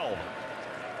got 12.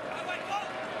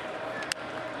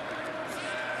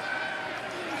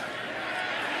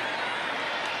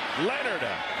 Leonard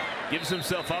gives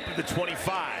himself up at the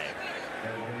 25.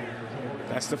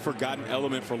 That's the forgotten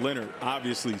element for Leonard.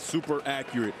 Obviously, super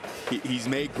accurate. He's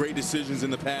made great decisions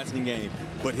in the passing game,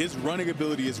 but his running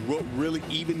ability is what really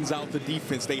evens out the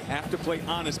defense. They have to play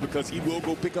honest because he will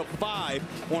go pick up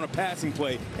 5 on a passing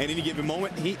play at any given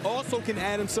moment. He also can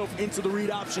add himself into the read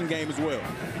option game as well.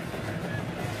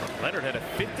 Leonard had a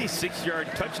 56-yard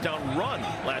touchdown run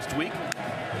last week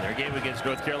in their game against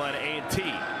North Carolina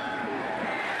A&T.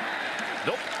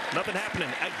 Nope, nothing happening.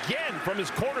 Again from his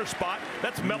corner spot,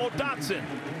 that's Mello Dotson.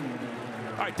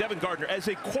 All right, Devin Gardner, as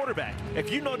a quarterback,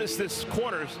 if you notice this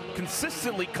corner's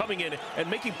consistently coming in and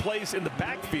making plays in the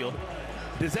backfield,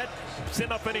 Does that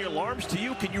send off any alarms to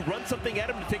you? Can you run something at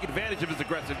him to take advantage of his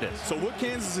aggressiveness? So what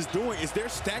Kansas is doing is they're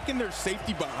stacking their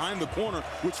safety behind the corner,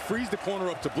 which frees the corner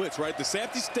up to blitz, right? The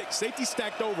safety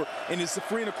stacked over, and it's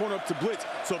freeing the corner up to blitz.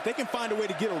 So if they can find a way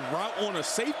to get a route on a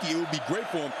safety, it would be great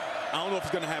for them. I don't know if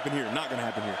it's going to happen here. Not going to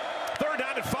happen here. 3rd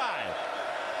down and 5.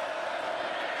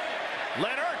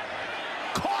 Leonard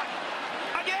caught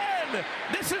again.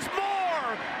 This is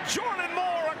Moore. Jordan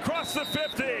Moore across the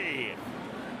 50.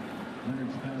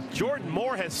 Jordan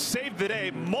Moore has saved the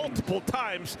day multiple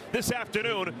times this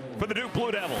afternoon for the Duke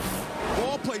Blue Devils.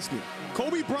 Ball placement.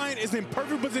 Kobe Bryant is in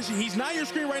perfect position. He's not your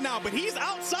screen right now, but he's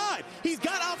outside. He's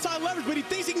got outside leverage, but he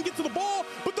thinks he can get to the ball.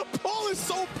 But the ball is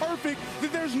so perfect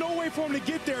that there's no way for him to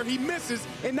get there. He misses,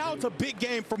 and now it's a big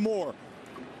game for Moore.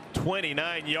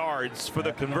 29 yards for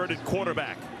the converted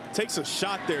quarterback. Takes a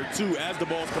shot there, too, as the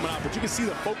ball's coming out. But you can see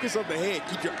the focus of the head.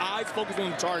 Keep your eyes focused on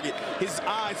the target. His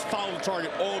eyes follow the target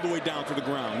all the way down to the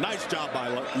ground. Nice job by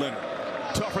Leonard.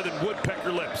 Tougher than woodpecker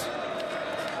lips.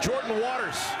 Jordan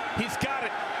Waters, he's got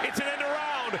it. It's an end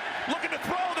around. Looking to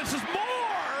throw. This is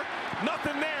Moore.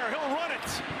 Nothing there. He'll run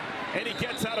it. And he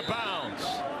gets out of bounds.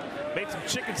 Made some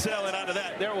chicken salad out of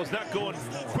that. There was not going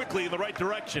quickly in the right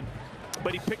direction.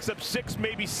 But he picks up 6,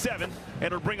 maybe 7, and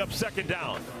it'll bring up 2nd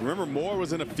down. Remember, Moore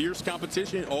was in a fierce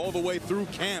competition all the way through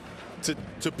camp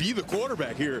to be the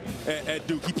quarterback here at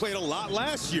Duke. He played a lot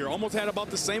last year, almost had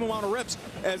about the same amount of reps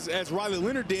as Riley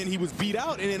Leonard did. He was beat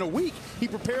out, and in a week, he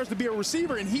prepares to be a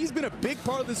receiver, and he's been a big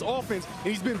part of this offense, and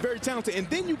he's been very talented. And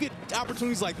then you get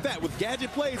opportunities like that with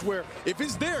gadget plays where if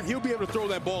it's there, he'll be able to throw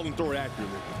that ball and throw it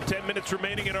accurately. 10 minutes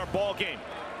remaining in our ball game.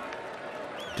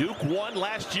 Duke won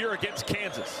last year against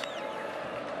Kansas.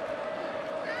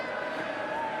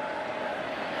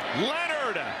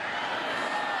 Leonard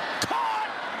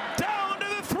caught down to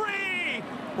the 3.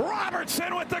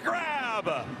 Robertson with the grab.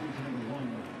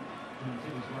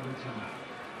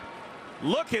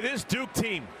 Look at this Duke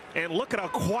team, and look at how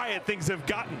quiet things have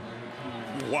gotten.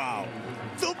 Wow.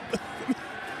 The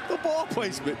ball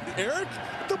placement, Eric.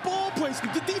 The ball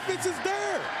placement. The defense is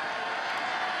there.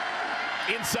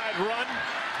 Inside run.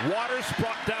 Waters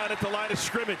brought down at the line of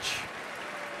scrimmage.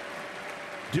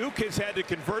 Duke has had to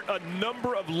convert a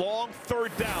number of long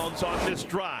 3rd downs on this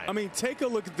drive. I mean, take a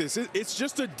look at this. It's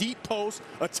just a deep post,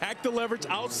 attack the leverage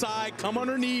outside, come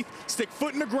underneath, stick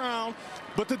foot in the ground,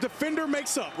 but the defender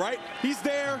makes up, right? He's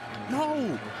there.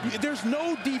 No, there's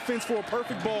no defense for a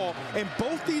perfect ball, and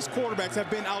both these quarterbacks have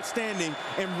been outstanding,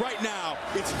 and right now,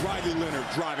 it's Riley Leonard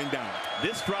driving down.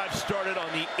 This drive started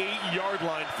on the 8-yard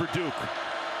line for Duke.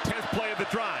 10th play of the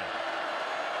drive.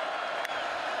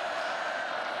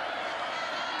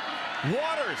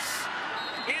 Waters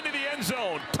into the end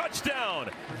zone. Touchdown.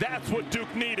 That's what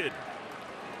Duke needed.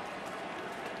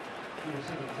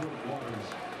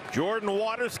 Jordan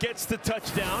Waters gets the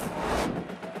touchdown.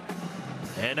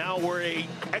 And now we're an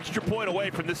extra point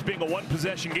away from this being a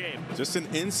 1-possession game. Just an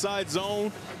inside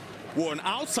zone, well, an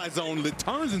outside zone that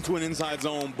turns into an inside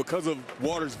zone because of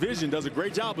Waters' vision. Does a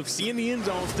great job of seeing the end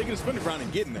zone, sticking his foot in the ground,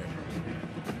 and getting there.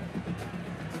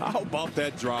 How about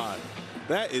that drive?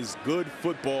 That is good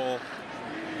football,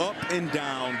 up and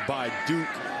down by Duke,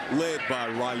 led by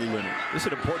Riley Leonard. This is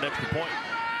an important extra point.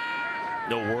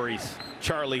 No worries.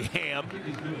 Charlie Ham.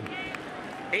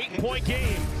 8-point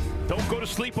game. Don't go to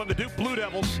sleep on the Duke Blue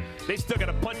Devils. They still got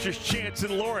a puncher's chance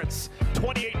in Lawrence.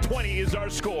 28-20 is our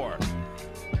score.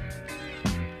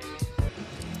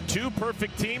 2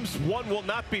 perfect teams. One will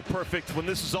not be perfect when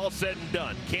this is all said and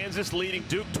done. Kansas leading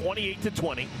Duke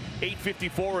 28-20.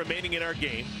 8:54 remaining in our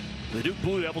game. The Duke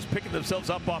Blue Devils picking themselves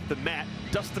up off the mat,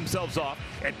 dust themselves off,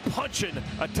 and punching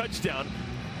a touchdown.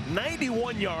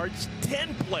 91 yards,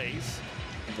 10 plays.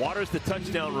 Waters the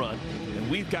touchdown run,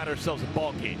 and we've got ourselves a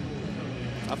ball game.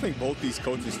 I think both these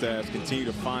coaching staffs continue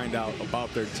to find out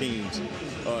about their teams.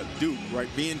 Duke, right,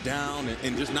 being down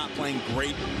and just not playing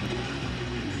great,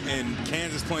 and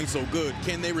Kansas playing so good.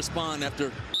 Can they respond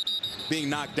after being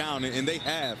knocked down? And they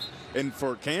have. And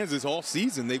for Kansas all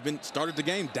season, they've been started the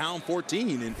game down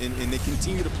 14, and they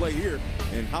continue to play here.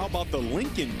 And how about the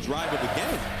Lincoln drive of the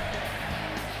game?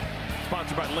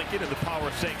 Sponsored by Lincoln and the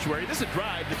Power Sanctuary. This is a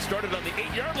drive that started on the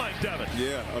 8-yard line, Devin.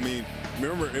 Yeah, I mean,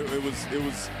 remember, it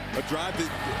was a drive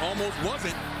that almost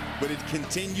wasn't, but it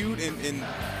continued, and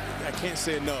I can't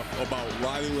say enough about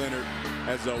Riley Leonard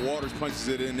as Waters punches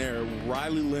it in there.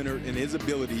 Riley Leonard and his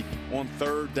ability on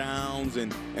 3rd downs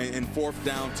and 4th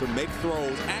down to make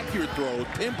throws, accurate throws,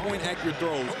 pinpoint accurate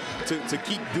throws to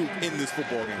keep Duke in this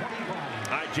football game.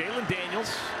 All right, Jalen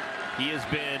Daniels, he has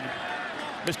been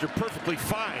Mr. Perfectly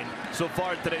Fine so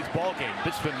far in today's ball game.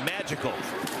 This has been magical.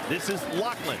 This is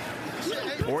Lachlan.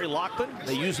 Corey Lachlan,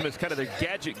 they use him as kind of their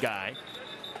gadget guy.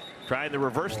 Trying the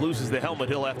reverse, loses the helmet.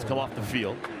 He'll have to come off the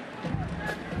field.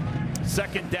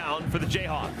 Second down for the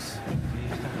Jayhawks.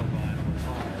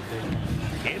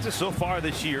 Kansas so far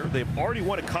this year, they've already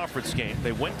won a conference game.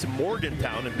 They went to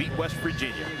Morgantown and beat West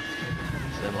Virginia.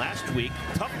 Then last week,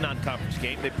 tough non-conference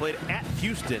game, they played at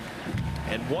Houston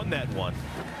and won that one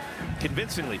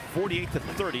convincingly,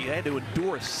 48-30. They had to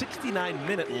endure a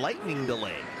 69-minute lightning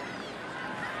delay.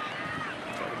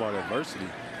 Talk about adversity.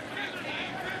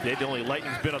 They're the only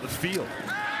lightning's been on the field.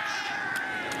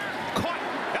 Caught.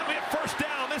 That'll be a first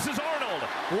down. This is Arnold.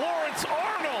 Lawrence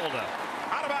Arnold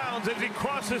out of bounds as he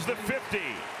crosses the 50.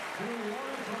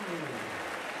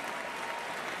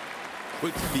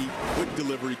 Quick feet, quick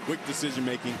delivery, quick decision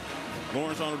making.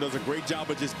 Lawrence Arnold does a great job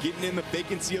of just getting in the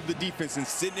vacancy of the defense and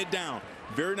sitting it down.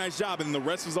 Very nice job, and the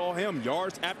rest is all him.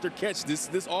 Yards after catch.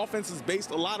 This offense is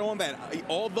based a lot on that.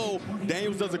 Although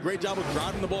Daniels does a great job of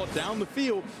driving the ball down the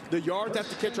field, the yards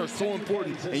after catch are so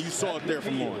important, and you saw it there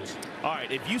from Lawrence. All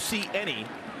right, if you see any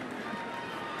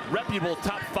reputable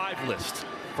top 5 list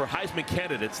for Heisman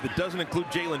candidates that doesn't include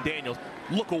Jalen Daniels,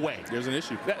 look away. There's an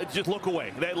issue. Just look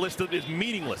away. That list is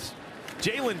meaningless.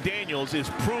 Jalen Daniels is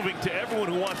proving to everyone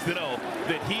who wants to know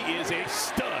that he is a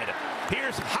stud.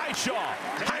 Here's Highshaw.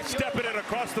 High stepping it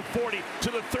across the 40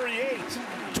 to the 38.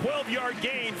 12-yard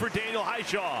gain for Daniel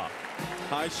Highshaw.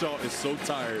 Highshaw is so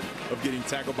tired of getting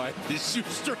tackled by his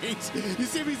shoestrings. You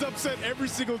see him, he's upset every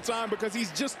single time because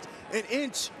he's just an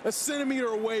inch, a centimeter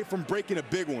away from breaking a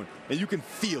big one, and you can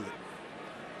feel it.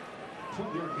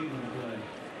 12-yard gain on the play.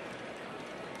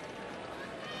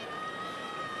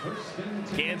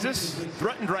 Kansas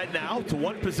threatened right now to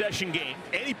 1-possession game.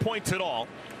 Any points at all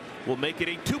will make it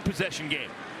a 2-possession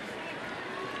game.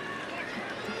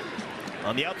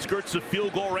 On the outskirts of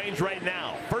field goal range right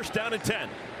now. First down and 10.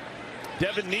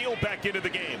 Devin Neal back into the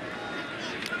game.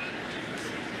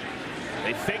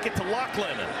 They fake it to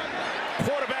Lachlan.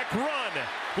 Quarterback run.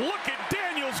 Look at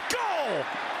Daniels go!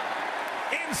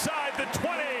 Inside the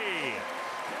 20.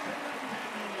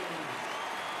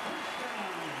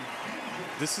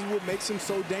 This is what makes him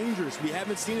so dangerous. We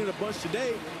haven't seen it a bunch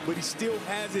today, but he still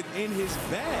has it in his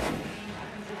bag.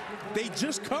 They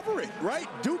just cover it, right?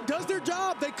 Duke does their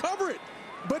job. They cover it.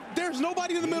 But there's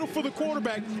nobody in the middle for the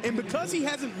quarterback. And because he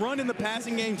hasn't run in the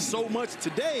passing game so much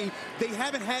today, they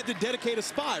haven't had to dedicate a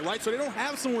spy, right? So they don't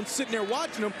have someone sitting there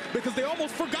watching him because they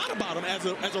almost forgot about him as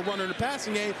a runner in the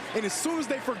passing game. And as soon as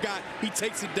they forgot, he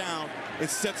takes it down and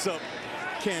sets up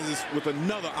Kansas with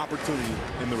another opportunity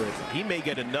in the red zone. He may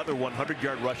get another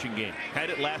 100-yard rushing game. Had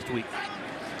it last week.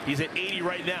 He's at 80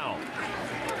 right now.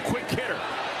 Quick hitter.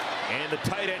 And the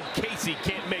tight end, Casey,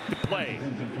 can't make the play.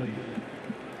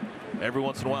 Every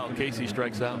once in a while, Casey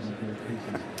strikes out.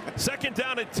 Second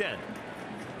down and 10.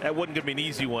 That wasn't going to be an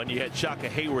easy one. You had Shaka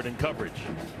Hayward in coverage.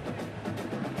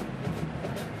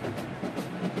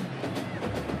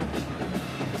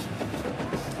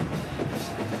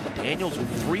 Daniels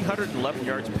with 311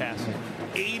 yards passing,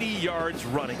 80 yards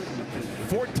running,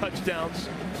 4 touchdowns,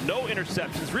 no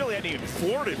interceptions. Really hadn't even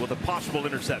flirted with a possible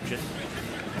interception.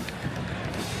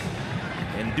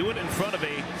 And doing it in front of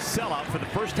a sellout for the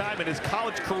first time in his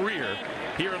college career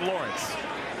here in Lawrence.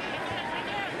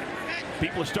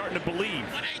 People are starting to believe.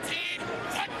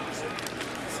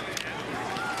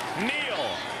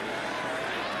 Neal.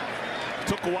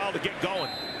 Took a while to get going.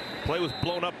 Play was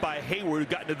blown up by Hayward, who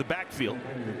got into the backfield.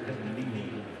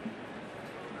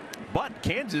 But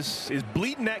Kansas is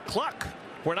bleeding that clock.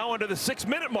 We're now under the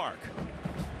 6-minute mark.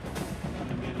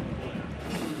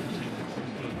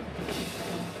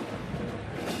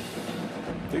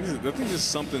 I think this is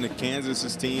something that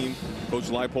Kansas's team, Coach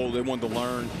Leipold, they wanted to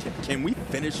learn. Can we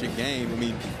finish a game? I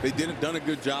mean, they done a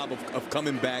good job of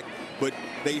coming back, but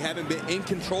they haven't been in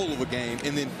control of a game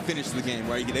and then finish the game,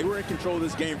 right? They were in control of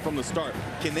this game from the start.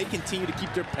 Can they continue to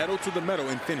keep their pedal to the metal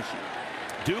and finish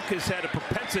it? Duke has had a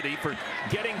propensity for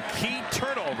getting key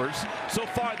turnovers so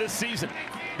far this season.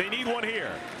 They need one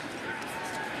here.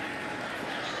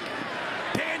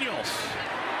 Daniels.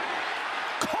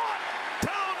 Caught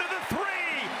down to the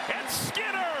 3, and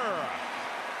Skinner.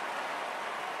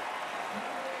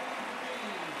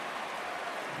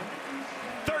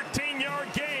 Thirteen-yard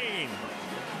gain.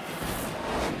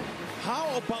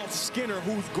 How about Skinner,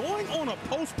 who's going on a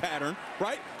post pattern,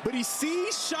 right? But he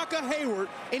sees Shaka Hayward,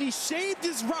 and he shaved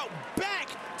his route back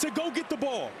to go get the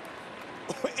ball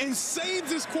and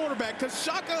saves his quarterback because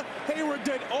Shaka Hayward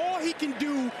did all he can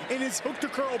do in his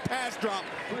hook-to-curl pass drop.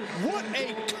 What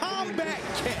a combat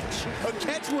catch. A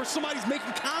catch where somebody's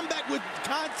making contact with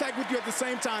you at the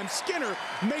same time. Skinner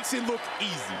makes it look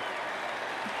easy.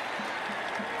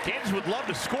 Kansas would love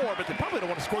to score, but they probably don't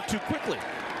want to score too quickly.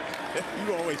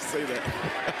 You always say that.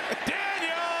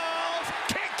 Daniels!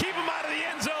 keep him out of the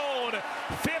end zone.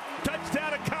 5th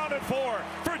touchdown accounted for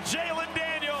Jalen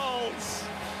Daniels.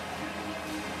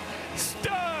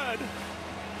 Stud.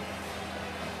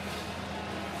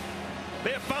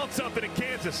 They have found something in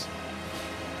Kansas.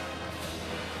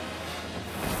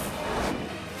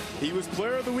 He was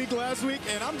player of the week last week,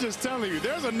 and I'm just telling you,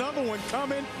 there's another one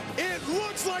coming. It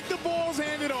looks like the ball's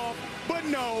handed off, but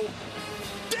no.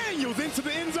 Daniels into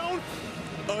the end zone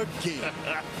again.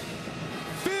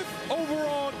 5th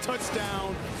overall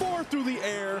touchdown, 4 through the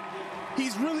air.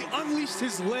 He's really unleashed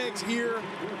his legs here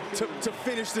to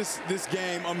finish this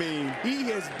game. I mean, he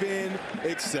has been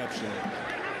exceptional.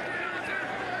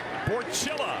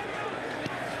 Porchilla.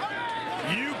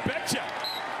 You betcha.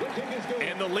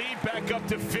 And the lead back up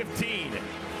to 15.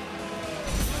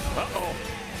 Uh-oh.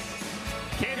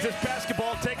 Kansas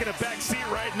basketball taking a back seat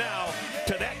right now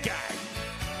to that guy.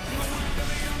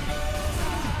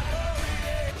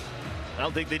 I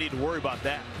don't think they need to worry about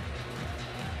that.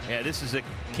 Yeah, this is a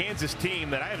Kansas team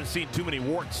that I haven't seen too many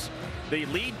warts. They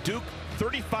lead Duke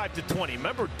 35-20.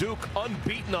 Remember, Duke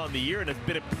unbeaten on the year, and it's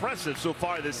been impressive so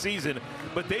far this season,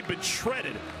 but they've been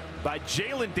shredded by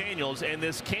Jalen Daniels and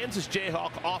this Kansas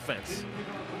Jayhawk offense.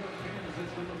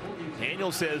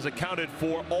 Daniels has accounted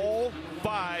for all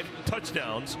 5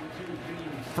 touchdowns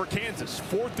for Kansas.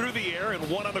 4 through the air and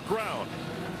 1 on the ground.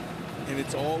 And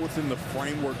it's all within the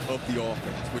framework of the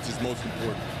offense, which is most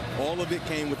important. All of it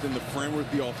came within the framework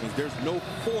of the offense. There's no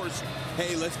forced,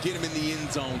 hey, let's get him in the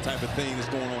end zone type of thing that's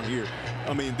going on here.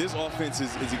 I mean, this offense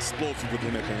is explosive with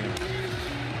him at the end.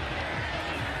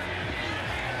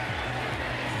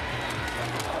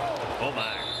 Oh,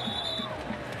 my.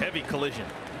 Heavy collision.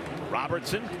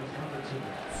 Robertson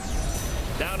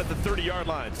down at the 30-yard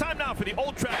line. It's time now for the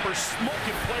Old Trapper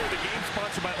Smoking Player of the Game,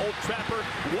 sponsored by Old Trapper.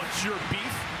 What's your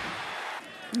beef?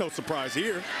 No surprise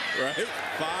here, right?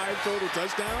 5 total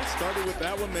touchdowns. Started with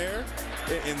that one there,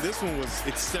 and this one was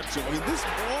exceptional. I mean, this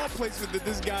ball placement that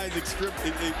this guy is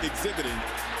exhibiting,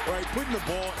 right? Putting the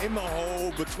ball in the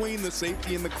hole between the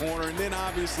safety and the corner, and then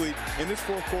obviously in this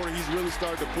 4th quarter, he's really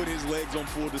started to put his legs on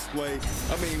full display.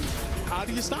 I mean, how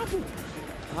do you stop him?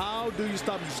 How do you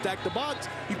stop him? You stack the box,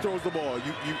 he throws the ball.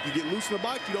 You get loose in the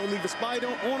box, you don't leave a spy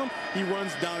on him, he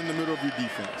runs down in the middle of your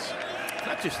defense. It's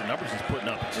not just the numbers he's putting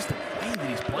up, it's just the way that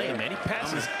he's playing, man. He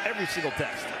passes every single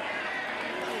test.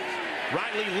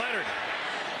 Riley Leonard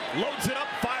loads it up,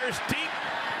 fires deep.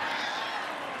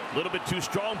 A little bit too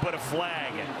strong, but a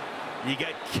flag. You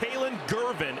got Kalen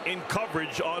Gervin in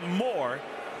coverage on Moore,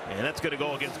 and that's going to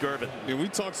go against Gervin. And we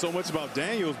talk so much about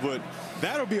Daniels, but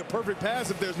that'll be a perfect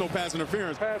pass if there's no pass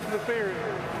interference. Pass interference.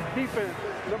 Defense,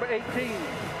 number 18.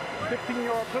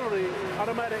 15-yard penalty,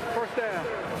 automatic 1st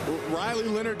down. Riley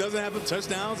Leonard doesn't have the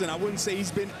touchdowns, and I wouldn't say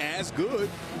he's been as good.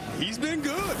 He's been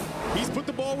good. He's put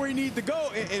the ball where he needs to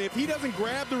go, and if he doesn't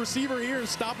grab the receiver here and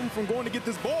stop him from going to get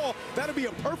this ball, that'll be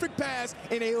a perfect pass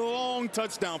and a long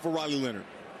touchdown for Riley Leonard.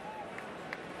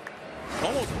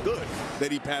 Almost good that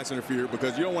he pass interfered,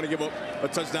 because you don't want to give up a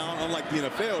touchdown. Unlike the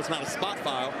NFL, it's not a spot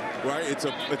foul, right? It's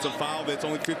a foul that's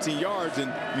only 15 yards,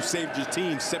 and you saved your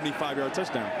team 75-yard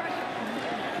touchdown.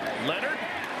 Leonard,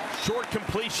 short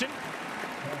completion.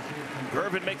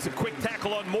 Gervin makes a quick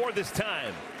tackle on Moore this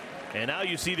time. And now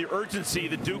you see the urgency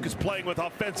that Duke is playing with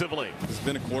offensively. It's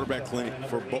been a quarterback clinic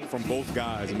from both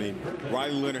guys. I mean,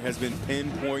 Riley Leonard has been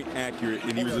pinpoint accurate,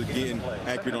 and he was again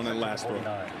accurate on that last throw.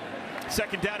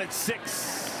 2nd down and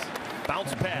 6.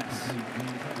 Bounce pass.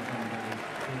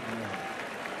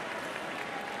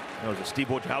 That was a Steve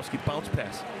Wojciechowski bounce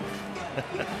pass.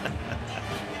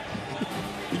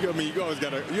 I mean, you always got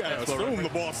to assume the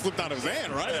ball slipped out of his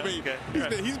hand, right? Yeah, I mean,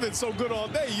 okay. he's been so good all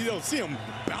day. You don't see him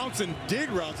bouncing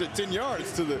dig routes at 10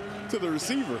 yards to the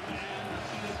receiver.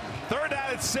 3rd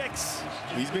down and 6.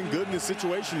 He's been good in this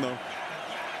situation, though.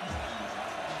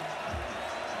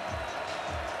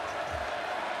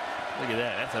 Look at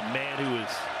that. That's a man who is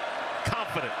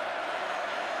confident.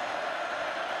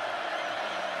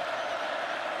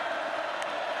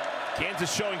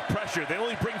 Kansas showing pressure. They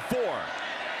only bring 4.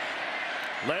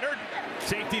 Leonard,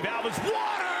 safety valve is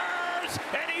Waters,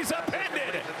 and he's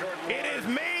appended. It is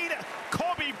made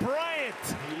Kobe Bryant.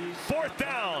 4th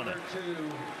down.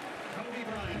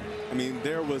 I mean,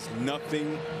 there was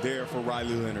nothing there for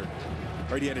Riley Leonard.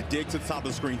 Right, he had a dig to the top of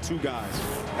the screen, 2 guys.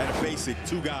 Had a basic,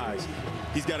 2 guys.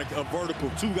 He's got a vertical,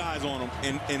 2 guys on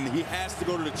him, and he has to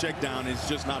go to the check down. It's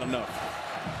just not enough.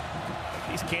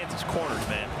 These Kansas corners,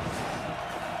 man.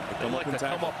 They like to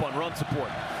come up on run support.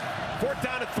 4th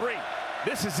down and 3.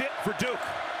 This is it for Duke.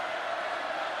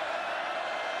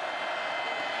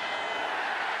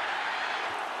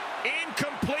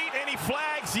 Incomplete. Any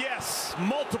flags? Yes.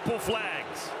 Multiple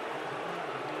flags.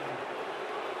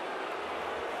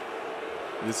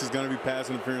 This is going to be pass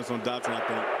interference on Dotson, I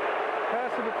think.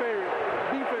 Pass interference.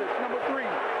 Defense, number 3.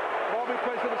 Ball being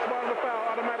placed on the spot of the foul.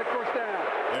 Automatic first down.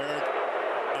 Eric,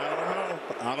 I don't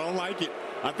know. I don't like it.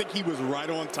 I think he was right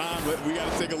on time. We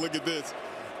got to take a look at this.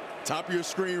 Top of your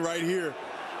screen right here.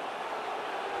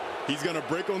 He's going to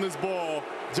break on this ball,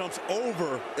 jumps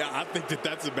over. Yeah, I think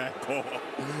that's a bad call.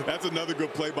 That's another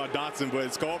good play by Dotson, but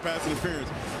it's called pass interference.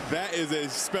 That is a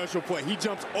special play. He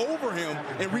jumps over him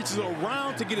and reaches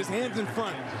around to get his hands in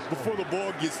front before the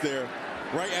ball gets there.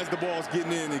 Right as the ball's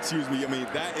getting in, excuse me. I mean,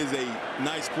 that is a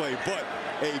nice play, but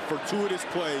a fortuitous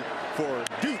play for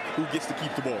Duke, who gets to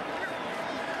keep the ball.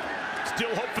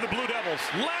 Still hope for the Blue Devils.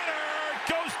 Leonard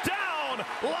goes down.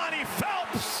 Lonnie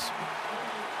Phelps.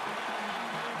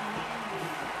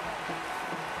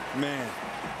 Man,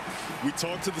 we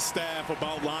talked to the staff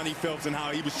about Lonnie Phelps and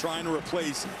how he was trying to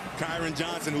replace Kyron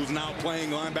Johnson, who's now playing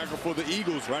linebacker for the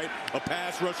Eagles, right? A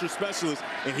pass rusher specialist,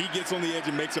 and he gets on the edge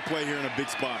and makes a play here in a big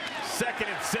spot. 2nd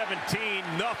and 17,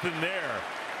 nothing there.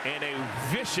 And a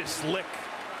vicious lick.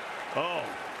 Oh,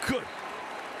 good.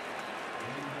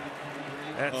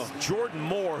 That's Jordan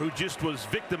Moore, who just was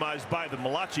victimized by the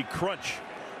Malachi crunch.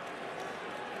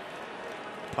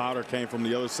 Potter came from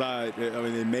the other side. I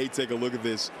mean, they may take a look at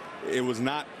this. It was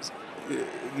not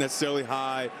necessarily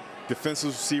high. Defensive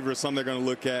receiver is something they're going to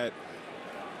look at.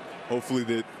 Hopefully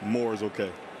that Moore is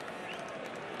okay.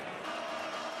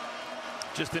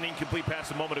 Just an incomplete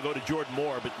pass a moment ago to Jordan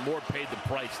Moore, but Moore paid the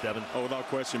price, Devin. Oh, without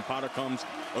question. Potter comes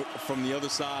from the other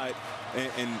side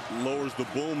and lowers the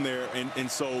boom there.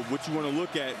 And so what you want to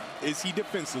look at, is he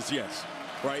defenseless? Yes.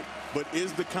 Right? But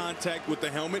is the contact with the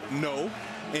helmet? No.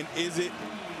 And is it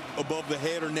above the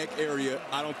head or neck area?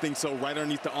 I don't think so. Right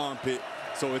underneath the armpit.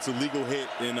 So it's a legal hit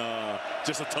and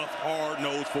just a tough,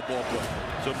 hard-nosed football play.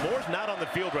 So Moore's not on the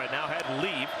field right now. Had to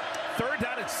leave. 3rd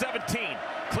down and 17.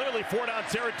 Clearly 4-down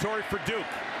territory for Duke.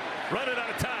 Running out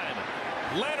of time.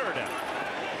 Leonard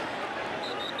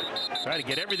trying to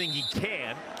get everything he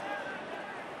can.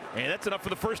 And that's enough for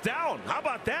the first down. How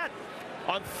about that?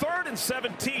 On 3rd and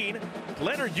 17,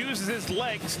 Leonard uses his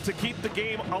legs to keep the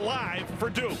game alive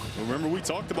for Duke. Remember, we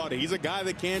talked about it. He's a guy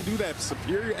that can do that.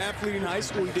 Superior athlete in high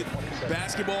school. He did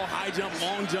basketball, high jump,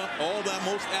 long jump, all the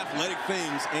most athletic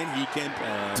things, and he can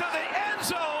pass. To the end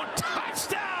zone,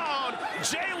 touchdown,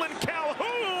 Jalen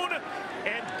Calhoun.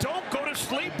 And don't go to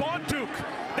sleep on Duke.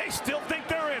 They still think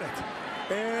they're in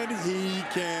it. And he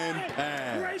can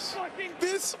pass.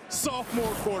 This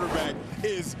sophomore quarterback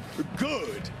is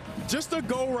good. Just a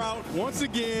go route once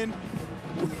again,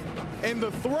 and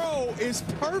the throw is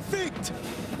perfect.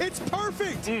 It's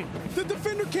perfect. The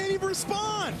defender can't even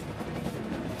respond.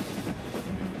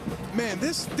 Man,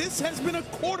 this has been a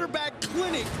quarterback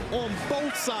clinic on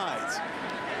both sides.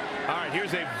 All right,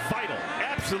 here's a vital,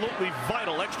 absolutely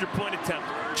vital extra point attempt.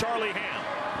 Charlie Ham.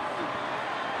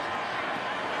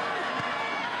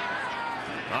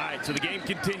 All right, so the game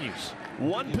continues.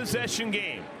 1 possession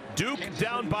game. Duke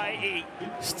down by 8,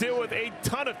 still with a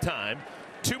ton of time.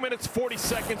 2 minutes, 40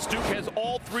 seconds. Duke has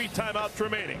all 3 timeouts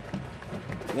remaining.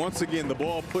 Once again, the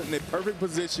ball put in a perfect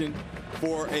position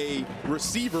for a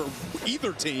receiver,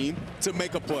 either team, to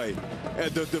make a play.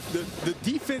 The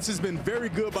defense has been very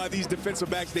good by these defensive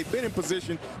backs. They've been in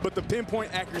position, but the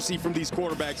pinpoint accuracy from these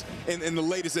quarterbacks, and the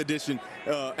latest addition,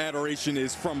 adoration,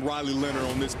 is from Riley Leonard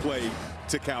on this play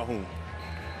to Calhoun.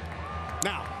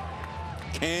 Now,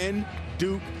 can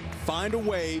Duke find a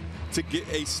way to get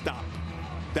a stop?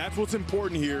 That's what's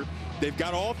important here. They've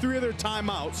got all 3 of their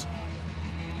timeouts,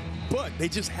 but they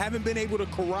just haven't been able to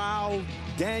corral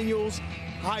Daniels,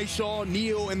 Highshaw,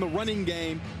 Neal in the running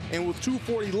game. And with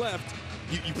 2:40 left,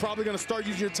 you're probably going to start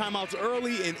using your timeouts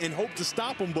early and hope to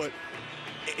stop them, but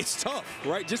it's tough,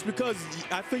 right? Just because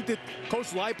I think that Coach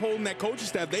Leipold and that coaching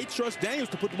staff, they trust Daniels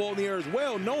to put the ball in the air as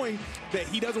well, knowing that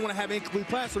he doesn't want to have incomplete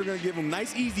pass, so they're going to give him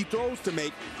nice, easy throws to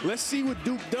make. Let's see what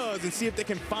Duke does and see if they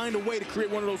can find a way to create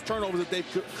one of those turnovers that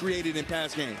they've created in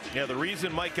past games. Yeah, the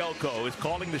reason Mike Elko is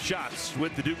calling the shots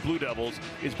with the Duke Blue Devils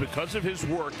is because of his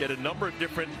work at a number of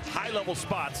different high-level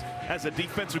spots as a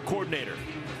defensive coordinator.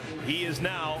 He is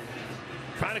now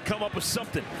trying to come up with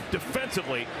something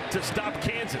defensively to stop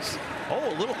Kansas. Oh,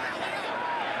 a little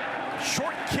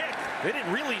short kick. They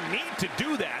didn't really need to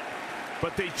do that,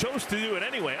 but they chose to do it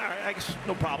anyway. All right, I guess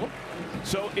no problem.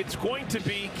 So it's going to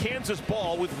be Kansas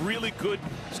ball with really good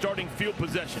starting field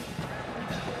possession.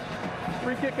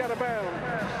 Free kick out of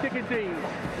bounds. Kicking team.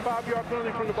 5-yard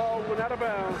penalty from the ball. Went out of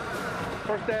bounds.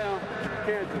 First down,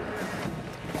 Kansas.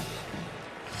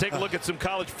 Take a look at some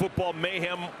college football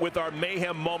mayhem with our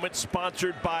Mayhem Moment,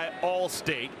 sponsored by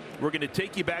Allstate. We're going to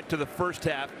take you back to the first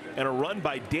half and a run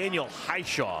by Daniel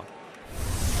Highshaw.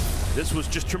 This was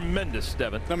just tremendous,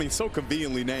 Devin. I mean, so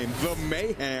conveniently named the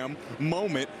Mayhem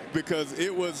moment, because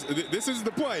it was, this is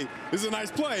the play. This is a nice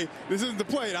play. This isn't the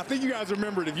play. And I think you guys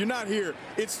remember it. If you're not here,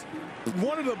 it's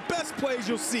one of the best plays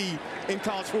you'll see in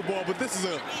college football, but this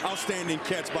is an outstanding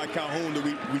catch by Calhoun that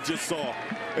we just saw.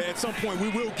 At some point, we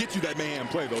will get you that Mayhem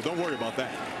play, though. Don't worry about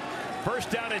that.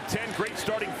 First down and 10, great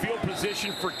starting field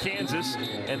position for Kansas,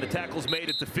 and the tackle's made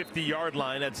at the 50-yard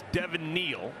line. That's Devin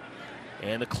Neal,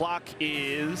 and the clock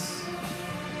is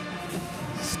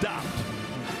stopped.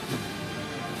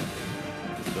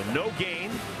 So no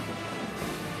gain.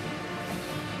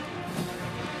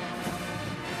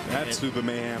 That's who the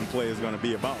Mayhem play is going to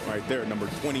be about right there, number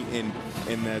 20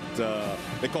 in that,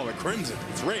 they call it crimson.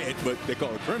 It's red, but they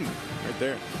call it crimson right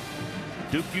there.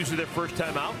 Duke uses their first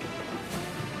time out.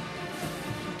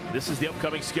 This is the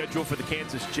upcoming schedule for the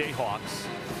Kansas Jayhawks.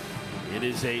 It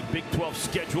is a Big 12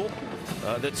 schedule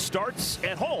that starts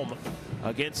at home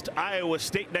against Iowa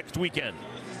State next weekend.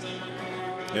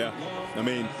 Yeah, I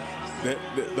mean,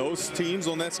 those teams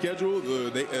on that schedule,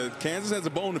 Kansas has a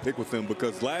bone to pick with them,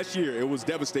 because last year it was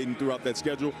devastating throughout that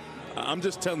schedule. I'm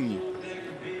just telling you,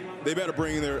 they better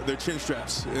bring their chin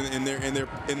straps in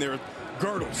their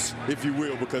girdles, if you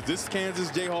will, because this Kansas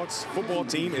Jayhawks football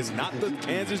team is not the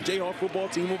Kansas Jayhawk football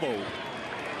team of old.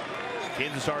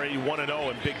 Kansas already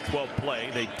 1-0 in Big 12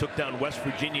 play. They took down West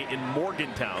Virginia in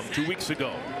Morgantown 2 weeks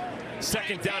ago.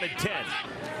 Second down and 10.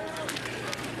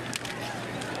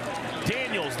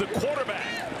 Daniels, the quarterback.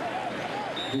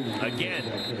 Again,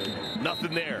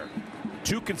 nothing there.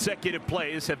 2 consecutive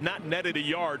plays have not netted a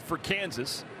yard for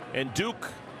Kansas, and Duke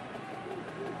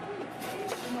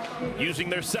using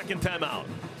their second timeout.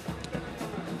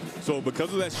 So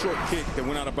because of that short kick that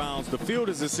went out of bounds, the field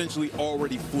is essentially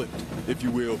already flipped, if you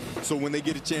will. So when they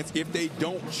get a chance, if they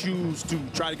don't choose to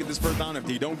try to get this first down, if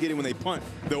they don't get it when they punt,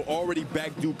 they'll already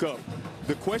back Duke up.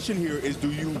 The question here is,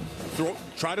 do you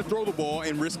try to throw the ball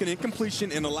and risk an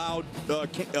incompletion and allow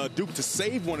Duke to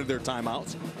save one of their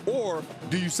timeouts? Or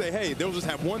do you say, hey, they'll just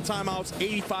have one timeout,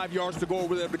 85 yards to go, or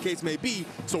whatever the case may be,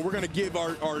 so we're going to give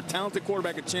our talented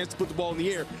quarterback a chance to put the ball in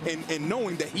the air, and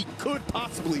knowing that he could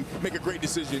possibly make a great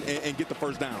decision and get the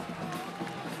first down?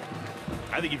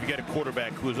 I think if you get a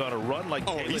quarterback who's on a run like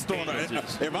he's throwing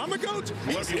if I'm a coach,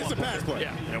 it's a pass play.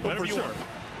 Yeah, whatever you want.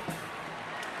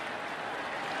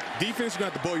 Defense, you're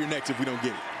going to have to bow your necks if we don't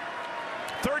get it.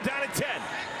 Third down and 10.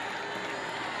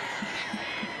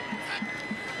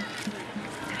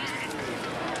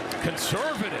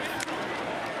 Conservative.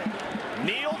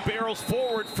 Neal barrels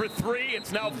forward for 3.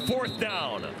 It's now 4th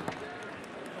down.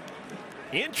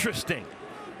 Interesting.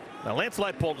 Now, Lance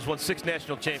Leipold has won 6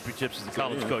 national championships as a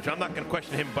college coach. I'm not going to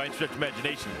question him by any stretch of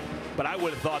imagination, but I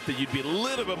would have thought that you'd be a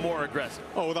little bit more aggressive.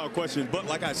 Oh, without question. But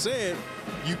like I said,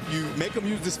 you make them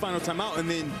use this final timeout, and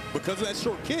then because of that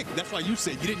short kick, that's why you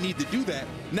said you didn't need to do that.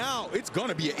 Now it's going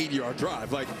to be an 80-yard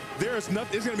drive. Like, there's going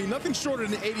to be nothing shorter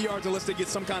than 80 yards unless they get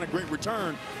some kind of great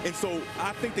return. And so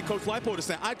I think that Coach Leipold is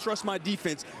saying, I trust my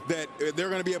defense that they're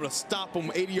going to be able to stop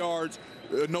them 80 yards.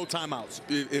 No timeouts,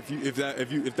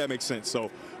 if that makes sense. So,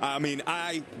 I mean,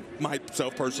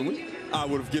 myself personally, I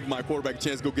would have given my quarterback a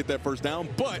chance to go get that first down,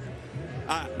 but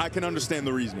I can understand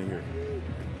the reasoning here.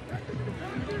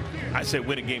 I say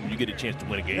win a game when you get a chance to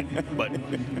win a game, but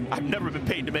I've never been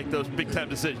paid to make those big-time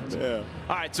decisions. Yeah.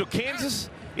 All right, so Kansas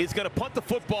is going to punt the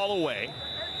football away.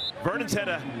 Vernon's had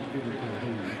a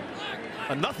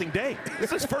nothing day.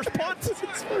 It's his first punt. It's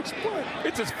his first punt.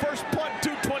 It's his first punt,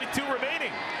 2:22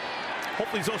 remaining.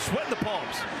 Hopefully he's no sweat in the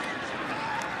palms.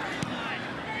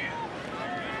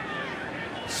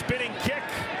 Spinning kick.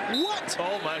 What?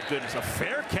 Oh, my goodness. A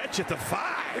fair catch at the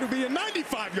 5. It'll be a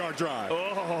 95-yard drive.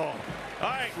 Oh. All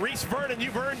right, Reese Vernon,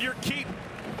 you've earned your keep.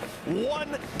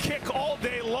 One kick all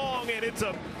day long, and it's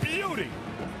a beauty.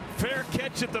 Fair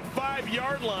catch at the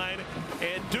 5-yard line,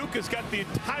 and Duke has got the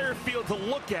entire field to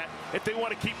look at if they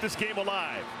want to keep this game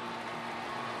alive.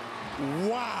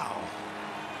 Wow.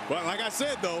 Well, like I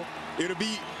said, though, it'll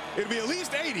be at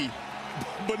least 80.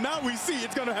 But now we see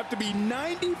it's going to have to be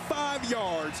 95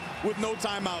 yards with no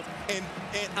timeouts. And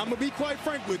I'm going to be quite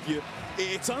frank with you.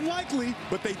 It's unlikely,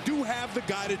 but they do have the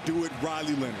guy to do it,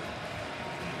 Riley Leonard.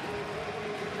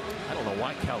 I don't know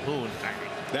why Calhoun.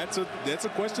 That's a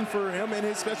question for him and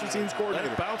his special teams coordinator.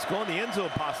 Let it bounce, go in the end zone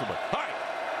possibly. All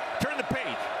right, turn the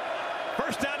page.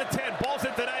 First down and 10, ball's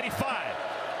at the 95.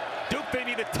 Duke, they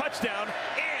need a touchdown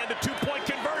and a 2-point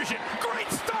conversion. Great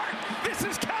start. This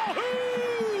is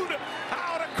Calhoun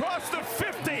out across the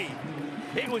 50.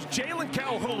 It was Jalen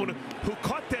Calhoun who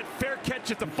caught that fair catch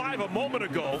just a 5 a moment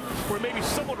ago where maybe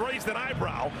someone raised an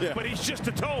eyebrow, but he's just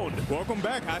atoned. Welcome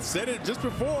back. I said it just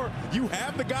before. You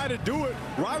have the guy to do it.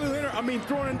 Riley Leonard, I mean,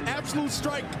 throwing an absolute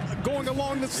strike, going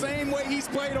along the same way he's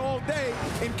played all day,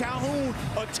 and Calhoun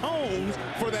atones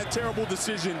for that terrible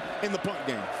decision in the punt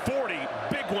game. 40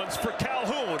 big ones for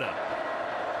Calhoun.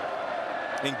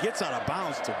 And gets out of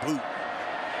bounds to boot.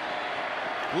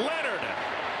 Leonard.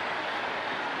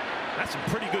 That's some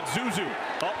pretty good Zuzu.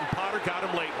 Oh, and Potter got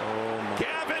him late. Oh, my.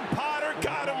 Gavin Potter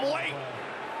got him late.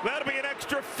 That'll be an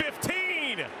extra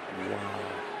 15. Wow.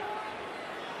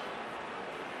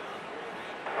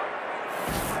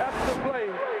 After the play,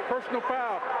 personal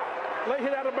foul. Late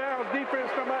hit out of bounds,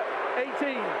 defense come out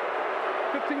 18.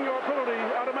 15-yard penalty,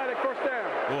 automatic first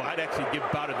down. Oh, I'd actually give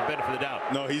Potter the benefit of the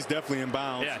doubt. No, he's definitely in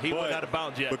bounds. Yeah, he wasn't out of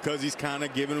bounds yet. Because he's kind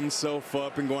of giving himself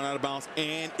up and going out of bounds,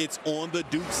 and it's on the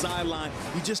Duke sideline.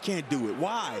 You just can't do it.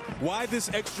 Why? Why this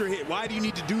extra hit? Why do you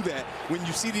need to do that when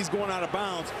you see these going out of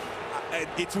bounds?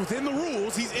 It's within the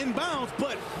rules. He's in bounds,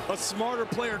 but a smarter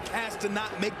player has to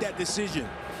not make that decision.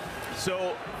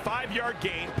 So 5-yard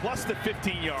gain plus the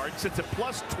 15 yards. It's a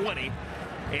plus 20.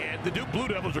 And the Duke Blue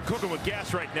Devils are cooking with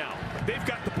gas right now. They've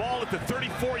got the ball at the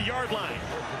 34-yard line.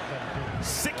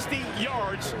 60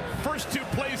 yards, first 2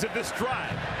 plays of this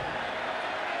drive.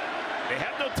 They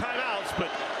have no timeouts, but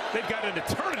they've got an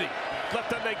eternity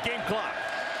left on that game clock.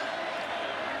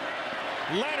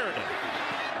 Leonard.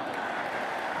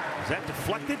 Is that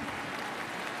deflected?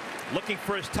 Looking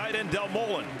for his tight end, Del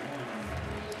Mullen.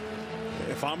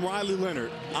 If I'm Riley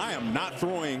Leonard, I am not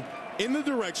throwing in the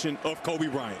direction of Kobe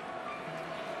Bryant.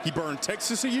 He burned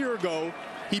Texas a year ago.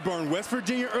 He burned West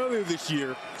Virginia earlier this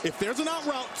year. If there's an out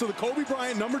route to the Kobe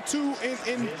Bryant #2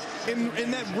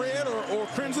 in that red or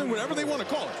crimson, whatever they want to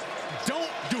call it,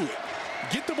 don't do it.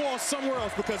 Get the ball somewhere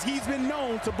else because he's been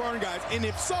known to burn guys. And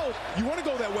if so, you want to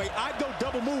go that way, I'd go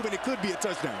double move and it could be a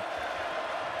touchdown.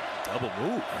 Double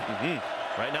move.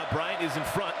 Right now, Bryant is in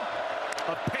front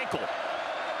of Pankel.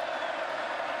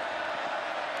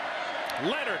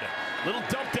 Leonard, little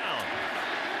dump down.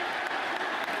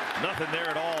 Nothing there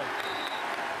at all.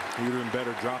 He would have been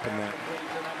better dropping that.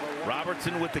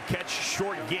 Robertson with the catch,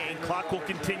 short gain. Clock will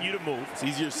continue to move. It's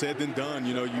easier said than done.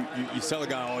 You know, you tell a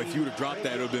guy, oh, if you would have dropped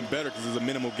that, it would have been better because it's a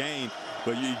minimal gain.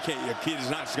 But you can't. Your kid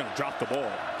is not just going to drop the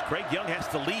ball. Craig Young has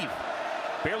to leave.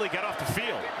 Barely got off the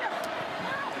field.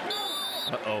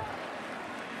 Uh-oh.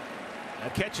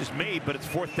 That catch is made, but it's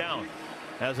 4th down.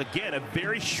 As again, a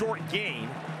very short gain.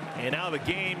 And now the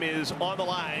game is on the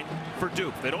line for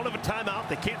Duke. They don't have a timeout.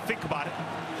 They can't think about it.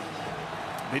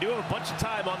 They do have a bunch of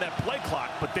time on that play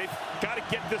clock, but they've got to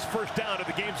get this first down or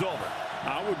the game's over.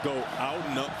 I would go out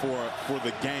and up for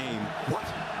the game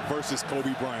versus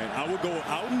Kobe Bryant. I would go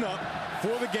out and up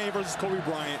for the game versus Kobe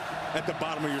Bryant at the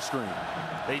bottom of your screen.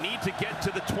 They need to get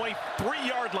to the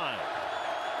 23-yard line.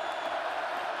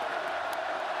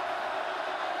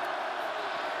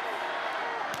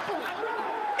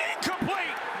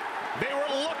 Incomplete. They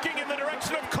were looking in the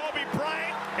direction of Kobe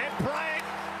Bryant, and Bryant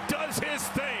does his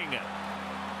thing.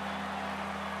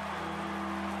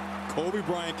 Kobe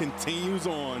Bryant continues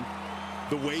on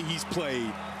the way he's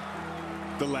played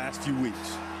the last few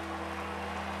weeks.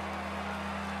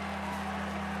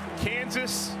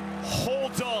 Kansas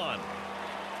holds on.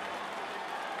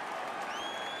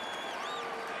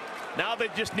 Now they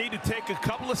just need to take a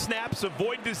couple of snaps,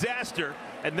 avoid disaster,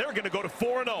 and they're going to go to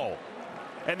 4-0.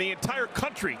 And the entire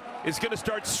country is going to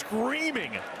start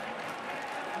screaming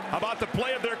about the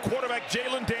play of their quarterback,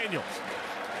 Jalen Daniels.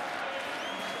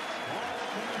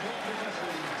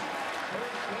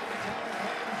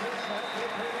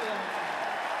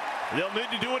 They'll need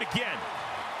to do it again.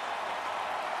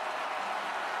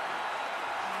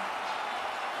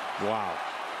 Wow.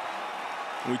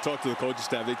 When we talked to the coaching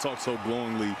staff, they talked so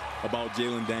glowingly about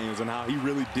Jalen Daniels and how he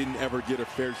really didn't ever get a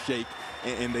fair shake.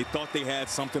 And they thought they had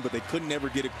something, but they couldn't ever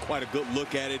get quite a good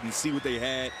look at it and see what they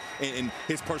had. And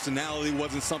his personality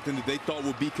wasn't something that they thought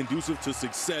would be conducive to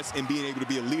success and being able to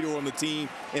be a leader on the team.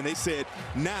 And they said,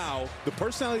 now the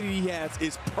personality he has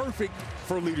is perfect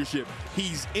for leadership.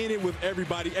 He's in it with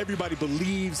everybody. Everybody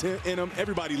believes in him.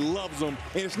 Everybody loves him.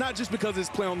 And it's not just because it's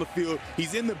play on the field.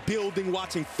 He's in the building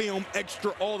watching film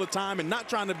extra all the time and not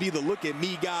trying to be the look at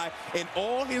me guy. And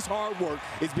all his hard work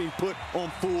is being put on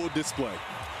full display.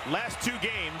 Last 2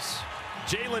 games,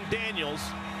 Jalen Daniels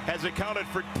has accounted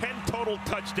for 10 total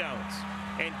touchdowns.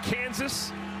 And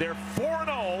Kansas, they're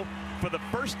 4-0 for the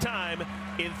first time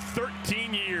in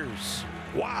 13 years.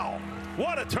 Wow,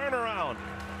 what a turnaround.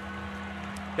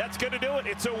 That's going to do it.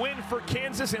 It's a win for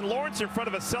Kansas in Lawrence in front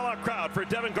of a sellout crowd. For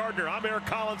Devin Gardner, I'm Eric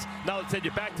Collins. Now let's send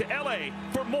you back to LA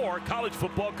for more college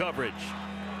football coverage.